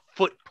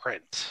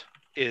footprint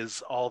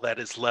is all that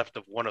is left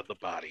of one of the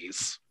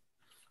bodies.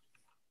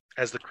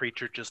 As the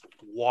creature just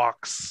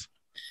walks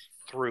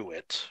through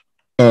it.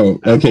 Oh,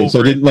 okay. So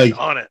it didn't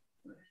on it.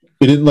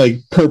 It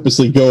didn't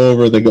purposely go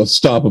over, then go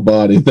stop a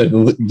body,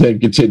 then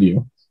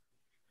continue.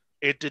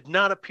 It did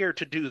not appear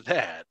to do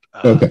that.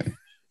 Okay.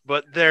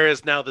 But there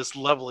is now this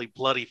lovely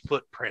bloody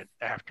footprint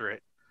after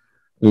it.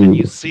 Ooh, and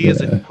you see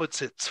as it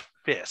puts its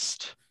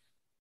fist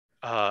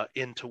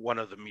into one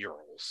of the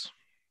murals.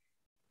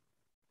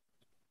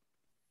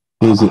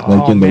 Is it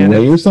in the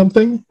way or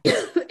something?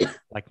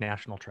 Like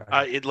National Treasure.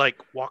 It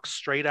walks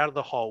straight out of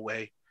the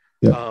hallway.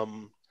 Yeah.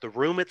 The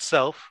room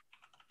itself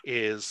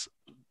is,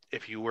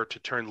 if you were to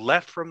turn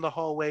left from the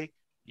hallway,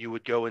 you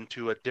would go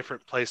into a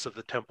different place of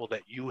the temple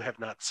that you have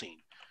not seen.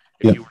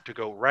 If you were to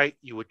go right,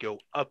 you would go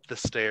up the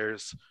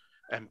stairs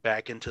and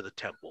back into the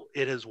temple.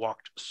 It has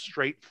walked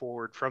straight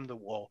forward from the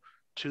wall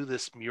to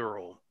this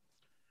mural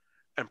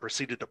and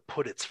proceeded to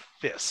put its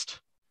fist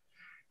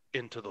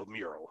into the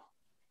mural.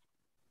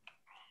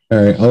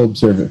 All right, I'll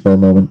observe it for a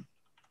moment.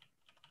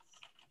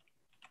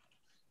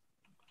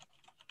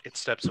 It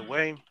steps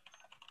away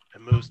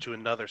and moves to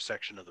another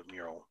section of the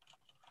mural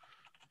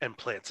and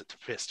plants its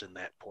fist in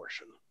that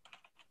portion.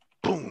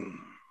 Boom!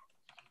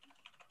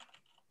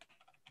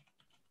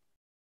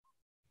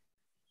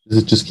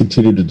 Does it just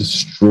continue to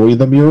destroy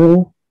the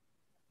mural?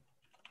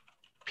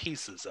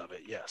 Pieces of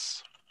it,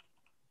 yes.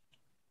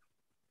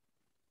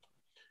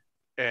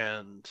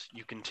 And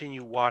you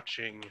continue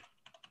watching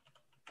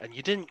And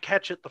you didn't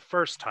catch it the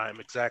first time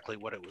exactly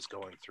what it was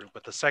going through,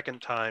 but the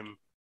second time,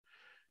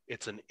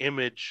 it's an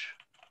image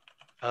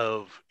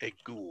of a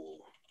ghoul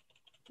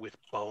with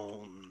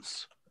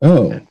bones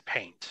and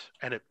paint,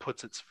 and it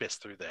puts its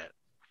fist through that.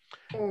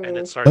 And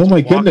it starts Oh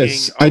my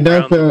goodness! I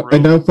now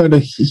found a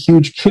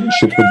huge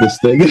kinship with this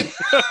thing.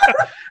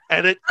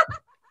 And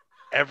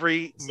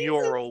every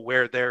mural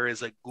where there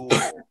is a ghoul,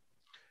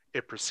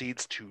 it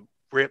proceeds to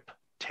rip,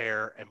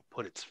 tear, and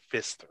put its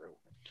fist through.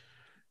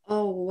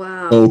 Oh,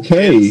 wow.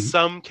 Okay. In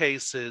some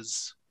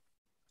cases,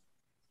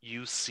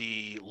 you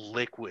see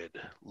liquid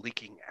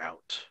leaking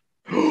out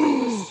from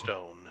the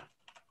stone.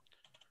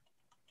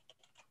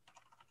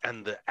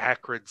 And the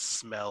acrid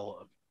smell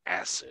of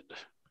acid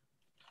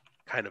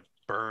kind of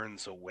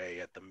burns away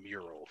at the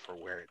mural for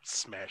where it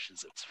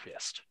smashes its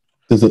fist.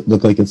 Does it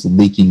look like it's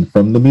leaking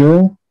from the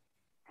mural?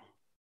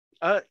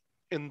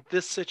 In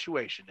this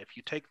situation, if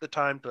you take the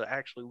time to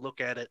actually look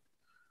at it,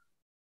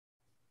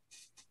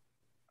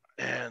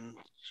 and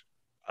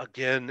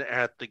again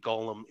at the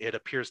golem, it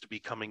appears to be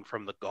coming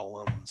from the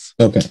golem's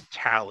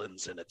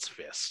talons in its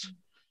fist.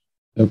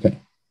 Okay.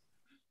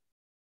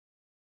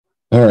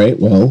 All right,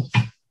 well,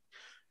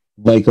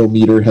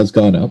 Lycometer has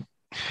gone up.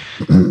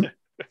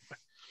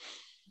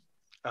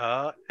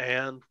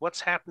 And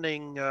what's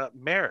happening,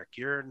 Merrick?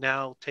 You're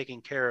now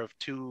taking care of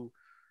two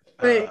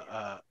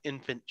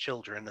infant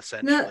children,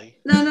 essentially.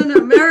 No.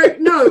 Merrick,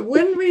 no.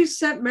 When we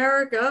set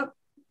Merrick up,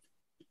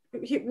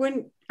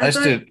 I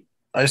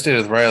stayed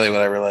with Riley when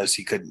I realized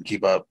he couldn't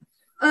keep up.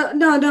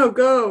 No,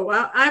 go.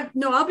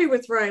 I'll be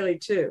with Riley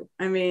too.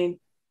 I mean,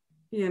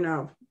 you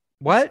know.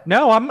 What?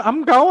 No,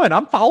 I'm going.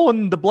 I'm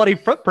following the bloody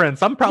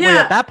footprints. I'm probably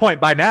at that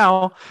point by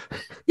now.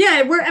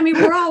 Yeah,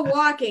 we're all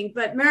walking,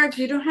 but Merrick,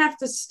 you don't have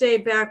to stay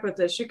back with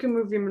us. You can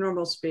move your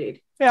normal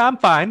speed. Yeah, I'm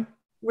fine.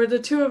 Where the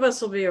two of us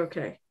will be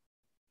okay.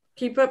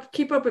 Keep up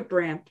with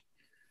Bram.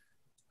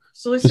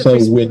 So just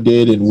all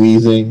winded and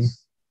wheezing.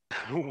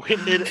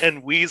 Winded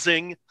and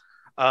wheezing.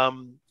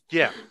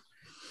 Yeah.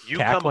 You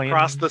Cackling. Come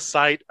across the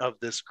site of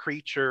this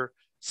creature,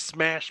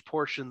 smash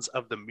portions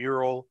of the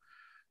mural.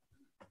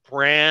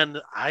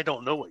 Bran, I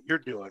don't know what you're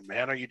doing,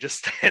 man. Are you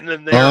just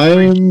standing there?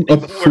 I'm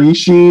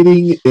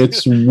appreciating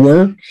its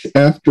work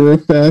after a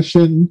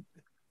fashion.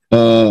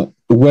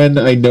 When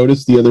I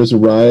notice the others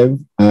arrive,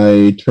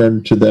 I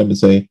turn to them and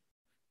say,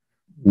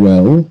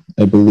 well,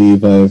 I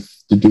believe I've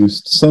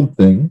deduced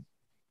something.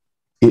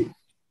 It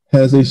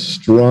has a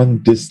strong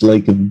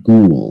dislike of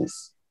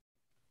ghouls.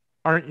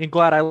 Aren't you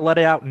glad I let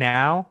it out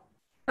now?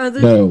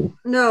 No.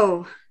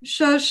 Nothing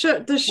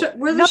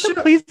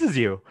pleases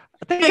you.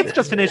 I think it's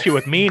just an issue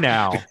with me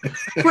now.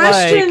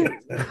 Question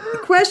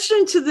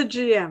to the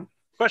GM.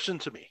 Question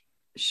to me.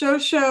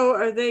 Show,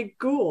 are they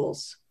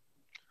ghouls?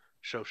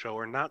 Show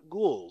are not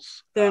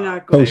ghouls. They're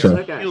not ghouls. They're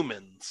okay.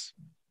 humans.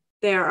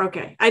 They are,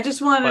 okay. I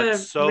just wanted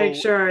to make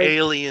sure.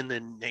 Alien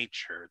in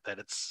nature that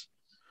it's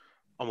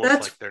almost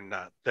like they're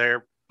not.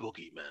 They're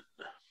boogeymen.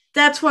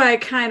 That's why I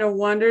kind of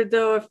wondered,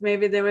 though, if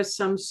maybe there was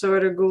some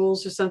sort of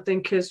ghouls or something,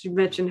 because you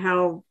mentioned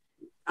how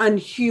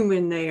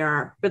unhuman they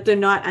are, but they're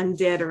not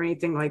undead or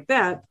anything like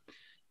that.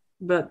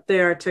 But they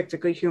are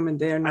technically human.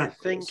 They are not. I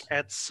think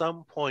at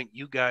some point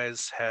you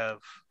guys have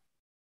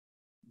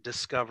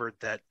discovered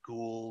that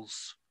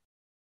ghouls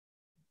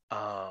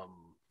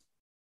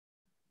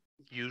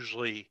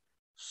usually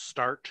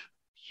start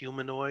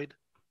humanoid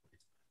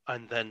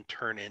and then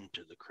turn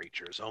into the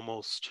creatures,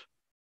 almost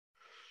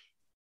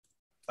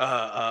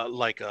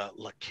like a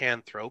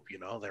lycanthrope. You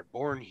know, they're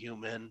born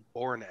human,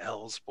 born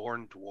elves,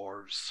 born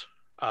dwarves.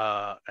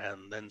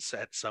 And then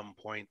at some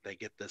point they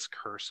get this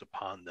curse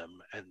upon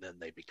them and then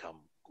they become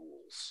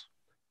ghouls.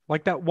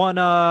 Like that one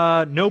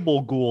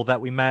noble ghoul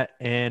that we met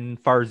in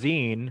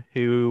Farzine,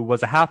 who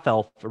was a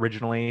half-elf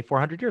originally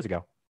 400 years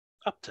ago.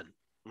 Upton.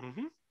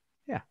 Mm-hmm.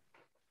 Yeah.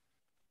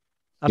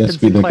 Upton Yes,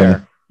 be that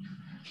guy.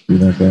 Be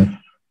that guy.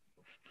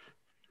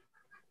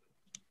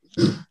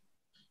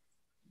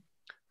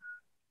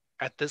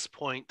 At this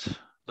point,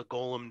 the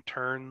golem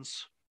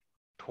turns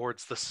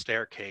towards the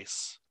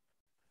staircase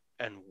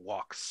and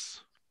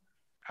walks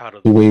out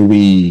of the way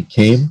we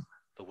came.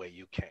 The way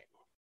you came.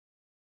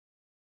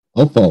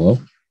 I'll follow.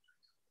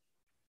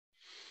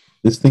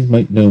 This thing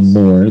might know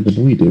more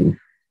than we do.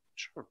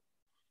 Sure.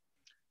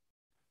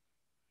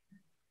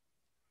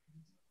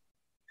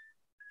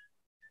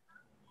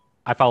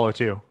 I follow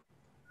too.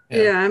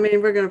 Yeah, I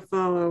mean, we're going to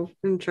follow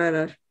and try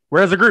to.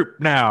 We're as a group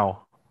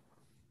now.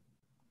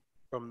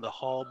 From the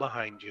hall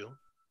behind you,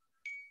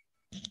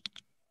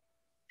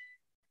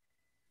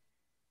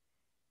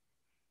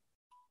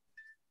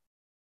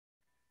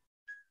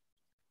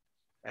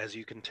 as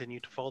you continue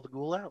to follow the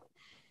ghoul out,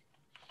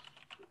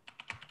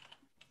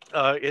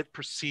 it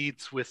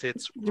proceeds with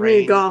its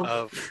reign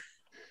of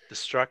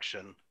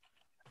destruction.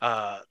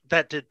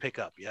 That did pick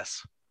up,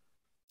 yes?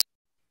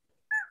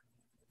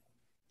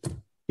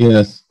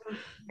 Yes.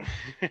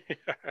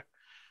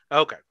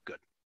 Okay, good.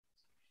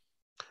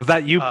 Was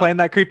that you playing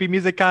that creepy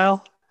music,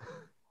 Kyle?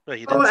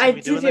 I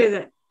did hear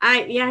that.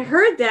 I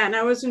heard that, and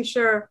I wasn't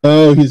sure.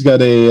 Oh, he's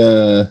got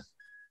a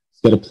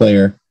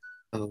player.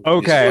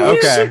 Okay,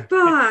 Music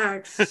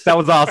box. That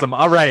was awesome.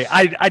 All right,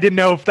 I didn't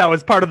know if that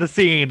was part of the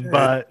scene,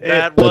 but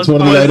That That's was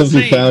one of part the of the items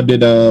we scene. found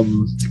in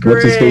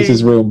what's his great.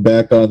 face's room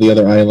back on the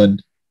other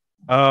island.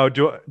 oh,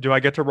 do I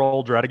get to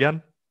roll dread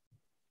again?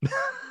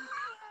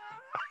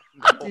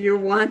 Do you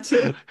want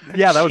to?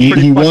 Yeah, that was He,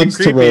 pretty he fucking wants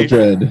creepy. to roll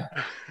dread.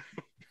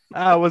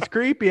 It was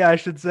creepy, I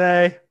should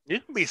say. You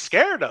can be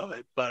scared of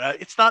it, but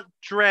it's not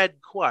dread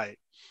quite.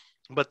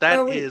 But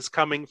that is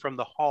coming from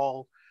the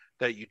hall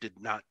that you did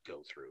not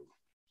go through.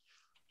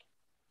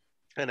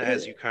 And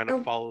as you kind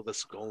of follow the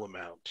golem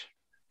out.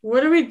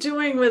 What are we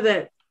doing with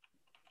it?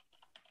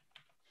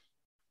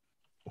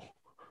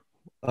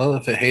 Well,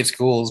 if it hates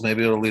ghouls,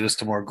 maybe it'll lead us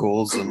to more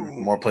ghouls and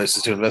more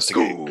places to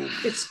investigate.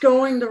 It's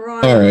going the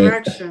wrong All right.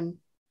 direction.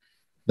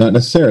 Not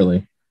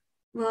necessarily.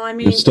 Well, I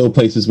mean, There's still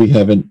places we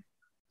haven't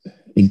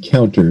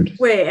encountered.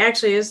 wait,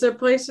 actually, is there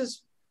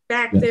places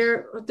back Yes.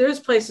 there? There's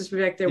places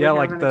back there. Yeah, we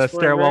like haven't the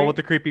explored, stairwell right? with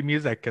the creepy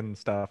music and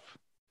stuff.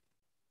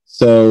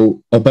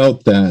 So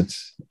about that,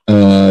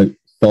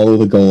 follow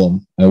the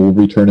golem. I will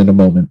return in a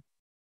moment.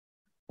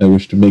 I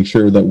wish to make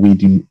sure that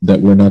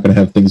we're not going to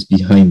have things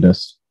behind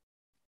us.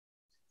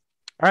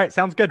 All right,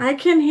 sounds good. I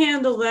can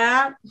handle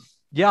that.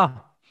 Yeah,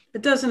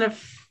 It doesn't.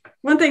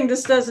 One thing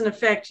this doesn't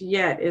affect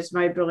yet is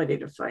my ability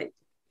to fight.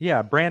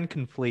 yeah. Bran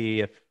can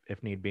flee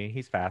if need be.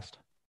 He's fast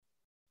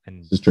and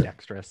This is true.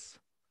 dexterous.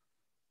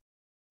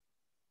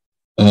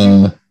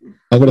 I'm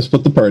going to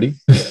split the party.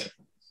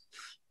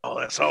 Oh,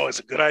 that's always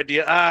a good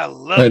idea. I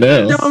love I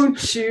know. this.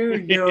 Don't you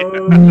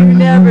know? You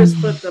never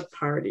split the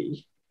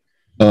party.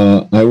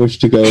 I wish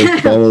to go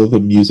follow the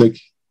music,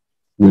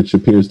 which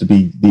appears to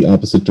be the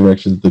opposite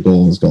direction that the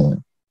golem is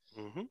going.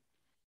 Mm-hmm.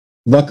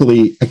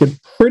 Luckily, I can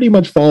pretty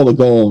much follow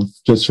the golem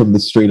just from the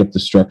straight up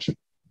destruction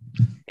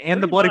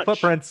And the Pretty bloody much.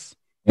 footprints.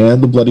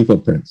 and the bloody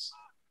footprints.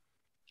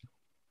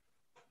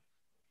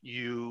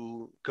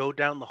 You go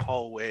down the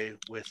hallway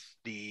with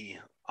the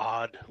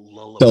odd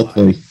lullaby.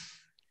 Stealthily.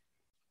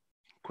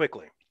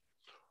 Quickly.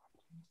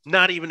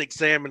 Not even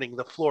examining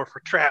the floor for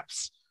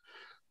traps.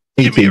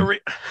 Give me 18.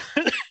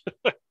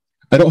 a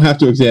I don't have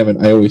to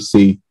examine. I always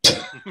see.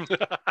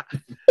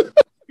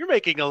 You're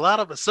making a lot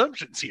of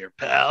assumptions here,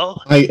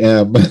 pal. I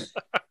am.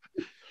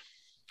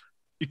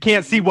 You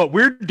can't see what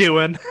we're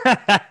doing. And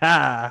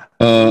I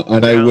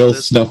Down will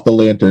this snuff hall. the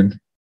lantern.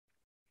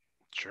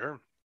 Sure.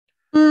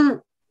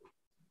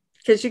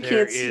 Because you There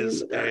can't see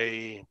is in the dark.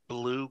 a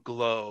blue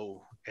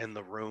glow in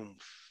the room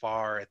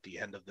far at the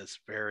end of this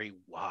very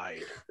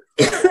wide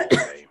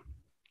hallway.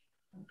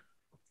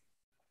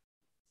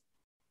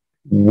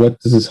 What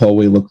does this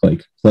hallway look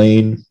like?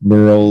 Plain,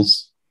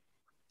 murals?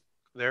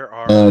 There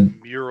are Uh,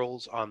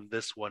 murals on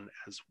this one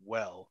as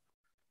well.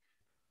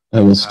 I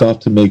will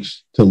stop to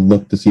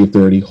look to see if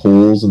there are any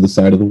holes in the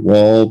side of the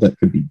wall that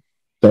could be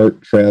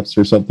dart traps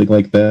or something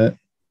like that.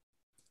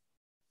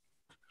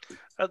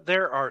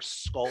 There are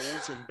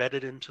skulls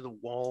embedded into the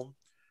wall,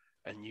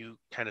 and you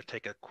kind of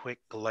take a quick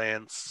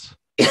glance.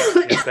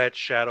 Is that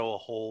shadow a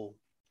hole?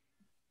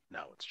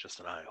 No, it's just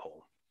an eye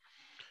hole.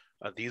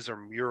 These are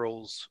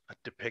murals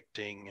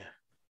depicting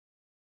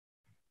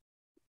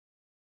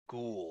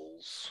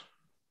ghouls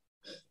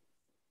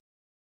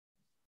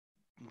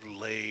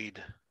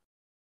laid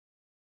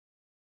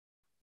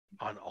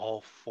on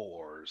all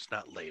fours,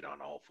 not laid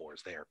on all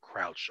fours, they are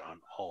crouched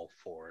on all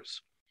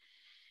fours.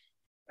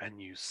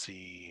 And you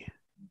see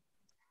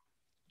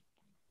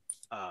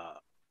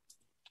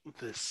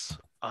this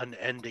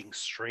unending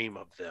stream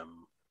of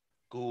them,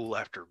 ghoul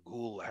after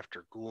ghoul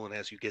after ghoul. And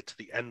as you get to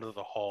the end of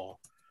the hall,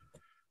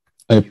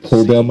 I you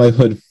pull down see- my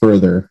hood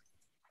further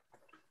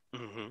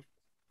Mhm,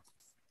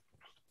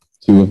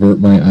 to avert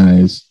my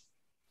eyes.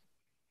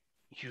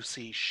 you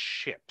see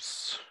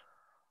ships.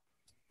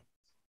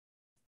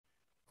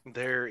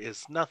 There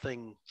is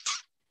nothing.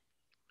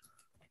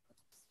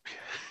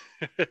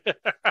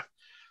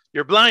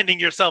 You're blinding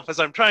yourself as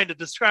I'm trying to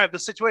describe the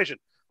situation.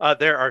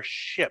 There are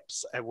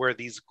ships where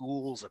these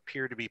ghouls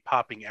appear to be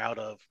popping out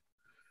of,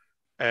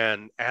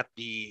 and at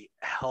the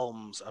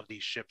helms of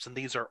these ships, and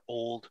these are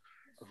old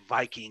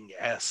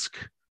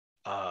Viking-esque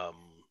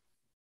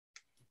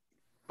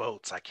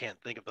boats. I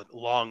can't think of the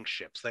long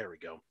ships. There we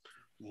go.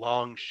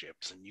 Long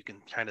ships, and you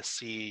can kind of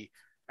see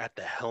at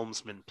the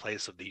helmsman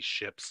place of these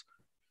ships,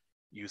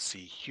 you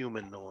see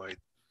humanoid,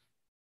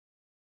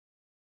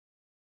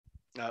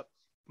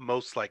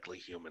 most likely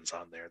humans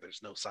on there.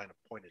 There's no sign of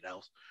pointed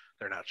elves.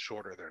 They're not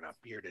shorter. They're not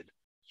bearded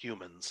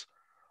humans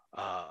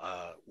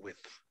with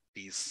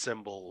these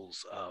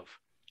symbols of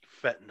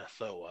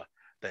Fetnathoa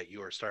that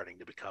you are starting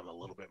to become a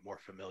little bit more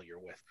familiar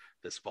with.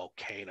 This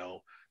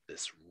volcano,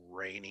 this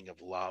raining of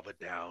lava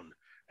down,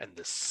 and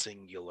this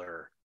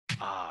singular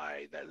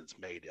eye that is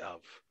made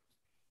of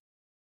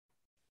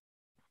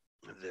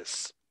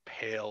this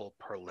pale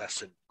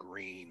pearlescent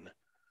green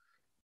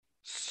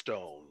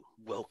stone,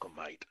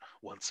 Welcomite,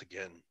 once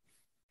again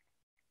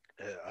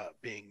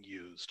being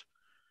used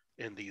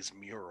in these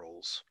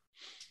murals.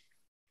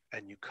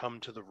 And you come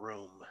to the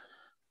room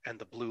and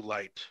the blue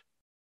light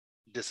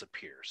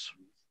disappears.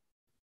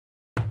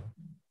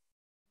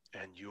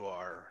 And you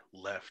are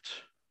left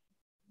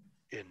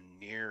in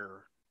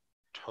near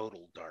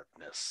total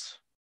darkness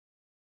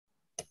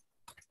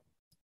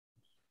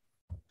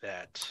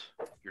that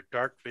your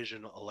dark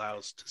vision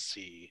allows to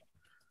see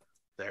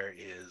there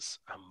is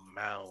a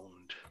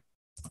mound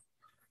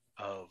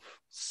of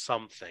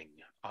something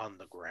on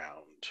the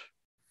ground.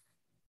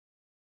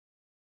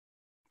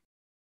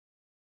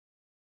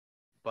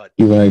 But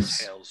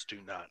details do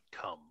not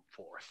come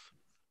forth.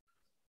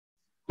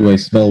 Do I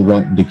smell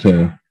rotten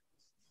decay?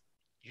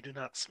 You do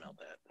not smell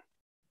that.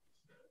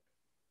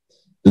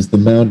 Does the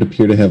mound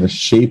appear to have a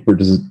shape, or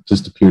does it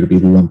just appear to be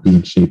lumpy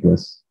and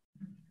shapeless?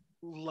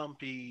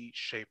 Lumpy,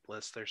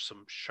 shapeless. There's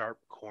some sharp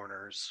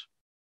corners.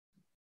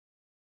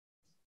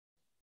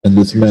 And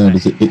this mound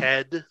is a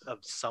head of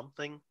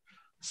something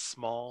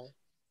small,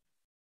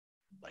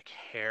 like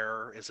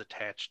hair is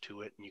attached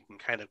to it, and you can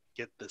kind of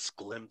get this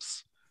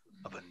glimpse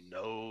of a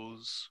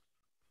nose,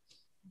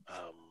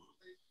 a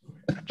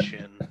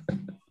chin.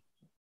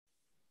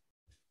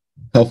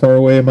 How far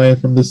away am I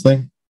from this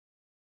thing?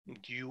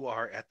 You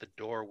are at the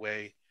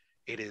doorway.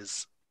 It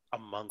is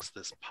amongst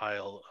this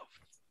pile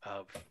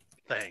of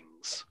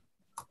things.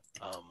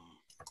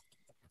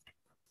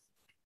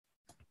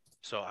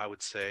 So I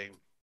would say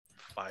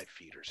 5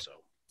 feet or so.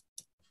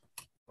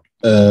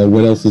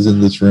 What else is in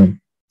this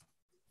room?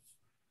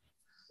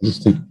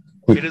 Just take a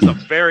quick It is a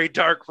very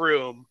dark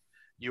room.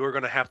 You are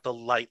going to have to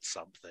light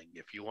something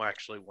if you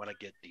actually want to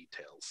get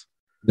details.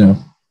 No.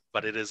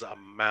 But it is a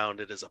mound.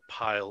 It is a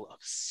pile of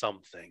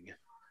something.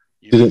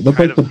 You Did it look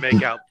kind like of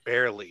make out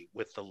barely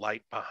with the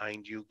light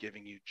behind you,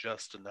 giving you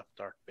just enough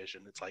dark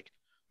vision. It's like,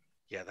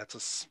 yeah, that's a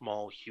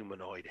small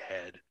humanoid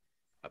head,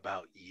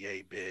 about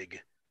yay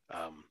big,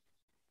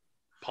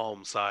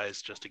 palm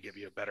size, just to give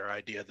you a better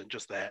idea than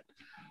just that.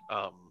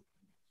 You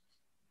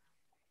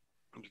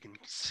can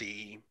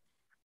see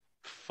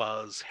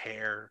fuzz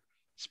hair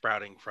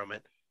sprouting from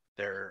it.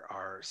 There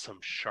are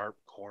some sharp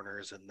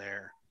corners in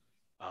there.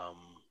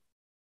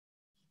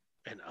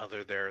 And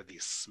there are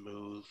these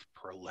smooth,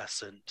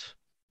 pearlescent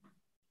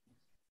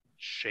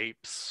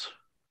shapes,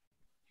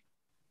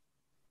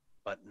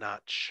 but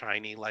not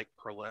shiny like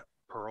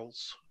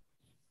pearls.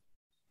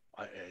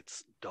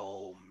 It's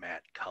dull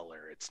matte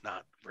color. It's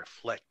not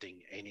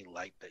reflecting any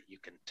light that you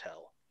can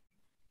tell.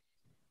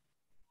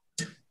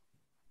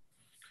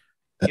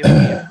 Give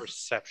me a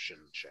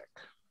perception check.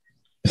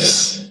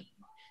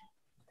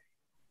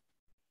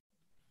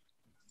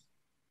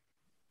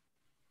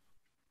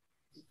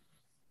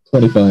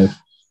 25.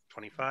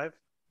 25?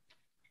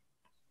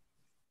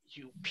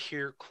 You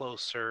peer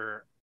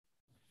closer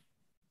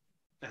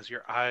as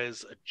your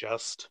eyes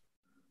adjust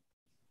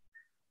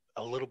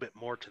a little bit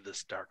more to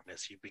this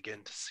darkness. You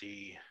begin to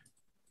see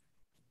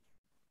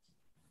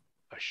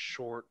a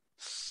short,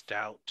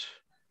 stout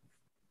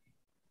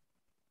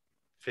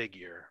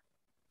figure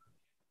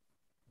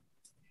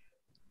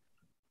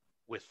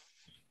with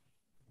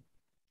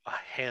a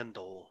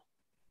handle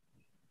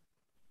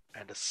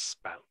and a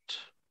spout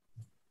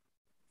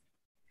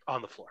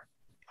on the floor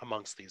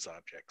amongst these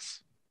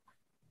objects.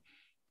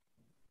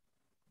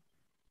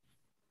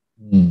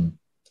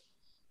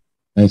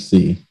 I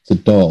see. It's a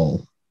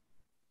doll.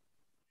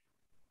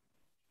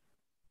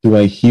 Do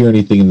I hear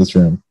anything in this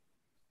room?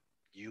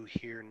 You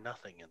hear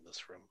nothing in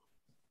this room.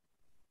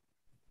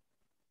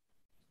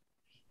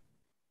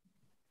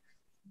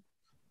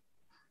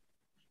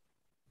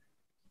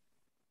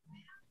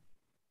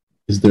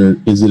 Is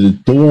it a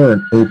door or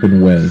an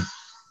open way?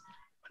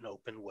 An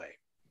open way.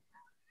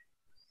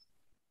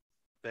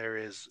 There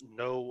is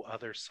no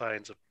other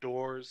signs of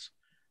doors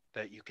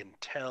that you can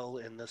tell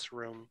in this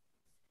room.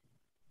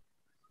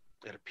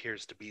 It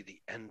appears to be the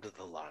end of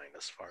the line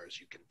as far as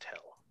you can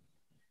tell.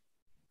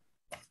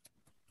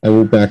 I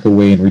will back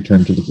away and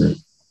return to the group.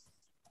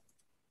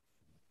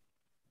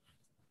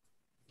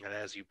 And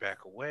as you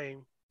back away,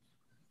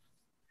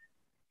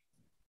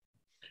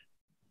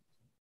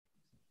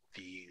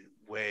 the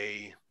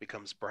way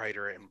becomes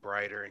brighter and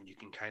brighter, and you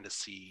can kind of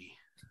see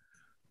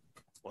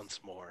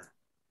once more.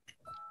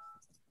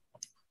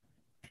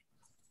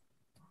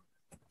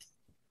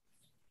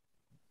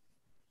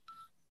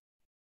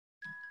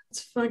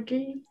 It's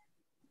funky.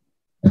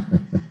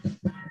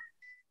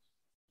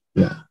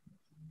 Yeah.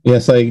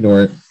 Yes, I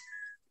ignore it.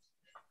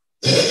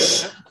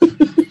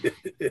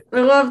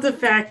 I love the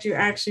fact you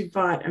actually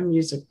bought a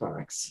music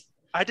box.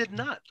 I did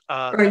not.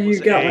 Or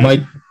you got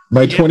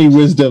my 20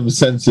 wisdom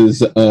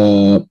senses.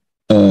 What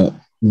is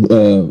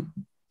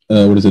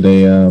it?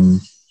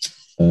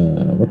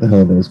 What the hell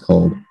are those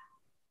called?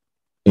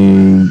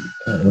 What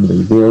are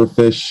they? Lure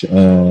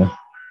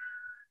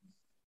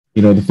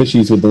the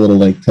fishies with the little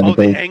like tentacles.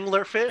 Oh, the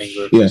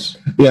anglerfish? Yes.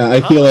 Yeah,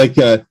 I feel like,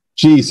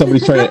 gee,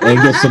 somebody's trying to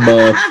angle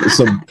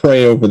some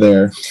prey over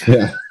there.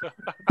 Yeah.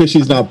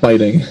 Fishy's not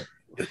biting.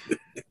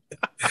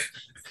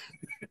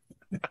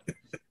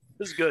 This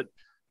is good.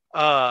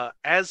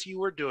 As you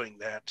were doing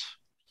that,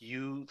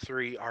 you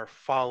three are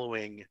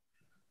following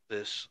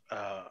this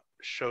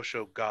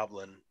Shosho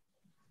goblin.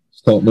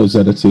 It's called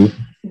Mozetta too.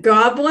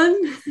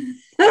 Goblin?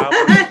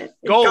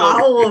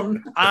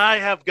 Golem. I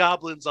have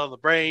goblins on the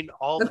brain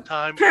all the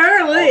time.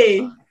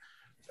 Apparently.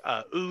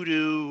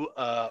 Udu,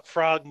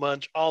 Frog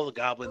Munch, all the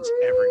goblins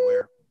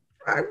everywhere.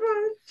 Frog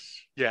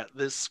Munch. Yeah,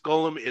 this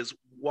golem is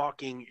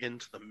walking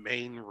into the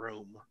main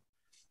room,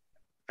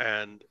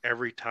 and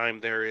every time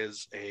there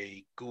is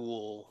a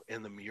ghoul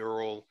in the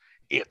mural,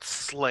 it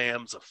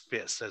slams a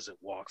fist as it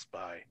walks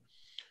by,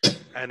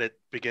 and it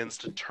begins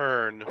to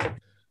turn.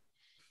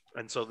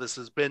 And so this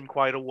has been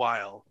quite a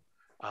while.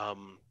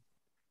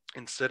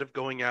 Instead of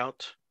going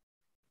out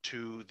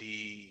to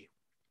the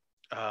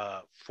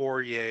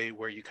foyer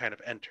where you kind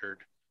of entered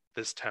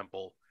this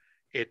temple,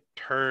 it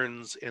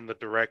turns in the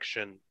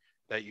direction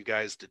that you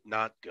guys did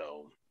not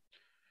go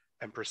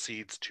and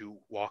proceeds to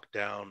walk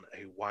down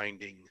a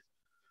winding,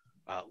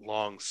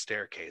 long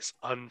staircase,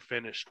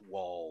 unfinished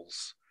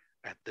walls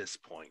at this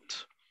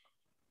point.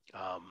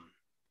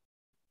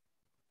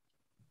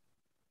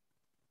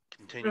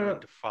 Continuing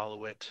to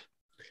follow it,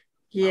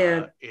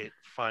 it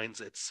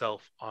finds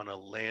itself on a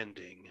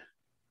landing.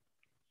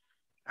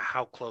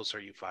 How close are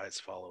you guys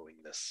following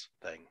this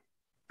thing?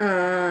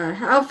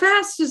 How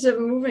fast is it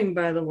moving,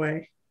 by the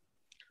way?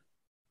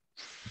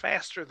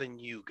 Faster than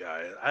you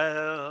guys.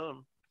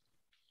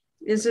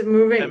 Is it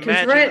moving?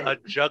 Imagine a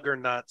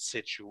juggernaut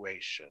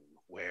situation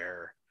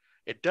where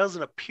it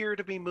doesn't appear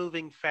to be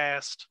moving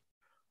fast,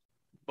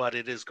 but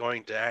it is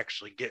going to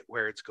actually get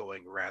where it's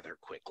going rather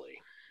quickly.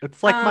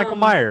 It's like Michael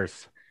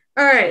Myers.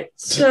 All right,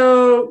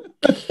 so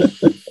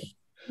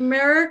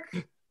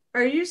Merrick,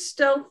 are you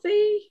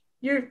stealthy?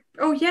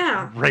 Oh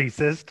yeah.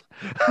 Racist.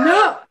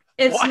 No,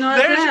 it's What? not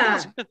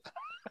that.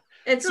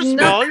 It's You're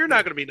small, you're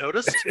not going to be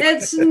noticed.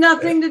 It's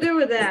nothing to do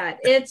with that.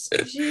 It's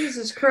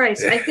Jesus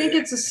Christ. I think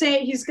it's the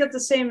same. He's got the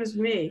same as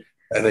me.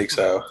 I think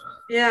so.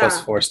 Yeah.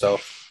 +4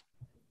 stealth.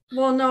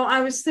 Well, no,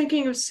 I was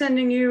thinking of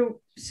sending you,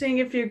 seeing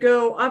if you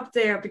go up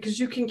there because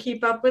you can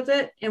keep up with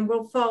it, and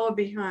we'll follow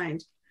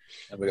behind.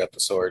 And we got the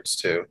swords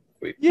too.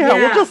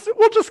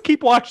 We'll just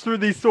keep watch through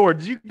these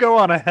swords. You go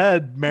on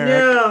ahead,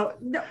 Merrick.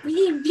 No,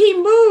 he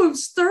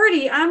moves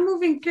 30. I'm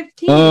moving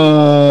 15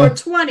 or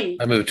 20.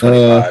 I moved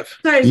 25.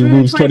 Sorry, he's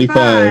moving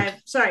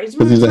 25. Sorry, he's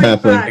moving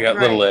 25. I got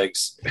little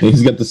legs.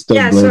 He's got the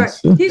stub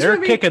blades. Sorry.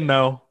 They're kicking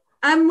though.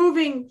 I'm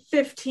moving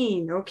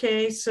 15.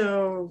 Okay,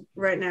 so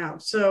right now,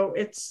 so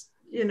it's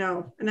and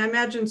I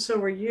imagine so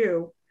are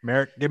you.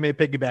 Merrick, give me a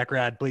piggyback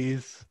ride,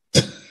 please.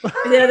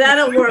 Yeah,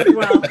 that'll work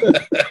well.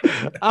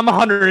 I'm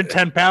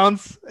 110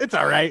 pounds. It's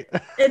all right.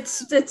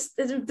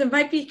 There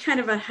might be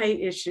kind of a height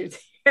issue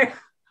there.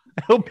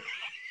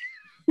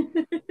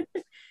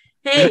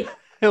 Hey,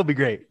 he'll be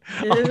great.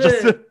 I'll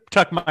just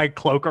tuck my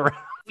cloak around.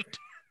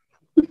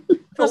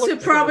 Plus,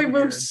 it probably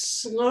moves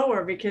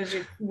slower because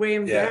you weigh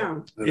him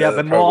down. Yeah,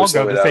 then we'll all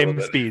go the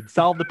same speed.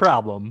 Solve the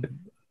problem.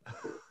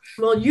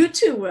 Well, you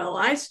two will.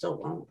 I still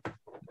won't.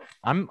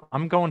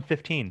 I'm going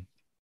 15.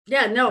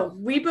 Yeah, no,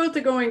 we both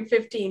are going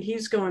 15.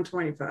 He's going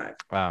 25.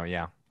 Wow,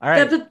 yeah. All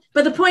right. Yeah,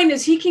 but the point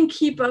is, he can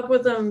keep up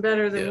with them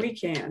better than we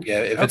can. Yeah,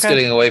 if it's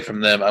getting away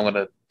from them, I'm going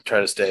to try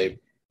to stay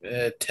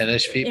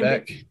 10-ish feet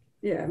back.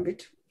 Yeah.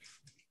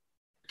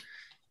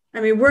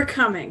 I mean, we're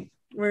coming.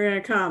 We're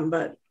going to come,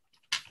 but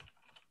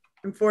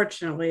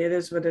unfortunately, it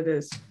is what it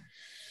is.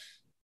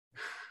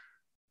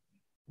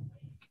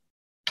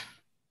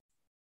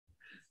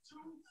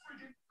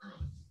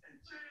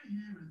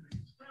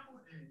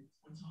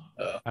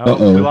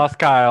 We lost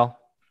Kyle.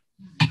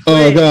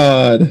 Oh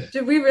God!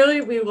 Did we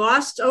really? We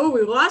lost. Oh,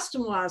 we lost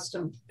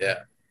him. Yeah.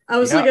 I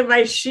was looking at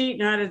my sheet,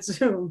 not at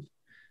Zoom.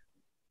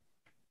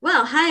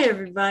 Well, hi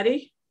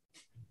everybody.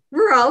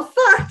 We're all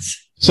fucked.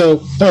 So,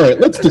 all right,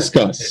 let's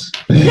discuss.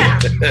 Yeah.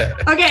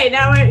 Okay.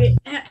 Now.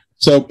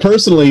 So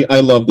personally,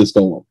 I love this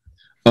golem.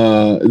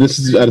 This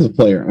is as a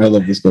player, I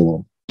love this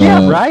golem.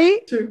 Yeah.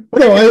 Right.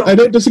 No, I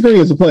don't disagree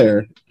as a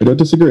player. I don't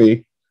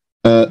disagree.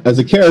 As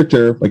a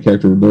character, my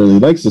character really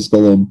likes this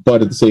golem,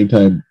 but at the same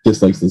time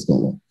dislikes this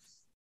golem.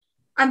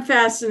 I'm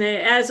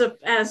fascinated as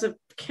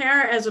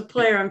a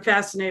player. I'm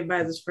fascinated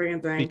by this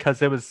friggin' thing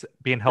because it was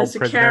being held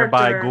prisoner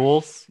by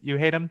ghouls. You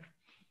hate him?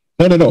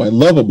 No. I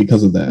love him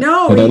because of that.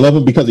 No, and I love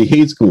him because he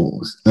hates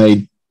ghouls.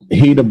 I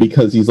hate him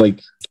because he's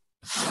like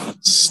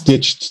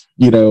stitched,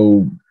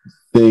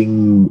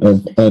 thing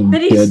of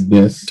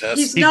undeadness.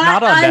 He's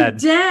not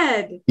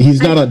undead.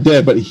 He's not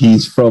undead, but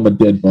he's from a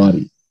dead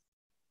body.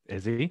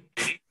 Is he?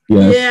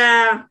 Yes.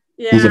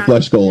 Yeah. He's a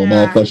flesh golem.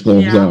 Yeah. All flesh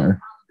golems are.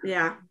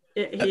 Yeah.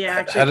 He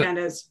actually kind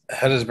of is.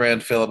 How does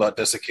Brand feel about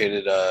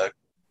desiccated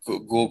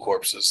ghoul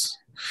corpses?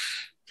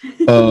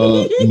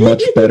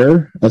 Much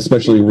better,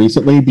 especially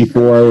recently.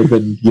 Before I would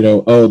have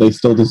been, they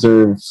still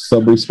deserve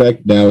some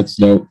respect. Now it's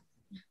no.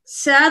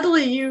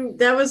 Sadly,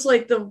 that was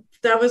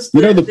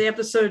the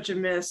episode you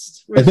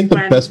missed. I think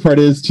the best part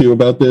is too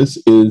about this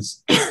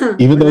is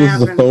even though this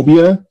is a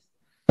phobia,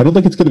 I don't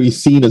think it's going to be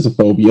seen as a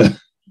phobia.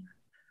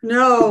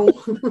 No.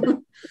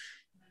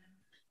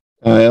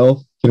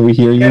 Kyle, can we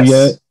hear you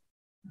yet?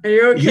 Are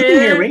you okay? You can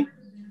hear me.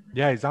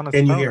 Yeah, he's on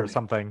his phone or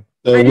something.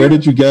 So where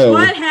did you go?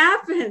 What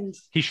happened?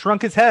 He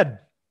shrunk his head.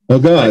 Oh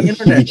God, he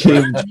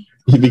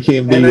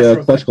became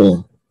the flesh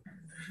golem.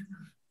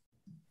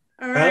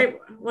 All right.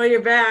 Well,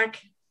 you're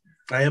back.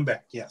 I am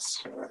back.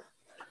 Yes.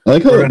 I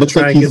like how it looks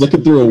like he's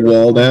looking through a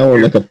wall now, or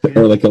like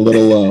a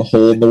little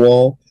hole in the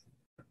wall.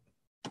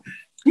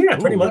 Yeah,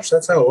 pretty much.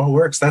 That's how it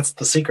works. That's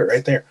the secret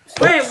right there.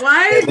 Wait,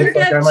 why did you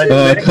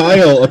get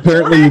Kyle,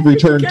 apparently you've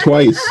returned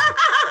twice.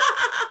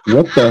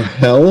 What the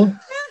hell?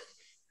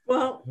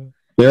 Well,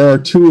 there are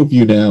 2 of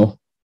you now.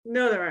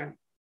 No, there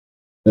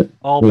aren't.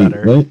 All Wait,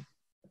 better. what?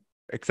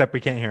 Except we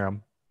can't hear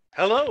him.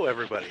 Hello,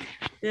 everybody.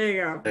 There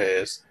you go. There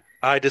it is.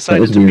 I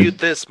decided to weird. mute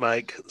this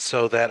mic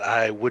so that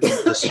I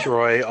wouldn't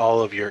destroy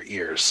all of your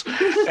ears.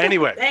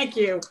 Anyway. Thank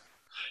you.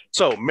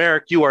 So,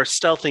 Merrick, you are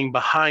stealthing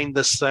behind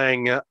this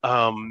thing.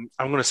 I'm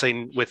going to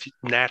say with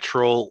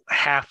natural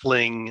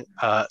halfling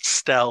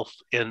stealth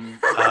in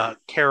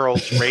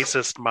Carol's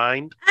racist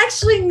mind.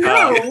 Actually,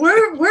 no.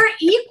 We're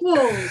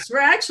equals. We're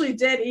actually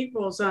dead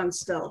equals on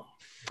stealth.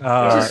 Same.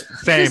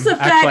 Just the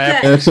fact Actually,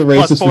 that Eric's a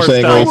racist for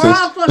saying stealth. we're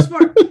all racist.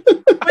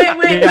 +4.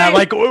 Wait. Yeah,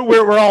 like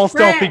we're all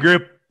stealthy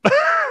group.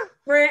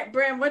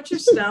 Bram, what's your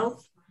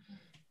stealth?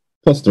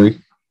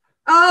 +3.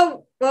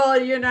 Oh,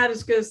 well, you're not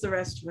as good as the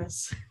rest of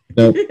us.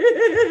 Nope.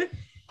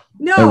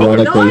 No,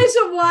 Ironically. the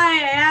reason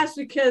why I asked,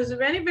 because if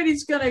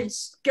anybody's going to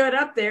get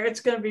up there, it's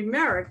going to be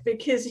Merrick,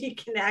 because he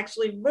can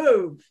actually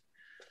move.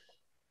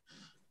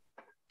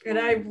 And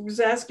I was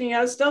asking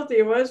how stealthy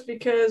it was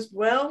because,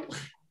 well,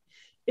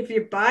 if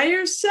you're by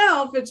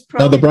yourself, it's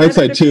probably Now the bright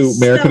side too,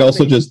 Merrick could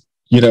also just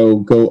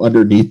go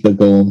underneath the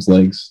golem's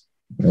legs.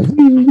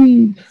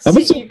 Actually,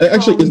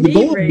 is the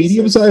golem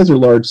medium size or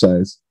large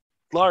size?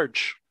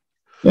 Large.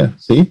 Yeah.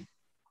 See.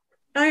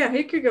 Oh yeah,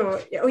 he could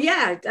go. Oh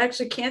yeah,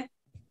 actually can't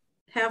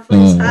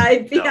halflings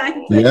hide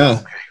behind things.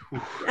 Yeah.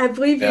 I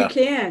believe you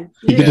can.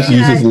 He could just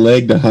use his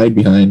leg to hide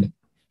behind.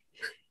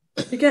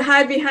 You can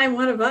hide behind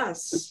one of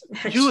us.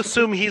 Actually. You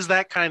assume he's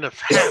that kind of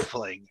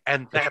halfling,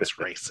 and that's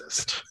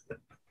racist.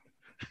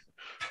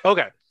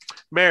 Okay.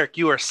 Merrick,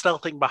 you are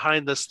stealthing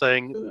behind this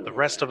thing. The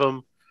rest of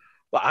them,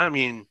 well, I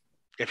mean,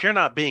 if you're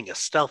not being a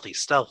stealthy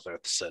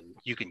stealtherson,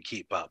 you can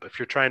keep up. If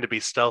you're trying to be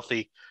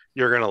stealthy,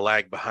 you're going to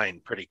lag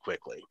behind pretty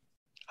quickly.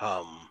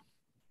 Oh,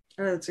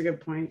 that's a good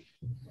point.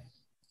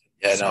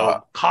 Yeah, so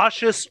no.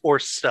 Cautious or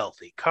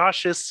stealthy?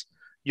 Cautious,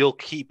 you'll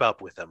keep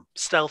up with them.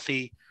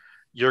 Stealthy,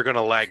 you're going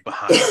to lag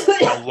behind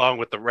along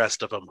with the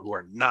rest of them who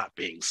are not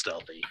being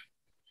stealthy.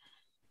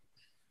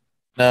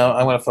 No,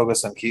 I'm going to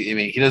focus on I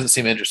mean, he doesn't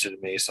seem interested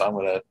in me, so I'm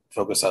going to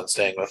focus on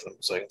staying with him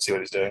so I can see what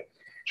he's doing.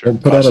 Sure.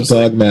 Put on a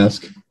dog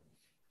mask.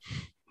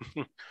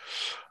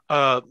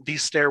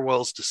 These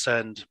stairwells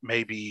descend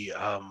maybe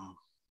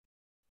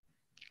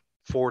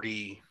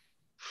 40,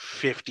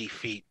 50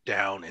 feet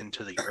down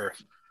into the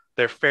earth.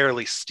 They're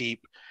fairly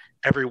steep.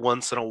 Every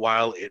once in a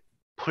while, it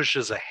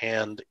pushes a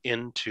hand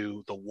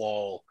into the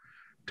wall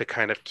to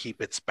kind of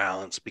keep its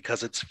balance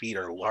because its feet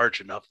are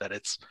large enough that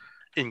it's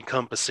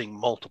encompassing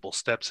multiple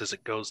steps as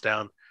it goes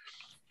down.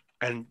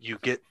 And you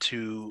get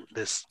to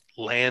this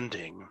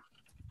landing.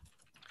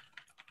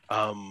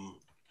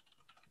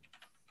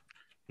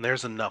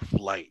 There's enough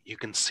light. You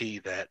can see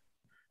that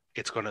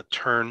it's going to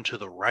turn to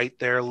the right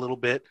there a little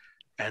bit,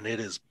 and it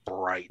is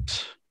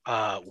bright,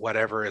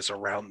 whatever is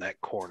around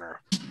that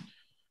corner.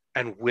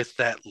 And with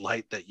that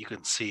light that you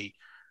can see,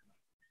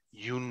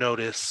 you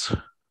notice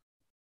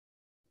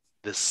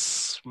this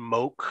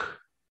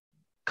smoke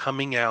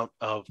coming out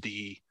of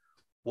the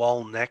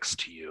wall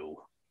next to you.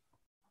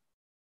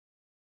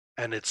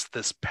 And it's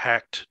this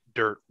packed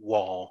dirt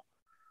wall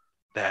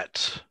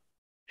that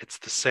it's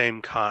the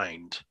same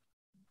kind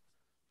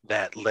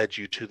that led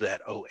you to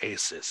that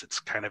oasis. It's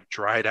kind of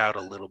dried out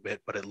a little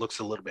bit, but it looks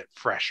a little bit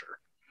fresher.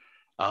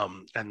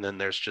 And then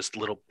there's just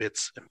little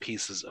bits and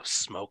pieces of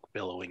smoke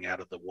billowing out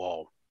of the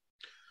wall.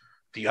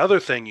 The other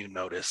thing you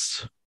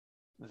notice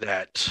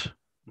that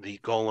the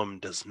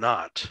golem does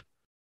not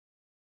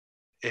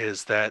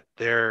is that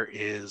there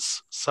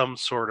is some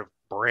sort of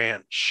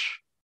branch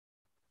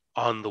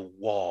on the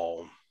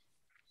wall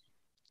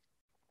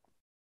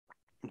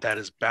that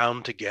is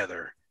bound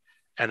together.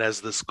 And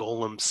as this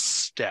golem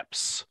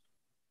steps,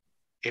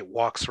 it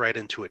walks right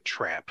into a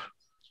trap.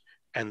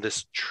 And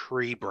this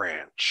tree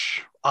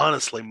branch,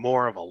 honestly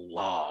more of a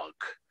log,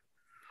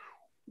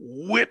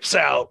 whips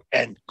out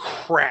and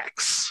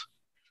cracks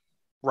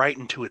right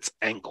into its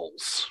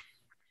ankles.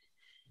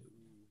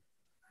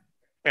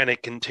 And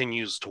it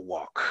continues to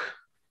walk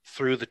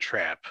through the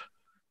trap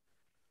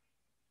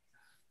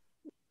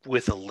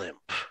with a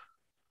limp.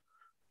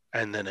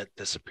 And then it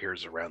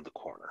disappears around the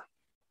corner.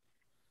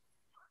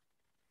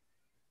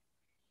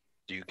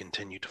 Do you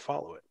continue to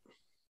follow it?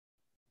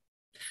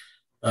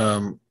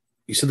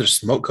 You said there's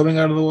smoke coming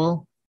out of the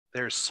wall?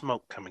 There's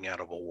smoke coming out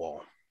of a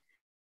wall.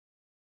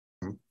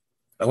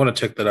 I want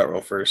to check that out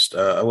real first.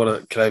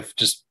 Can I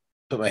just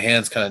put my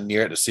hands kind of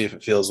near it to see if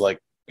it feels like,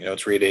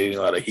 it's radiating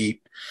a lot of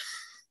heat?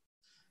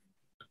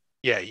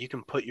 Yeah, you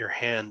can put your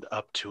hand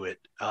up to it.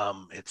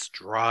 It's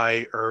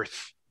dry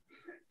earth,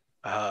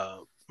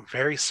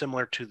 very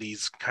similar to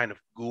these kind of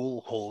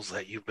ghoul holes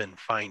that you've been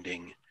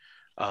finding,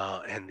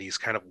 and these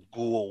kind of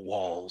ghoul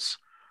walls.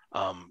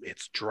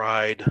 It's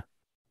dried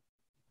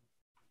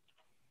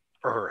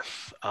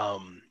earth.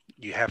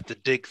 You have to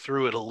dig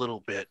through it a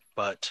little bit,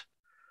 but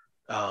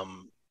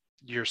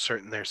You're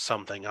certain there's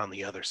something on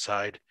the other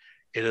side.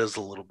 It is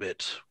a little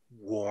bit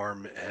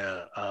warm.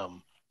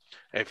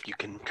 If you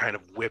can kind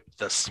of whip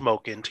the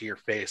smoke into your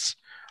face,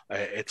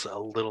 it's a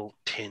little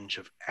tinge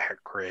of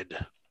acrid.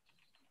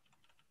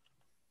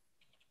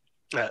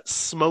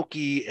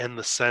 Smoky in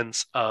the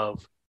sense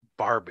of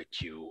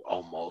barbecue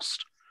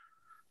almost.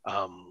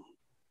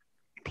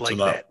 Like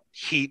that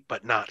heat,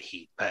 but not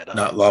heat.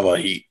 Not lava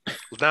heat.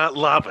 Not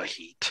lava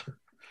heat.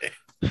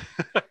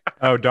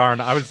 Oh darn!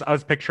 I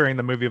was picturing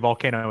the movie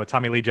Volcano with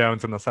Tommy Lee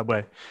Jones in the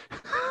subway.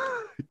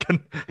 All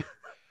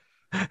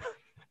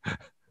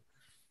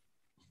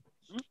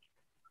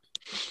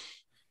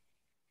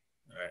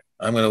right,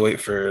 I'm gonna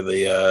wait for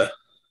the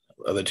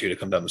other two to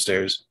come down the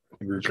stairs.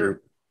 Regroup.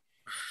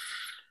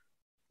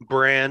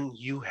 Bran,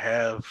 you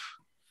have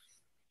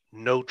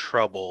no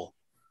trouble.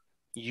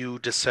 You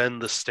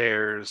descend the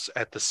stairs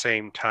at the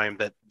same time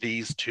that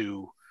these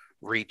two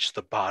reach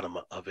the bottom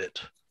of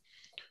it.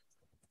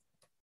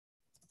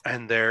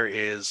 And there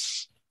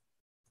is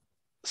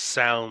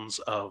sounds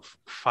of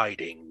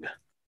fighting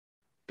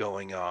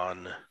going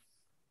on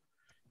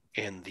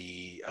in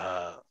the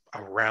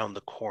around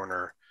the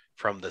corner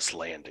from this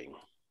landing.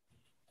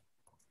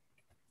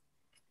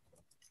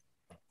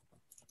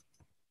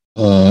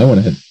 I went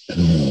ahead.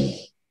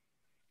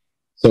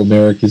 So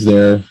Merrick is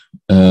there.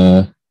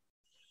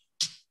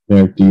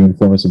 Merrick, do you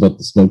inform us about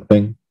the smoke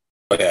thing?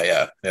 Oh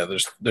yeah.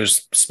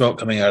 There's smoke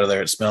coming out of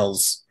there. It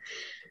smells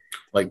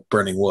like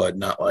burning wood,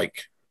 not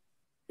like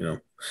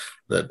the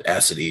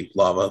acidy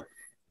lava.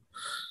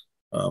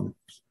 I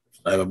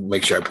have to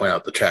make sure I point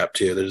out the trap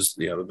too. There's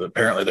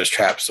apparently there's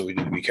traps, so we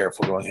need to be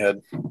careful going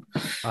ahead.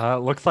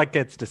 Looks like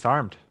it's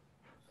disarmed.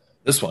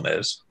 This one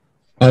is.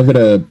 I'm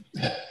gonna.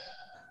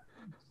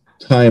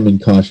 Time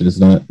and caution is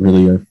not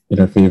really in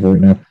our favor right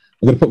now.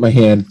 I'm gonna put my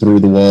hand through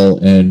the wall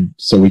and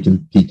so we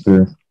can peek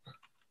through.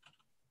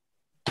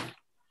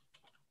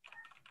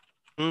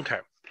 Okay.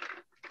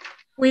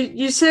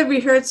 You said we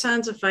heard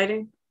sounds of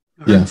fighting?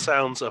 Heard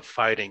sounds of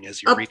fighting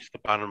as you reach the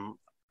bottom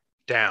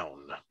down.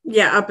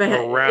 Yeah, up ahead.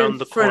 Around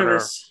the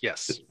corner.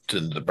 Yes. To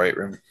the bright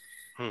room.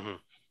 Mm-hmm.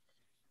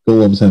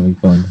 Golem's having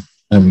fun.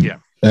 I'm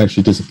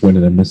actually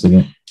disappointed I'm missing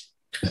it.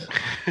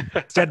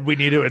 Said we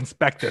need to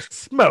inspect the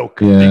smoke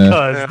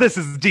because this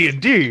is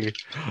D&D.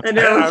 I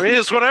know. I mean,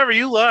 it's whatever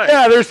you like.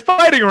 Yeah, there's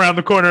fighting around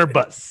the corner,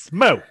 but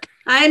smoke.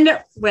 I know.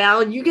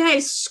 Well, you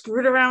guys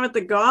screwed around with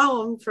the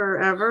golem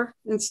forever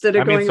instead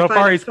of going so to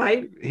far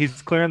fight.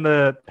 He's clearing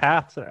the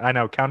path. I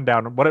know,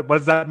 countdown. What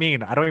does that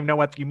mean? I don't even know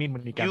what you mean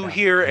when you count down. You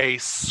hear a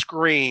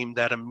scream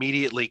that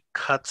immediately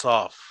cuts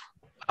off.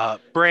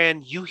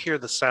 Bran, you hear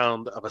the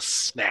sound of a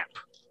snap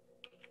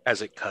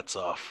as it cuts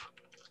off.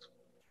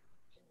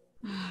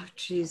 Oh,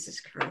 Jesus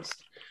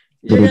Christ.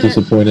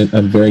 Disappointed.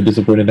 I'm very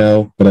disappointed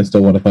now, but I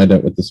still want to find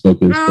out what the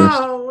smoke is first.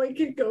 Oh, I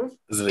could go.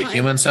 Is it a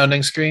human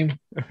sounding scream?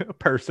 A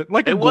person.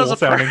 Like it was a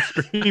sounding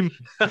scream.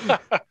 Can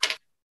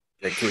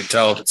we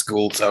tell if it's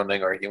ghoul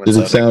sounding or human Does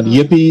it sound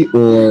yippee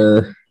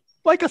or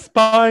like a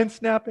spine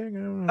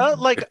snapping?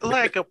 Like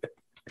a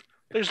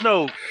there's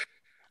no.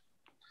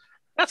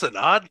 That's an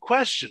odd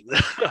question.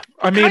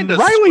 I mean,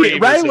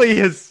 Riley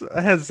has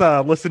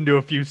listened to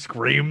a few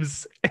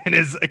screams in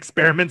his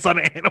experiments on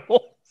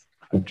animals.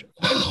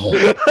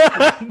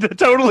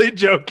 Totally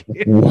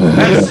joking. Wow.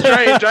 That's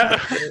strange.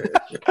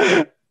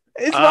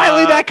 Is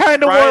Riley that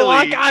kind of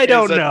warlock? I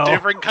don't know. A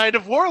different kind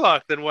of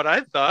warlock than what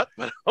I thought,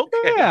 but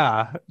okay.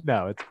 Yeah,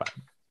 no, it's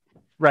fine.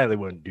 Riley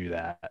wouldn't do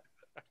that.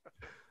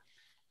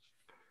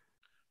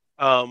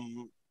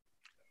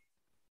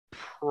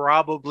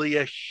 Probably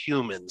a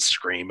human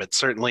scream. It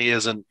certainly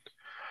isn't.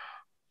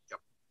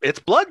 It's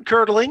blood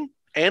curdling,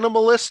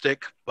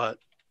 animalistic, but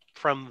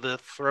from the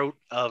throat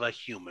of a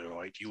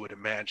humanoid, you would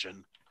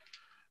imagine.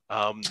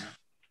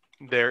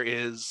 There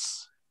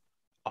is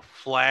a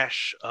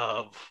flash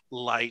of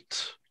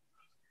light,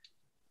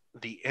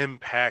 the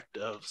impact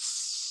of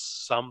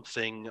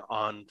something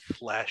on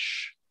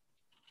flesh,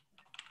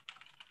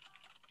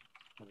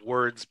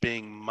 words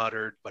being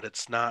muttered, but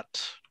it's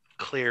not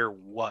clear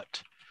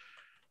what.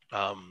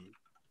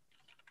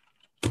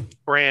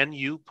 Bran,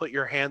 you put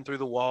your hand through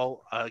the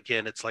wall.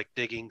 Again, it's like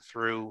digging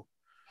through.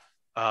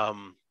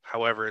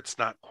 However, it's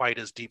not quite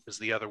as deep as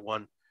the other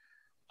one.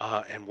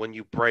 And when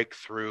you break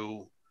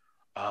through,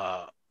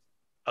 a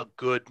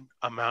good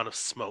amount of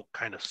smoke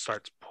kind of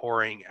starts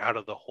pouring out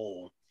of the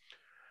hole.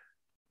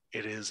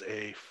 It is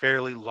a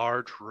fairly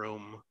large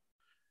room.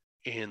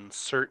 In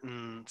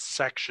certain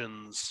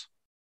sections,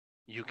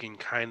 you can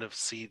kind of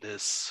see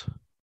this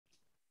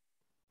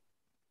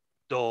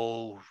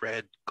dull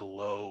red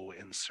glow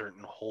in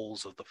certain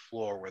holes of the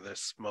floor where the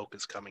smoke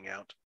is coming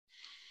out.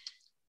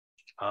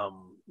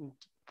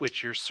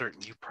 Which you're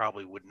certain you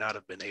probably would not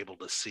have been able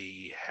to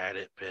see had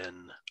it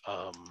been,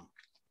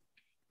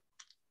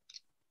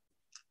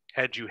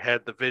 had you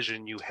had the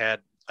vision you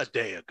had a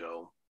day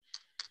ago.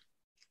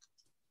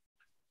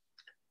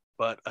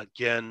 But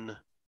again,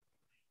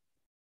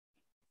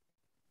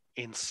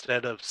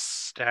 instead of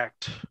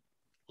stacked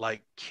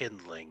like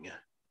kindling,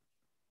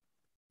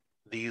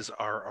 These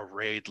are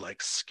arrayed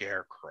like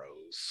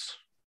scarecrows,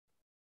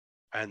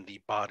 and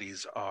the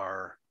bodies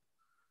are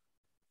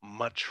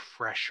much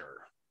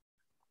fresher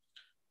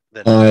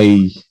than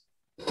I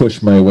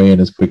push my way in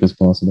as quick as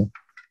possible.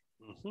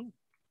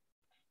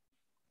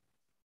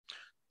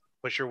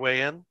 Push your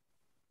way in,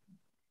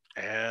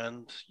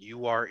 and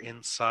you are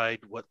inside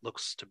what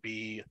looks to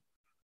be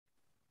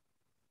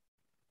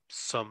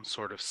some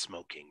sort of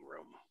smoking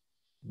room.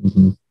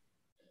 Mm-hmm.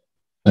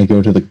 I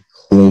go to the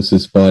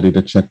closest body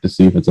to check to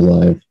see if it's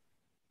alive.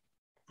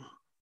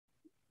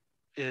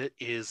 It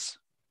is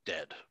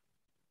dead.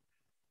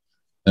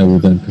 I will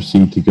then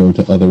proceed to go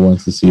to other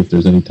ones to see if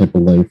there's any type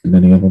of life in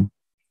any of them.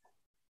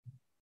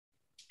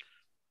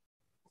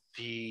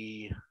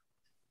 The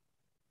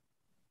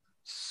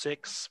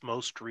 6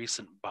 most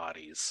recent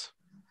bodies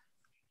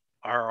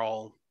are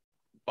all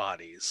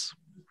bodies.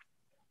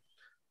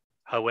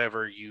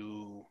 However,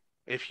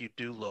 if you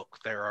do look,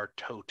 there are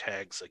toe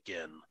tags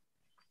again.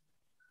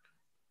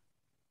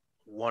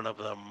 One of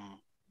them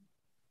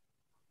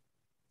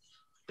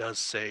does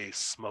say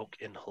smoke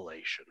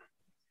inhalation.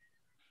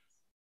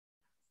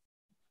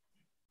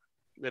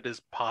 It is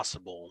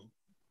possible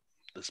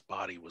this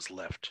body was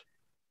left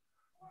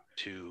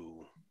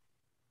to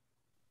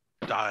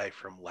die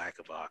from lack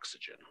of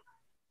oxygen.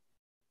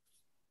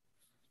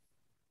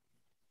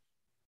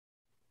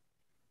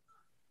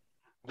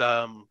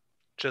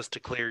 Just to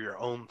clear your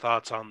own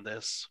thoughts on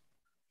this,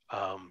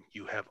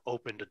 you have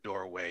opened a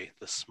doorway.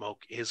 The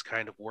smoke is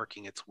kind of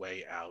working its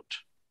way out.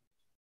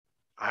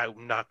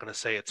 I'm not going to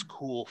say it's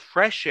cool,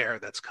 fresh air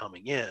that's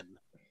coming in,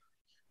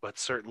 but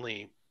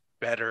certainly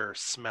better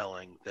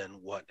smelling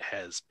than what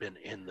has been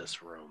in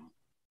this room.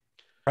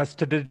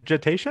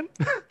 Prestidigitation?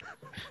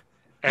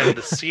 And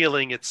the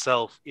ceiling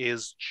itself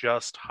is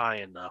just high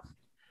enough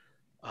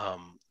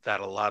that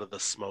a lot of the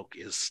smoke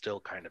is still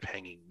kind of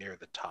hanging near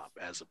the top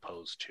as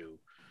opposed to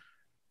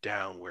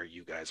down where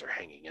you guys are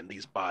hanging. And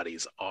these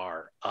bodies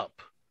are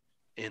up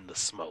in the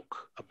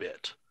smoke a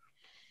bit.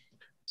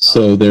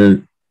 So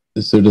there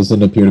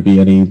doesn't appear to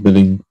be any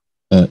living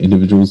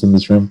individuals in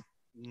this room?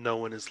 No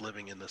one is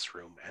living in this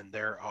room, and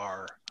there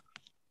are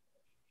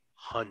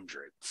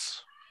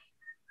hundreds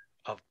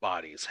of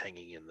bodies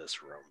hanging in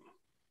this room.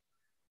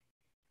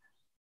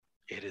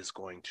 It is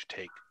going to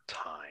take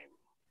time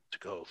to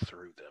go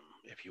through them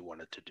if you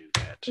wanted to do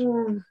that.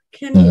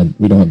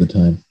 We don't have the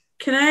time.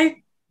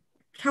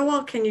 How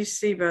well can you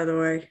see, by the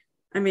way?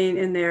 I mean,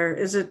 in there,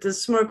 is it the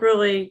smoke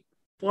really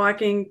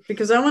blocking?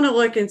 Because I want to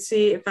look and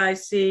see if I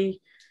see.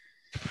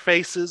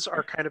 Faces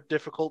are kind of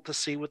difficult to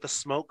see with the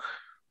smoke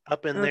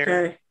up in there.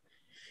 Okay.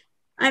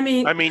 I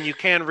mean, you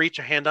can reach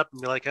a hand up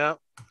and be like, "Oh,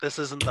 this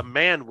isn't the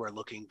man we're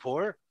looking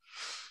for."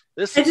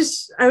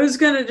 I was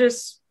gonna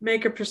just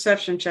make a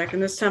perception check,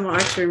 and this time I'll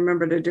actually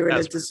remember to do it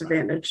at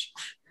disadvantage.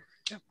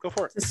 Yeah, go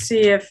for it. To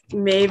see if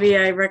maybe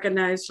I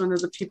recognize one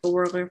of the people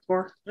we're looking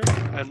for.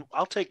 And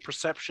I'll take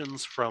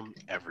perceptions from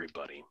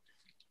everybody.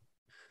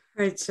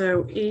 All right,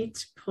 so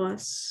 8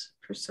 plus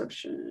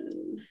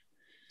perception.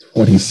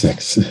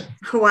 26.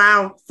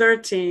 Wow,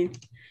 13.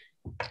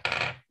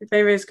 If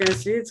anybody's going to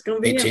see it, it's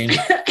going to be 18.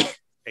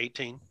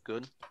 18,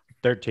 good.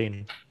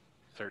 13.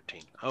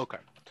 13, okay.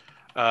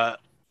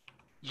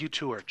 You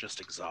two are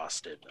just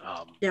exhausted.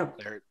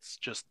 It's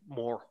just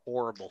more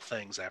horrible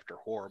things after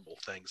horrible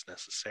things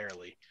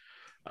necessarily.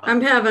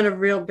 I'm having a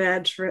real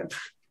bad trip.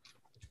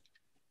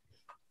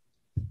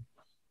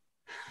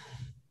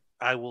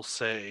 I will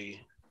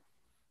say,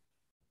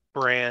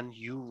 Bran,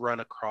 you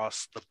run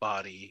across the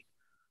body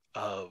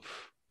of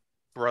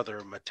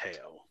Brother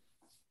Mateo.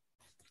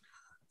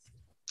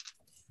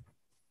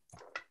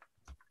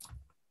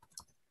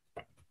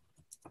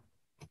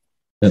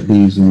 That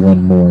leaves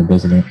one more,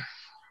 doesn't it?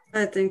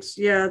 I think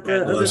so. Yeah,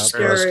 the And other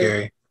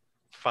Scary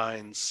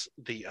finds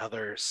the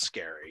other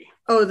Scary.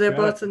 Oh, they're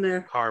both in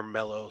there.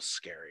 Carmelo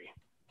Scary.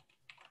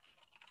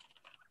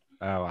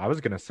 Oh, I was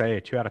going to say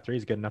 2 out of 3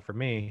 is good enough for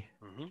me.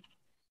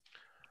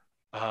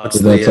 Mm-hmm. So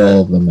that's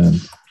all of them, then.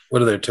 What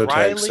do their toe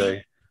tags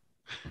say?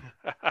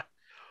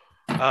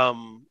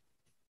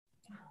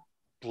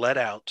 Bled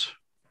out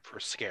for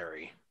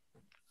Scary.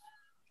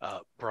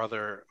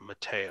 Brother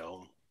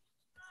Mateo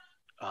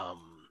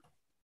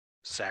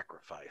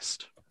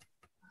sacrificed.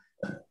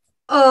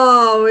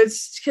 Oh,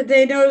 could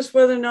they notice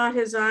whether or not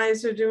his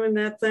eyes are doing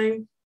that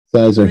thing?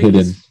 His eyes are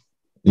hidden.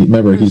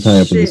 Remember, he's high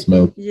up in the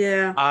smoke.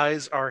 Yeah.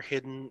 Eyes are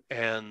hidden,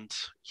 and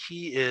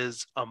he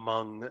is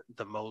among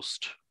the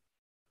most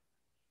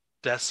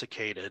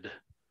desiccated,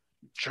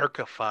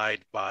 jerkified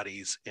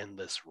bodies in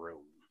this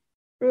room.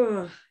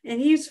 Ugh. And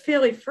he's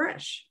fairly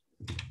fresh,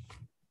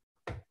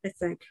 I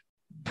think.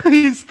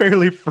 He's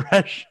fairly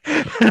fresh.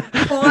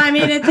 Well, I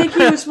mean, I think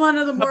he was one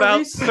of the more About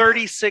recent.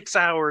 36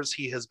 hours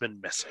he has been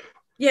missing.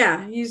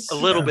 Yeah, he's a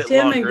little bit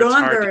him longer. And gone it's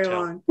hard very to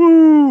tell. long.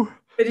 Woo!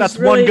 But that's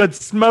really, one good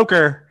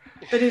smoker.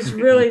 But he's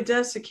really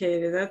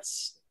desiccated.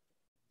 That's.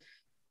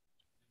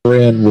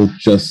 Bran will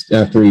just,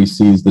 after he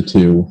sees the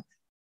two,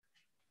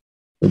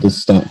 he'll just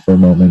stop for a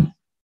moment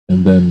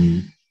and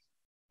then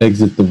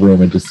exit the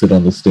room and just sit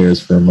on the stairs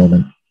for a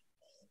moment.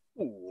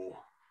 Ooh.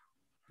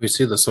 We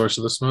see the source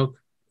of the smoke.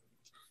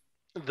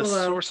 The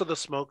Hello. source of the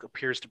smoke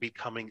appears to be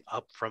coming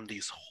up from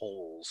these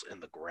holes in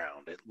the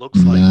ground. It looks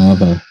like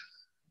Lava.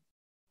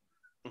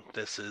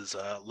 this is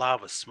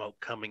lava smoke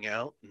coming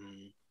out.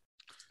 And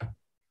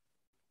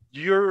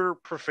you're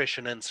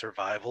proficient in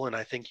survival, and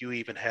I think you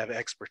even have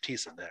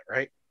expertise in that,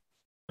 right?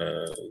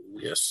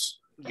 Yes.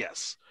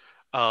 Yes.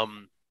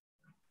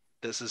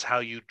 This is how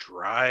you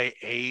dry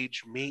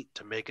age meat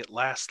to make it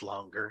last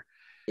longer.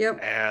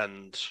 Yep.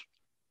 And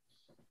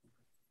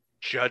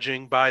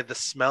judging by the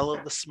smell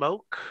of the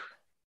smoke,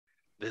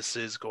 this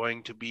is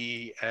going to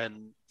be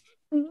an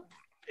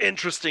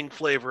interesting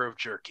flavor of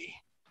jerky.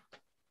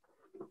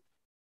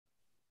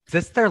 Is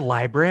this their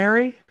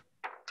library?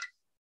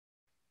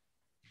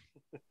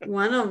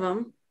 One of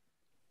them.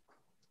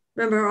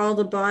 Remember all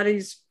the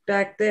bodies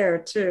back there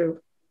too.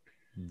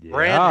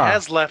 Bran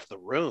has left the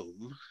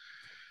room.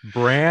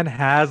 Bran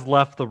has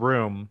left the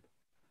room.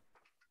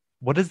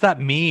 What does that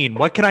mean?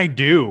 What can I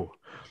do?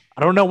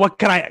 I don't know. What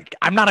can I?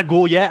 I'm not a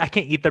ghoul yet. I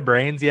can't eat the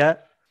brains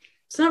yet.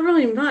 It's not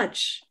really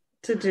much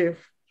to do.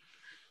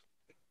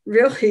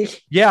 Really?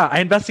 Yeah, I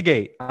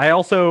investigate. I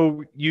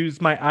also use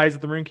my eyes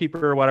of the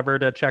Runekeeper or whatever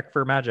to check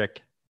for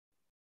magic.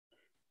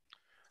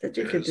 That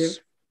you could do.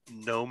 There's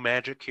no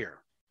magic here.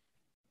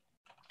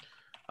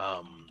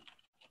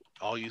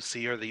 All you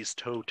see are these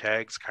toe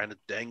tags kind of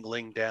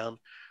dangling down.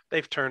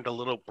 They've turned a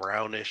little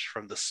brownish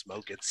from the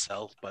smoke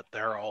itself, but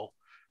they're all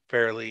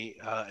fairly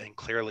and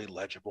clearly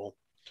legible.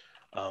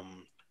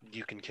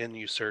 You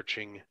continue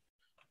searching,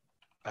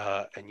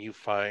 and you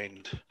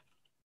find,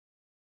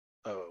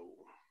 oh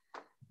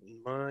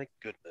my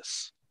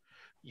goodness,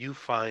 you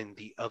find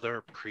the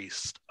other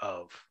priest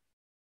of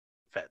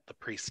Fet, the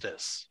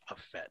priestess of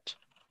Fet,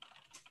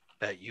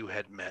 that you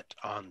had met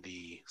on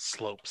the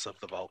slopes of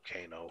the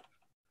volcano,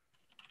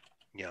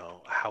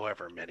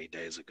 however many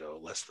days ago,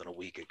 less than a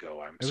week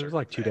ago. It was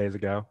like 2 days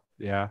ago.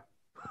 Yeah.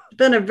 It's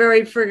been a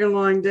very friggin'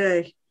 long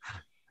day.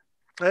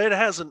 It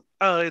hasn't,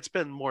 it's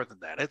been more than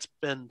that. It's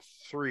been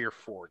 3 or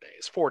 4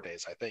 days. 4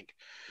 days, I think.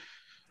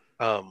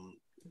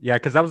 Yeah,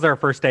 because that was our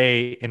first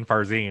day in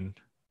Farzine.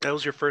 That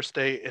was your first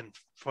day in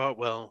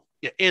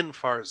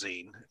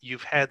Farzine.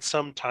 You've had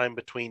some time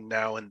between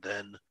now and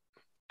then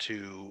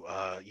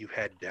you've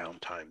had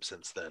downtime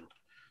since then.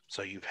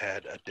 So you've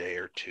had a day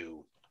or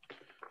two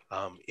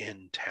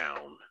in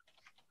town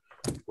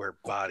where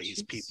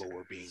people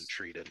were being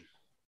treated.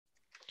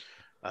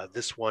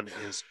 This one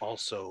is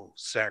also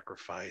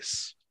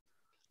sacrifice.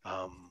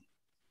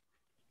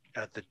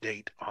 At the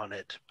date on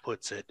it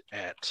puts it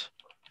at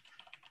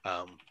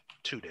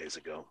 2 days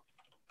ago.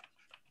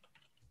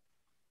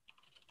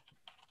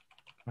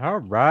 All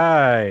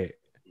right.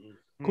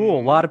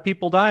 Cool. A lot of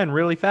people dying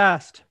really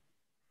fast.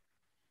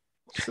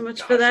 So much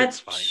Gosh, for that. it's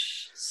fine.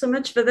 So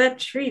much for that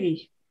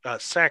treaty.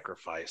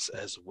 Sacrifice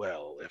as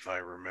well, if I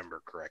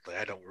remember correctly.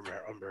 I don't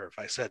remember if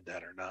I said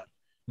that or not.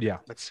 Yeah.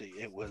 Let's see.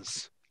 It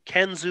was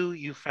Kenzu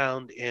you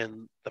found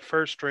in the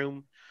first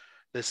room.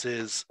 This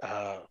is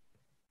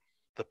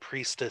the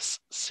priestess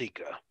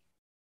Sika.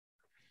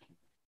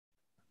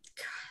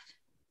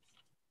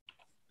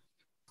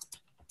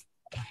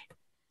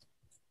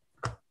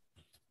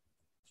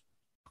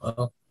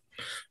 Well,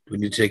 do we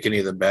need to take any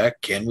of them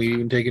back? Can we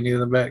even take any of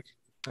them back?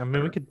 I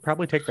mean, we could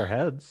probably take their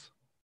heads.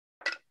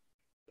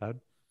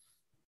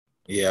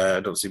 Yeah, I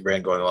don't see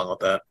Bran going along with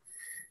that.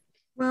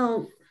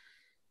 Well,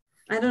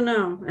 I don't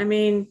know. I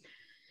mean,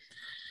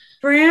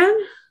 Bran,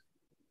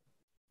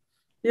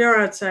 you're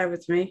outside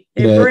with me.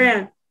 Hey, Yeah.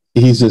 Bran.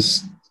 He's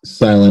just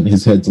silent.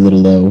 His head's a little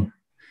low.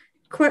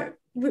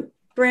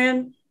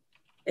 Bran,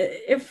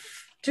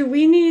 if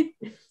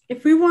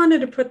we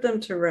wanted to put them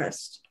to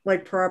rest,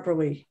 like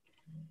properly,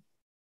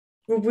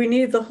 would we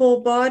need the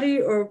whole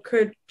body, or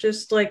could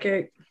just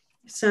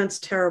sounds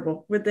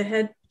terrible. Would the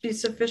head be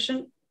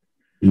sufficient?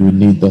 You would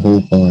need the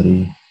whole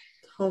body.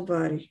 The whole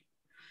body.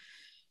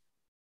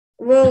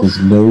 Well, There's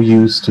no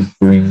use to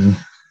bring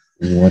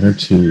one or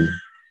two.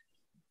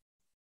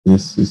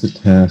 This is a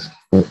task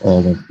for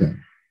all of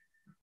them.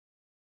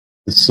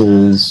 The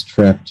souls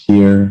trapped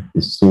here,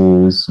 the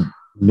souls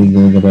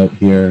mingling about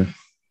here,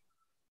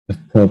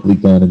 have probably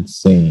gone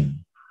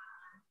insane.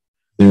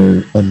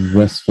 Their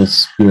unrestful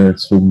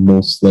spirits will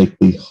most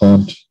likely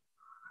haunt,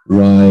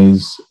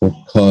 rise, or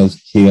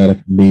cause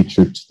chaotic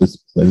nature to this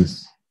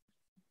place.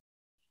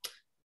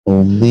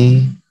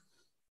 Only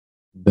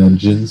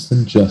vengeance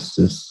and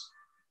justice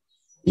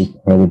will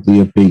probably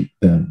abate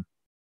them.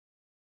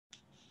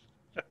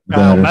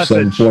 That or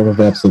some message. form of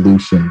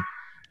absolution.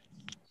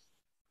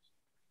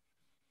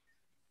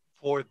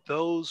 For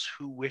those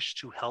who wish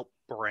to help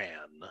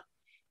Bran,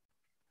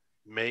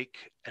 make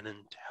an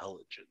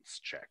intelligence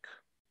check.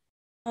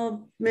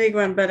 I'll make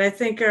one, but I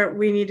think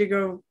we need to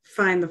go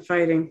find the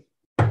fighting.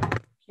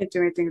 Can't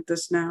do anything with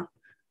this now.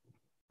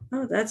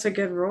 Oh, that's a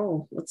good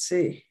roll. Let's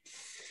see.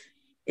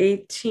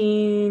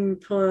 18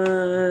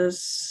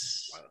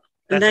 plus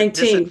That's 19. a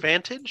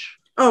disadvantage?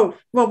 Oh,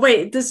 well,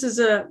 wait. This is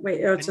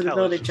it's an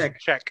ability check.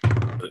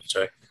 Let's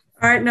check.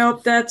 All right,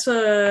 nope. That's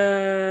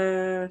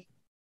a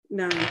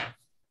 9.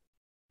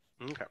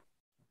 Okay.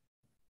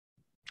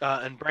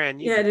 And Bran,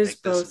 you Yeah, can it is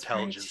make this both,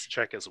 intelligence right.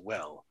 check as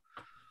well.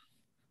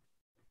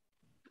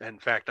 In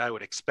fact, I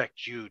would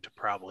expect you to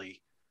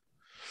probably,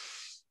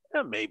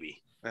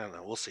 maybe. I don't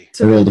know. We'll see.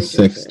 To I rolled a really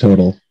 6 get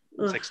total.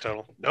 Ugh. 6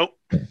 total. Nope.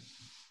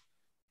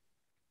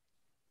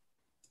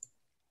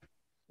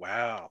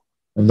 Wow.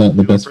 I'm not in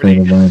the Doing best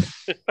frame of mind.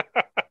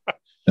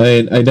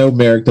 I know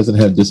Merrick doesn't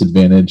have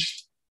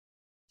disadvantage.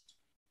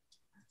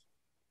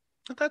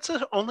 But that's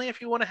only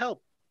if you want to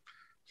help.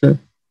 Sure.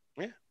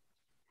 Yeah.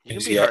 You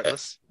can be Yeah.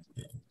 heartless.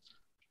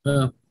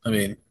 I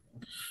mean,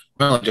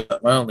 my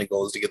only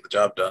goal is to get the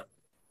job done.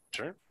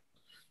 Sure.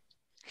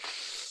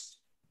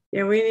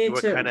 Yeah, we need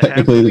What to. kind of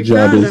Technically, happen? the We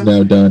job found is him.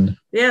 now done.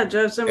 Yeah,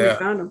 Joe's we Yeah.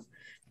 found him.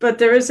 But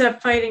there is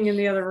that fighting in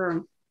the other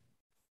room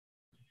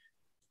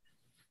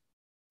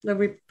that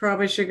we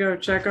probably should go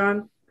check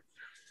on.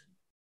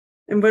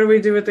 And what do we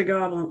do with the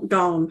golem?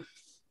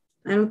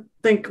 I don't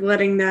think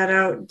letting that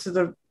out to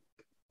the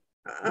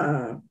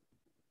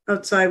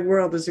outside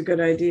world is a good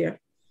idea.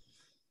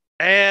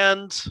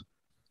 And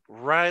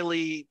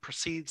Riley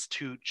proceeds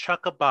to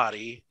chuck a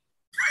body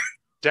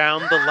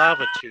down the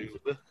lava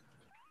tube.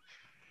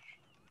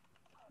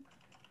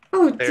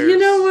 Oh, do you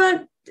know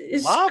what?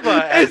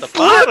 Lava at the It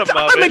bottom slipped. of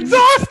I'm it.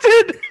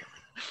 exhausted.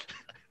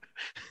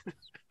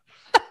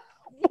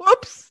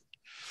 Whoops.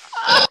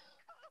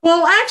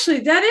 Well, actually,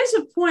 that is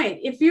a point.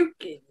 If you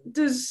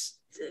does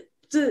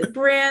the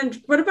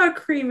brand, what about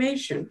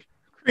cremation?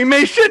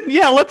 Cremation?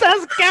 Yeah, let's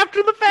ask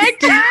after the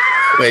fact.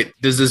 Wait,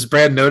 does this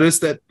Brad notice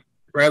that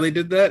Riley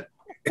did that?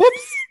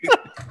 Whoops.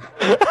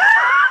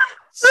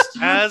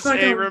 As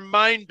a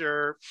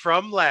reminder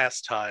from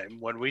last time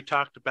when we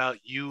talked about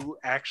you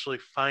actually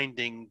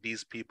finding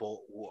these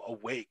people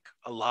awake,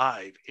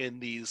 alive in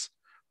these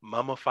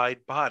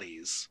mummified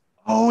bodies.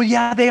 Oh,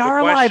 yeah, they The are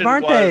alive, question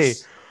aren't they?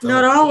 was,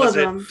 Not all was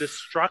of it them.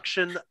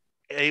 destruction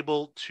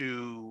able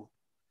to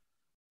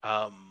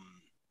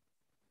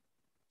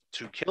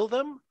kill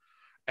them?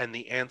 And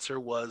the answer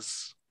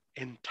was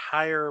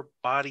entire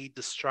body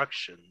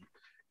destruction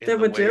in That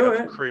the would way do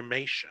of it.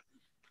 cremation.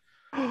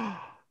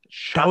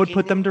 That would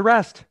put them to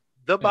rest.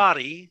 The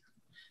body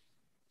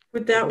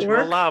Would that into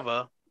work? a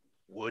lava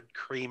would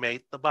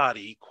cremate the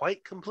body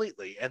quite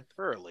completely and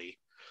thoroughly.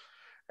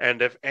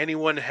 And if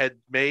anyone had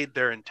made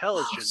their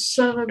intelligence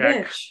Son of a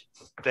check, bitch.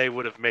 they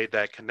would have made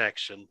that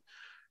connection.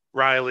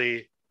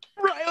 Riley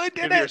Riley did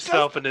give it.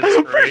 yourself an For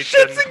inspiration.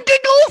 shits and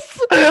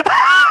giggles.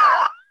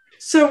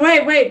 So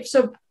wait.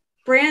 So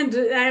Brand,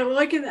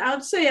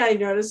 I'd say I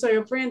noticed.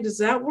 So Brand, does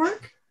that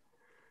work?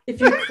 If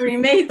you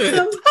cremate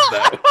them?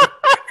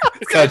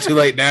 It's kind of too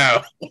late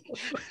now.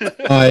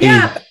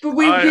 Yeah, but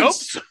we I can. hope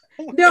so.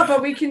 No,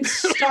 but we can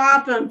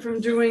stop them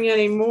from doing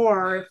any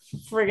more.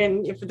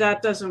 If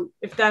that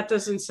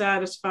doesn't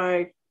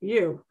satisfy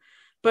you,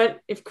 but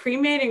if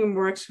cremating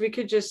works, we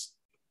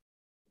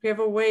have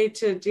a way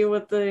to deal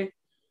with the.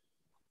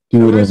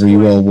 Do whatever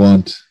you all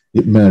want.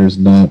 It matters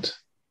not.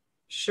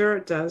 Sure,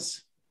 it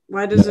does.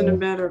 Why doesn't No. it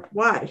matter?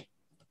 Why?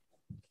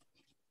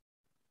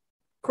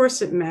 Of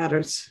course, it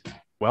matters.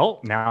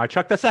 Well, now I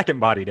chuck the second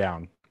body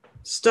down.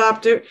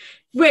 Stop it.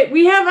 Wait,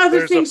 we have other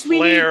There's things a we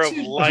need flare to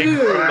of light do.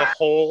 from the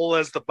hole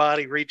as the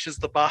body reaches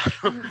the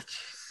bottom.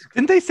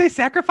 Didn't they say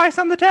sacrifice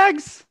on the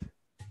tags?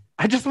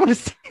 I just want to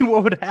see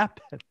what would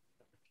happen.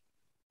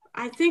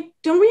 I think,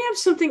 don't we have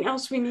something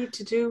else we need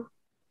to do?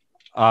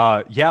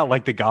 Yeah,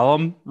 like the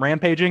golem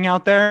rampaging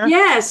out there.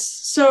 Yes.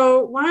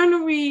 So why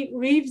don't we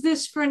leave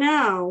this for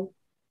now?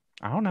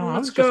 I don't know. I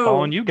Let's was just go.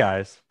 following you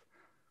guys.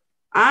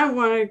 I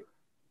want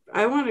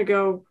to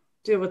go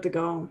deal with the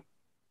golem,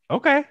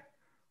 Okay.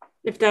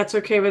 if that's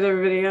okay with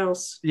everybody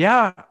else.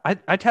 Yeah,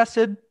 I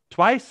tested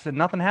twice and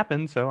nothing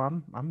happened, so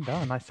I'm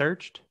done. I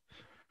searched.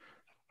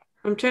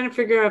 I'm trying to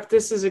figure out if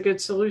this is a good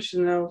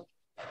solution, though.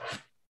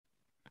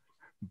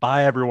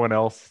 By everyone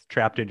else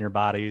trapped in your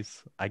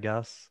bodies, I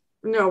guess.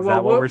 No, Is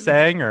that what we're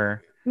saying,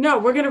 or No,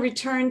 we're going to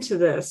return to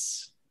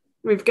this.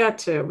 We've got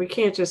to. We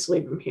can't just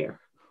leave him here.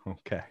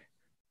 okay?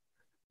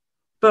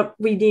 But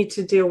we need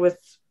to deal with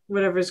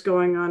whatever's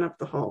going on up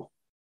the hall.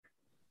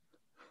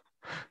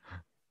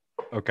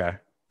 Okay,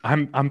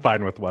 I'm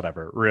fine with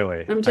whatever.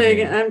 Really, I'm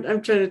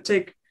trying to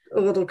take a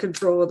little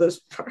control of this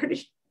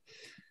party.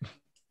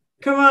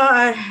 Come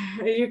on,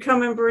 are you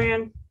coming,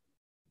 Brian?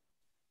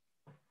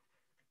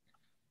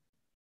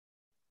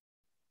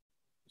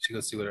 Should go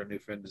see what our new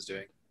friend is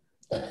doing.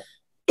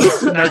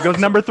 There goes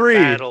number 3.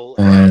 Battle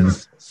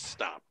has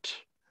stopped.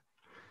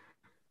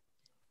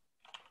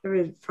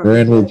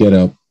 Brand will get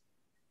up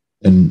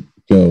and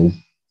go.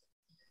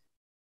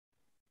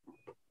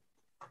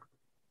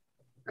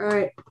 All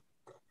right.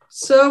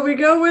 So we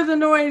go where the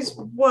noise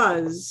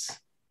was,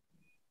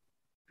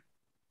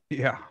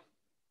 Yeah.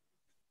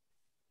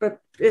 but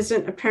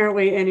isn't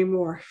apparently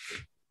anymore.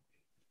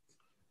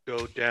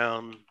 Go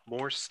down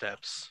more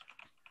steps.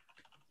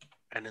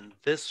 And in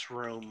this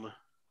room,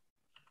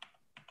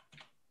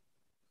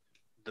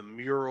 the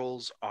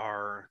murals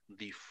are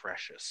the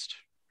freshest.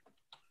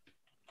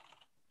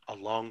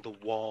 Along the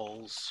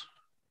walls,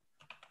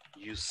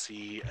 you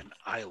see an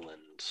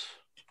island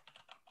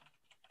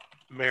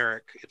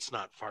Merrick, it's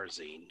not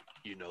Farzine.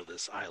 You know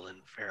this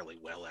island fairly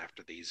well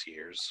after these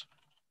years.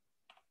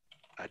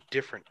 A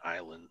different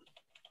island.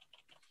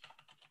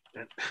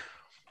 And,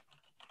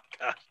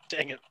 God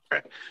dang it.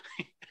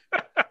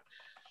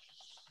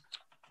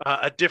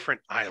 A different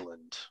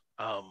island.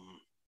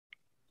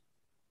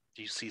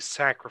 You see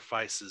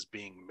sacrifices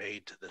being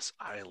made to this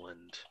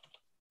island.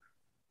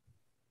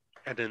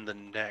 And in the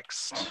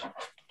next,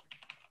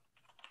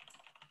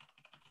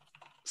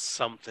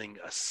 something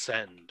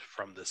ascend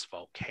from this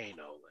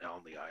volcano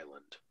on the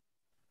island.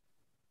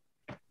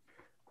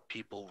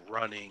 People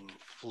running,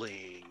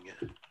 fleeing,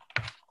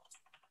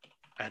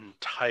 and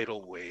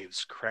tidal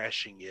waves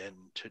crashing in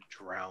to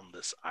drown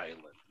this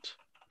island.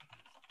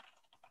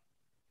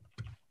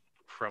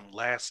 From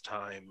last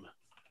time,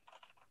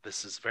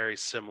 this is very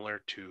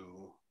similar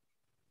to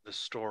the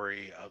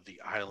story of the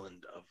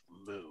island of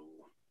Mu,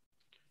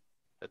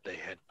 that they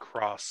had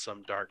crossed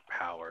some dark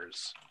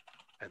powers,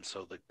 and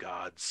so the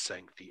gods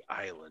sank the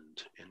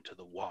island into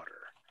the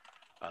water.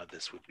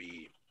 This would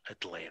be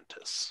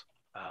Atlantis,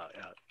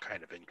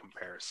 kind of in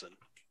comparison.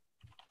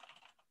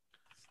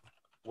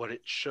 What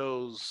it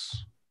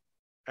shows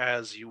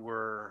as you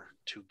were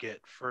to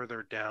get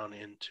further down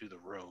into the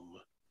room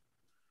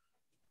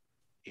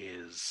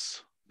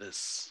is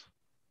this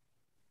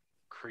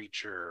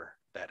creature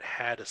that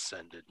had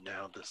ascended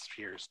now this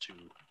appears to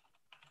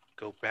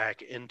go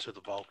back into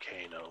the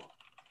volcano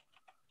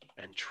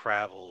and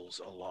travels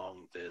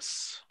along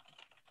this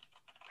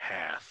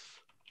path,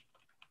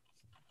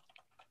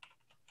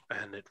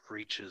 and it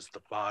reaches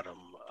the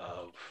bottom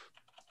of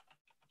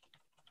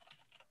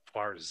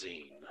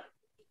Farzine.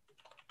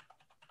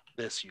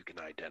 This you can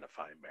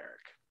identify,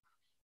 Merrick.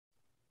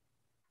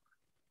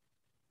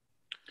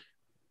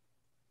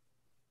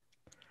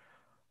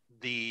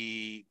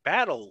 The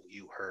battle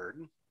you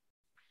heard,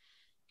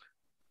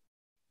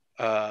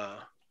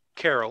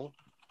 Carol.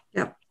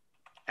 Yep.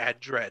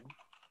 Add dread.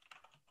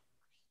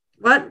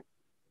 What?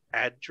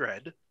 Add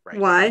dread. Right.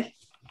 Why?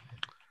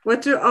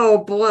 What do? Oh,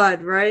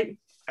 blood, right?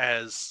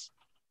 As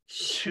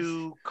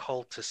two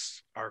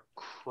cultists are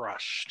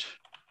crushed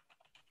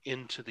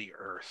into the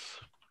earth.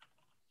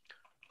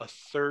 A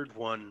third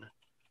one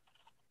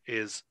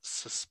is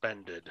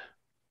suspended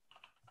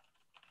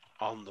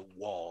on the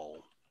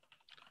wall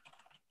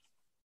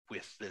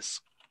with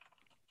this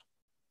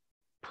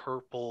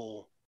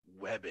purple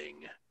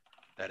webbing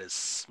that is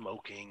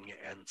smoking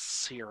and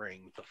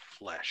searing the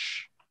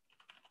flesh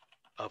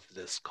of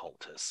this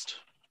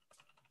cultist.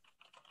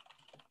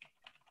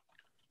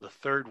 The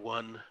third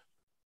one,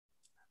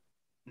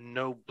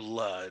 no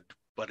blood,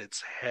 but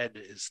its head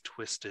is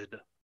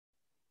twisted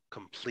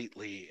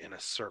completely in a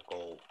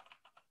circle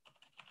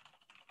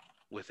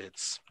with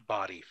its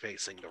body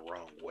facing the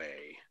wrong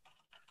way.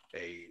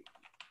 A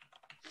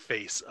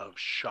face of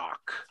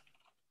shock,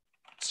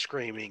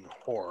 screaming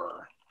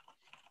horror,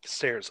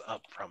 stares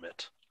up from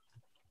it.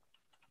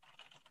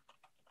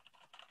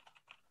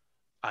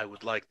 I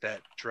would like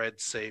that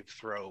dread save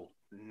throw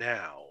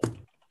now,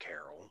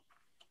 Carol.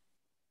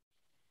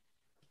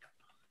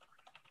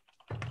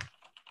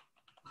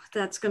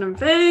 That's going to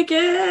make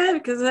it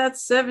because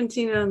that's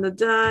 17 on the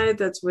die.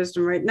 That's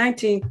wisdom, right?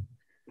 19.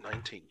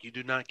 19. You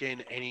do not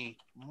gain any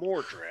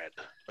more dread,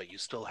 but you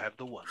still have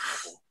the 1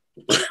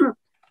 level.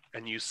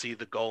 And you see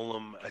the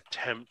golem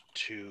attempt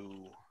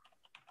to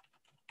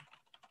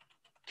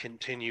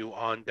continue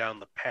on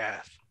down the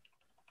path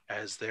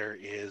as there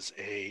is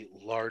a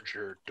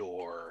larger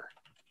door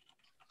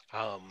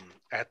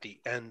at the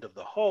end of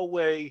the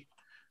hallway.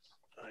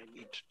 I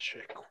need to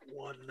check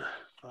one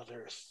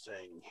other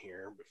thing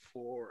here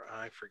before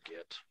I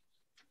forget.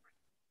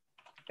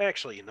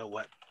 Actually, you know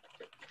what?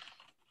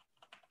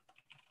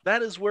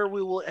 That is where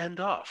we will end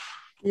off.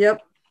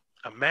 Yep.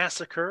 A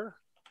massacre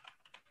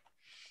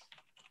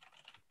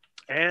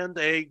and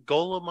a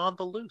golem on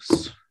the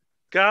loose.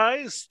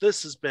 Guys,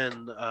 this has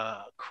been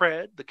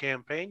CRED, the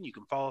campaign. You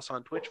can follow us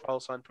on Twitch, follow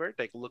us on Twitter,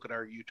 take a look at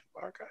our YouTube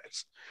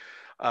archives.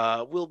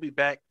 We'll be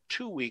back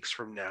 2 weeks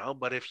from now,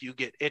 but if you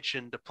get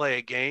itching to play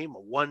a game, a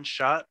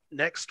one-shot,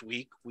 next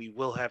week we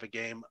will have a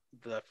game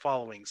the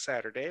following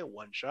Saturday, a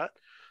one-shot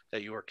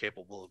that you are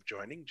capable of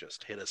joining.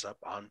 Just hit us up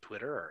on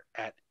Twitter or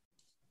at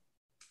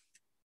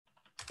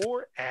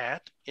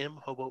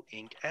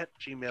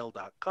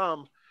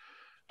mhoboinc@gmail.com.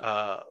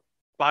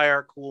 Buy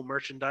our cool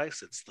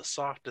merchandise. It's the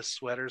softest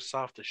sweaters,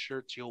 softest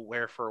shirts you'll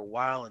wear for a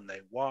while, and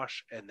they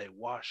wash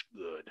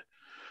good.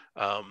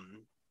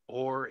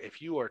 Or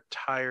if you are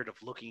tired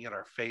of looking at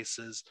our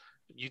faces,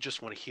 you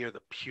just want to hear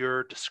the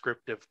pure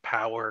descriptive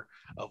power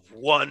of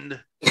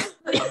one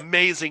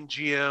amazing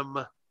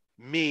GM,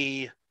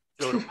 me,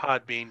 go to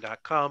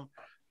podbean.com.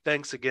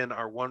 Thanks again,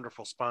 our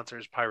wonderful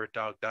sponsors, Pirate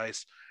Dog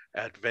Dice,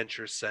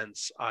 Adventure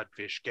Sense,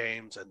 Oddfish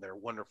Games, and their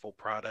wonderful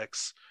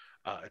products.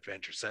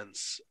 Adventure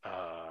Sense,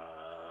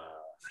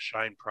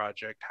 Shine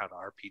Project, How to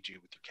RPG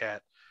with Your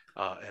Cat,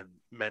 and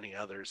many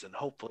others, and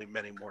hopefully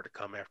many more to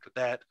come after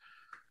that.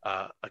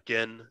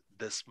 Again,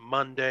 this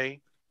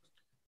Monday,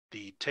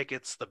 the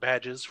tickets, the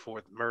badges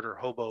for the Murder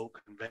Hobo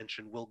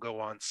Convention will go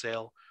on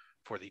sale.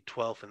 for the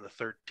 12th and the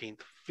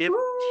 13th.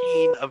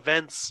 15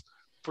 events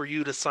for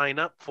you to sign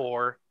up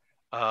for.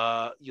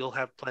 You'll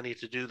have plenty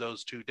to do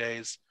those 2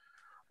 days.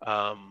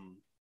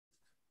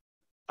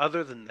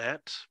 Other than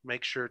that,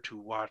 make sure to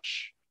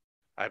watch.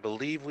 I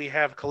believe we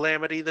have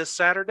Calamity this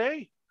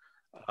Saturday.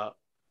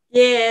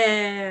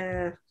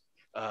 Yeah.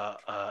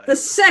 The The prepare for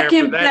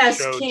second that best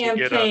show to get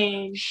a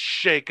campaign.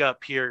 shake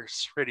up here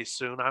pretty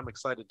soon. I'm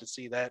excited to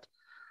see that.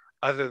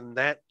 Other than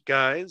that,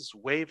 guys,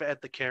 wave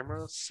at the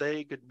camera,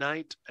 say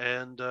goodnight,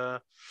 and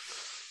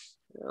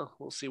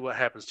we'll see what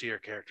happens to your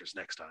characters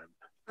next time.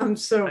 I'm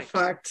so Thanks.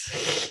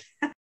 fucked.